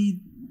me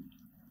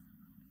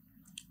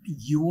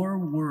your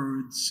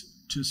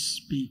words to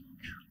speak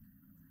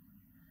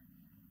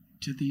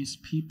to these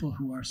people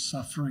who are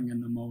suffering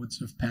in the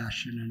modes of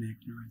passion and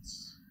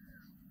ignorance.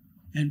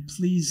 And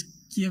please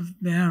give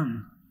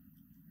them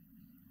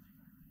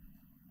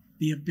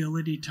the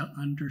ability to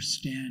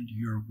understand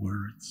your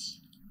words.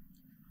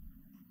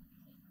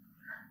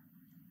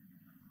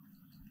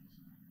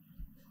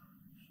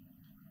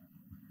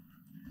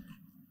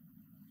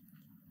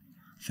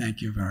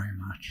 Thank you very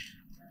much.